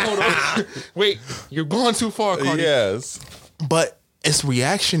 wait, hold on, wait, you're going too far, Cardi. Yes, but it's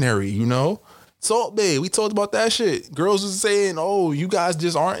reactionary, Salt Bae, we talked about that shit. Girls was saying, oh, you guys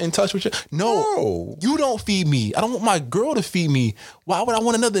just aren't in touch with you. No, you don't feed me. I don't want my girl to feed me. Why would I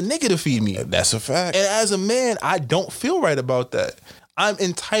want another nigga to feed me? That's a fact. And as a man, I don't feel right about that. I'm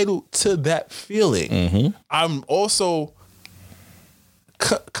entitled to that feeling. Mm-hmm. I'm also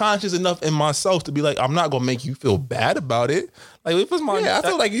conscious enough in myself to be like, I'm not gonna make you feel bad about it. Like if it's my, I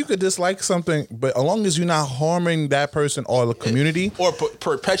feel like you could dislike something, but as long as you're not harming that person or the community, or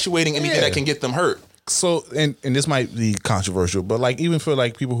perpetuating anything that can get them hurt. So, and this might be controversial, but like even for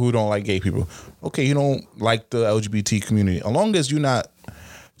like people who don't like gay people, okay, you don't like the LGBT community, as long as you're not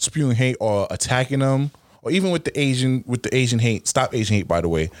spewing hate or attacking them. Or even with the Asian hate, stop Asian hate, by the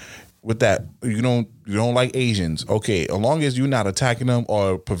way. With that, you don't like Asians. Okay, as long as you're not attacking them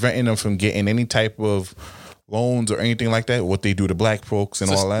or preventing them from getting any type of loans or anything like that, what they do to black folks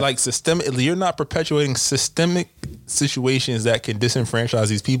and all that. Like systemically, you're not perpetuating systemic situations that can disenfranchise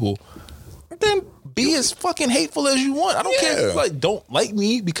these people. Then be as fucking hateful as you want. I don't care if you don't like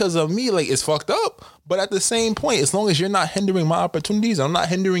me because of me. Like it's fucked up. But at the same point, as long as you're not hindering my opportunities, I'm not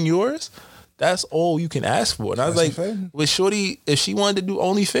hindering yours. That's all you can ask for. And I was like, with Shorty, if she wanted to do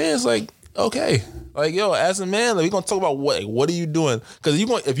OnlyFans, like, okay. Like, yo, as a man, like, we're going to talk about what are you doing? Because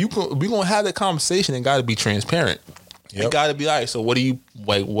we're going to have that conversation, it got to be transparent. Yep. It got to be, all right, so what are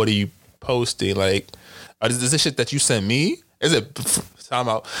you posting? Like, is this shit that you sent me? Is it, time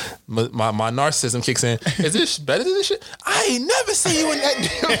out, my narcissism kicks in. Is this better than this shit? I ain't never seen you in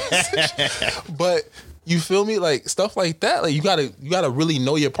that deal. But you feel me? Like stuff like that. Like you gotta really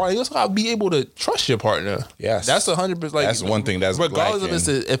know your partner. You also gotta be able to trust your partner. Yes, that's 100%. Like that's one thing. That's regardless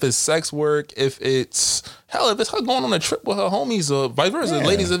of if it's sex work, if it's her going on a trip with her homies, or vice versa. Yeah.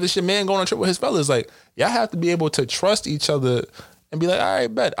 Ladies, if it's your man going on a trip with his fellas, like y'all have to be able to trust each other and be like, all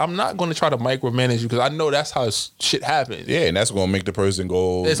right, bet I'm not going to try to micromanage you because I know that's how shit happens. Yeah, and that's gonna make the person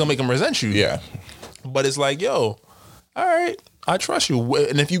go. It's gonna make them resent you. Yeah, but it's like, yo, all right. I trust you.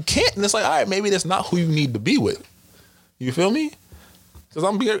 And if you can't, then it's like, all right, maybe that's not who you need to be with. You feel me?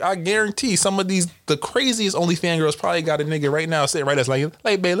 Because I guarantee some of the craziest OnlyFans girls probably got a nigga right now sitting right there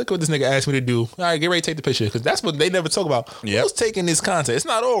like, babe, look what this nigga asked me to do. All right, get ready to take the picture. Because that's what they never talk about. Who's taking this content? It's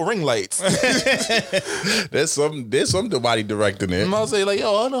not all ring lights. There's somebody directing it. And I'll say like,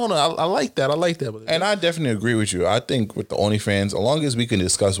 yo, no, I like that. And I definitely agree with you. I think with the OnlyFans, as long as we can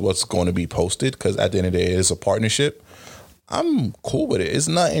discuss what's going to be posted, because at the end of the day, it's a partnership, I'm cool with it. It's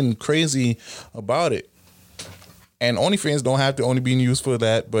nothing crazy about it. And OnlyFans don't have to only be used for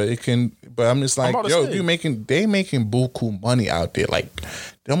that, but it can. But I'm just like, yo, they making buku money out there. Like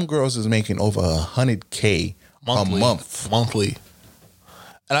them girls is making over $100K a month, monthly.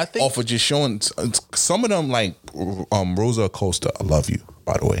 And I think off of just showing some of them, like Rosa Acosta. I love you,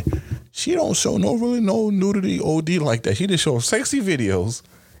 by the way. She don't show no nudity OD like that. She just shows sexy videos.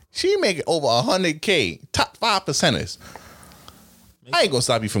 She making over $100K, top 5%ers. I ain't gonna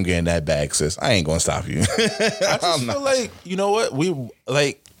stop you from getting that bag, sis. I ain't gonna stop you. I just feel like, you know what? We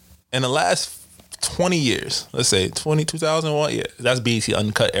like in the last 20 years, let's say 2001, yeah, that's BET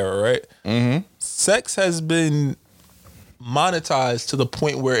Uncut era, right? Mm-hmm. Sex has been monetized to the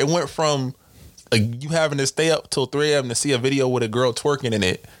point where it went from like you having to stay up till 3 a.m. to see a video with a girl twerking in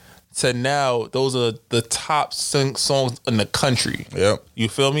it to now those are the top songs in the country. Yep. You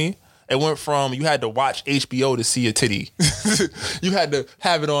feel me? It went from you had to watch HBO to see a titty. You had to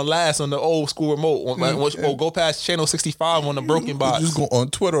have it on last on the old school remote. Or go past channel 65 on the broken box. You just go on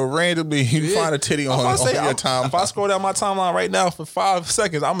Twitter randomly. You find a titty on your timeline. If I scroll down my timeline right now for 5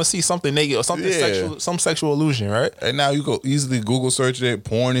 seconds, I'm gonna see something naked or something sexual, some sexual illusion, right? And now you go easily Google search it.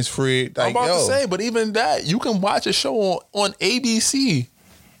 Porn is free. Like, I'm about to say, but even that, you can watch a show on ABC.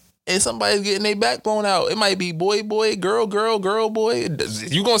 And somebody's getting their back blown out. It might be boy, girl, boy.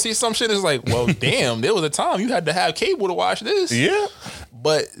 You gonna see some shit that's like, well, damn, there was a time you had to have cable to watch this. Yeah.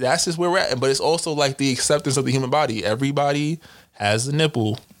 But that's just where we're at. But it's also like the acceptance of the human body. Everybody has a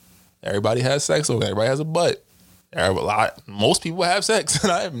nipple. Everybody has sex organ. Everybody has a butt. Most people have sex.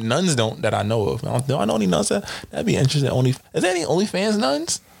 Nuns don't that I know of. Do I know any nuns? That'd be interesting. Is there any OnlyFans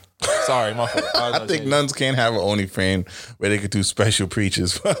nuns? Sorry, my fault. I think nuns can't have an OnlyFans where they could do special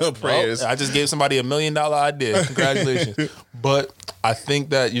preachers, prayers. Well, I just gave somebody $1 million idea. Congratulations. But I think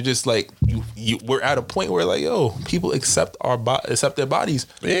that you're just like we're at a point where like, yo, people accept their bodies.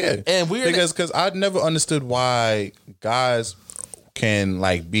 Yeah, and because I never understood why guys can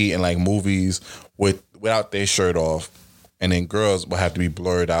like be in like movies without their shirt off, and then girls will have to be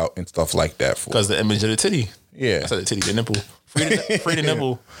blurred out and stuff like that because the image of the titty. Yeah, I said the titty, the nipple, free the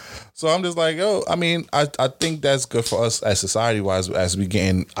nipple. So I'm just like, yo, I mean, I think that's good for us as society-wise as we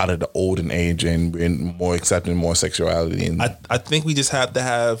getting out of the olden age and we're more accepting more sexuality. And I think we just have to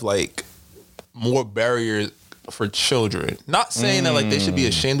have like more barriers for children. Not saying that like they should be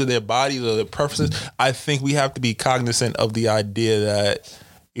ashamed of their bodies or their preferences. I think we have to be cognizant of the idea that,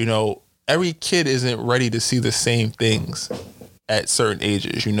 you know, every kid isn't ready to see the same things at certain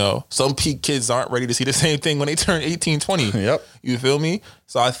ages, you know. Some kids aren't ready to see the same thing when they turn 18, 20. Yep. You feel me?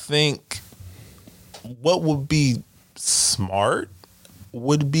 So I think what would be smart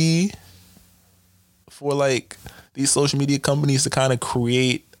would be for like these social media companies to kind of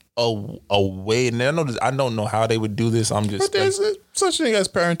create a way, and I don't know how they would do this. But there's such thing as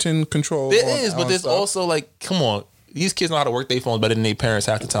parenting control. There is, but there's also like, come on, these kids know how to work their phones better than their parents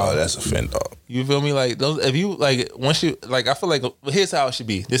half the time. Oh, that's a fin dog. You feel me? Like those, if you like, once you like, I feel like here's how it should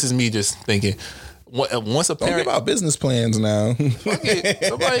be. This is me just thinking. Once a parent, don't give out business plans now.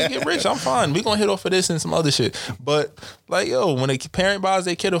 Somebody get rich, I'm fine. We gonna hit off of this and some other shit. But like, yo, when a parent buys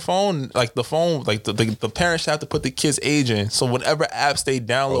their kid a phone, like the phone, like the parents have to put the kid's age in. So whatever apps they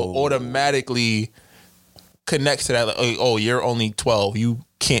download automatically connects to that. Like, oh, you're only 12. You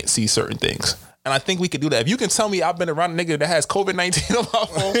can't see certain things. And I think we could do that. If you can tell me I've been around a nigga that has COVID-19 on my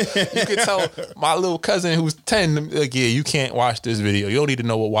phone, you can tell my little cousin who's 10, like, yeah, you can't watch this video. You don't need to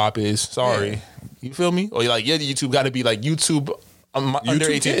know what WAP is. Sorry. Yeah. You feel me? Or you're like, yeah, YouTube got to be like YouTube under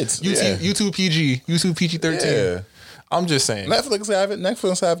 18. Kids. YouTube PG. YouTube PG-13. Yeah. I'm just saying. Netflix have it.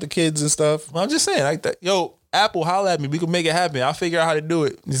 Netflix have the kids and stuff. I'm just saying. Like that. Yo, Apple, holla at me. We can make it happen. I'll figure out how to do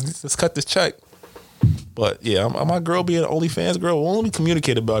it. Let's cut this check. But yeah, my girl being an OnlyFans girl, when we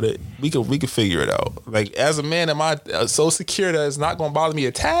communicate about it, we could figure it out. Like as a man, am I so secure that it's not going to bother me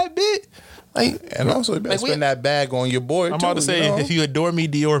a tad bit? Like, and also you better spend that bag on your boy. I'm about to say, if you adore me,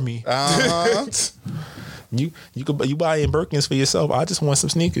 Dior me. You buy in Birkins for yourself. I just want some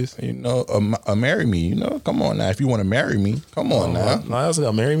sneakers. You know, marry me. You know, come on now. If you want to marry me, come on now. No, I was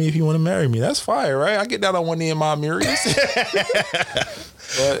like, marry me if you want to marry me. That's fire, right? I get down on one knee in my mirrors.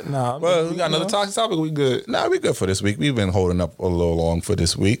 But nah, we got another toxic topic. We good? Nah, we good for this week. We've been holding up a little long for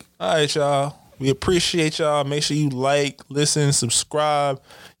this week. All right, y'all. We appreciate y'all. Make sure you like, listen, subscribe.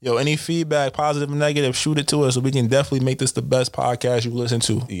 Yo, any feedback, positive or negative, shoot it to us so we can definitely make this the best podcast you listen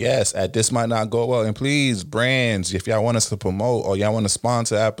to. Yes, at This Might Not Go Well. And please, brands, if y'all want us to promote or y'all want to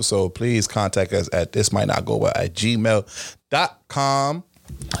sponsor an episode, please contact us at thismightnotgowell@gmail.com.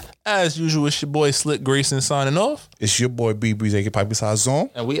 As usual, it's your boy Slick Grayson signing off. It's your boy B Breezy, aka Pipe Sazon.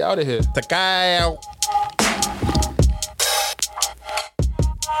 And we out of here. Takao.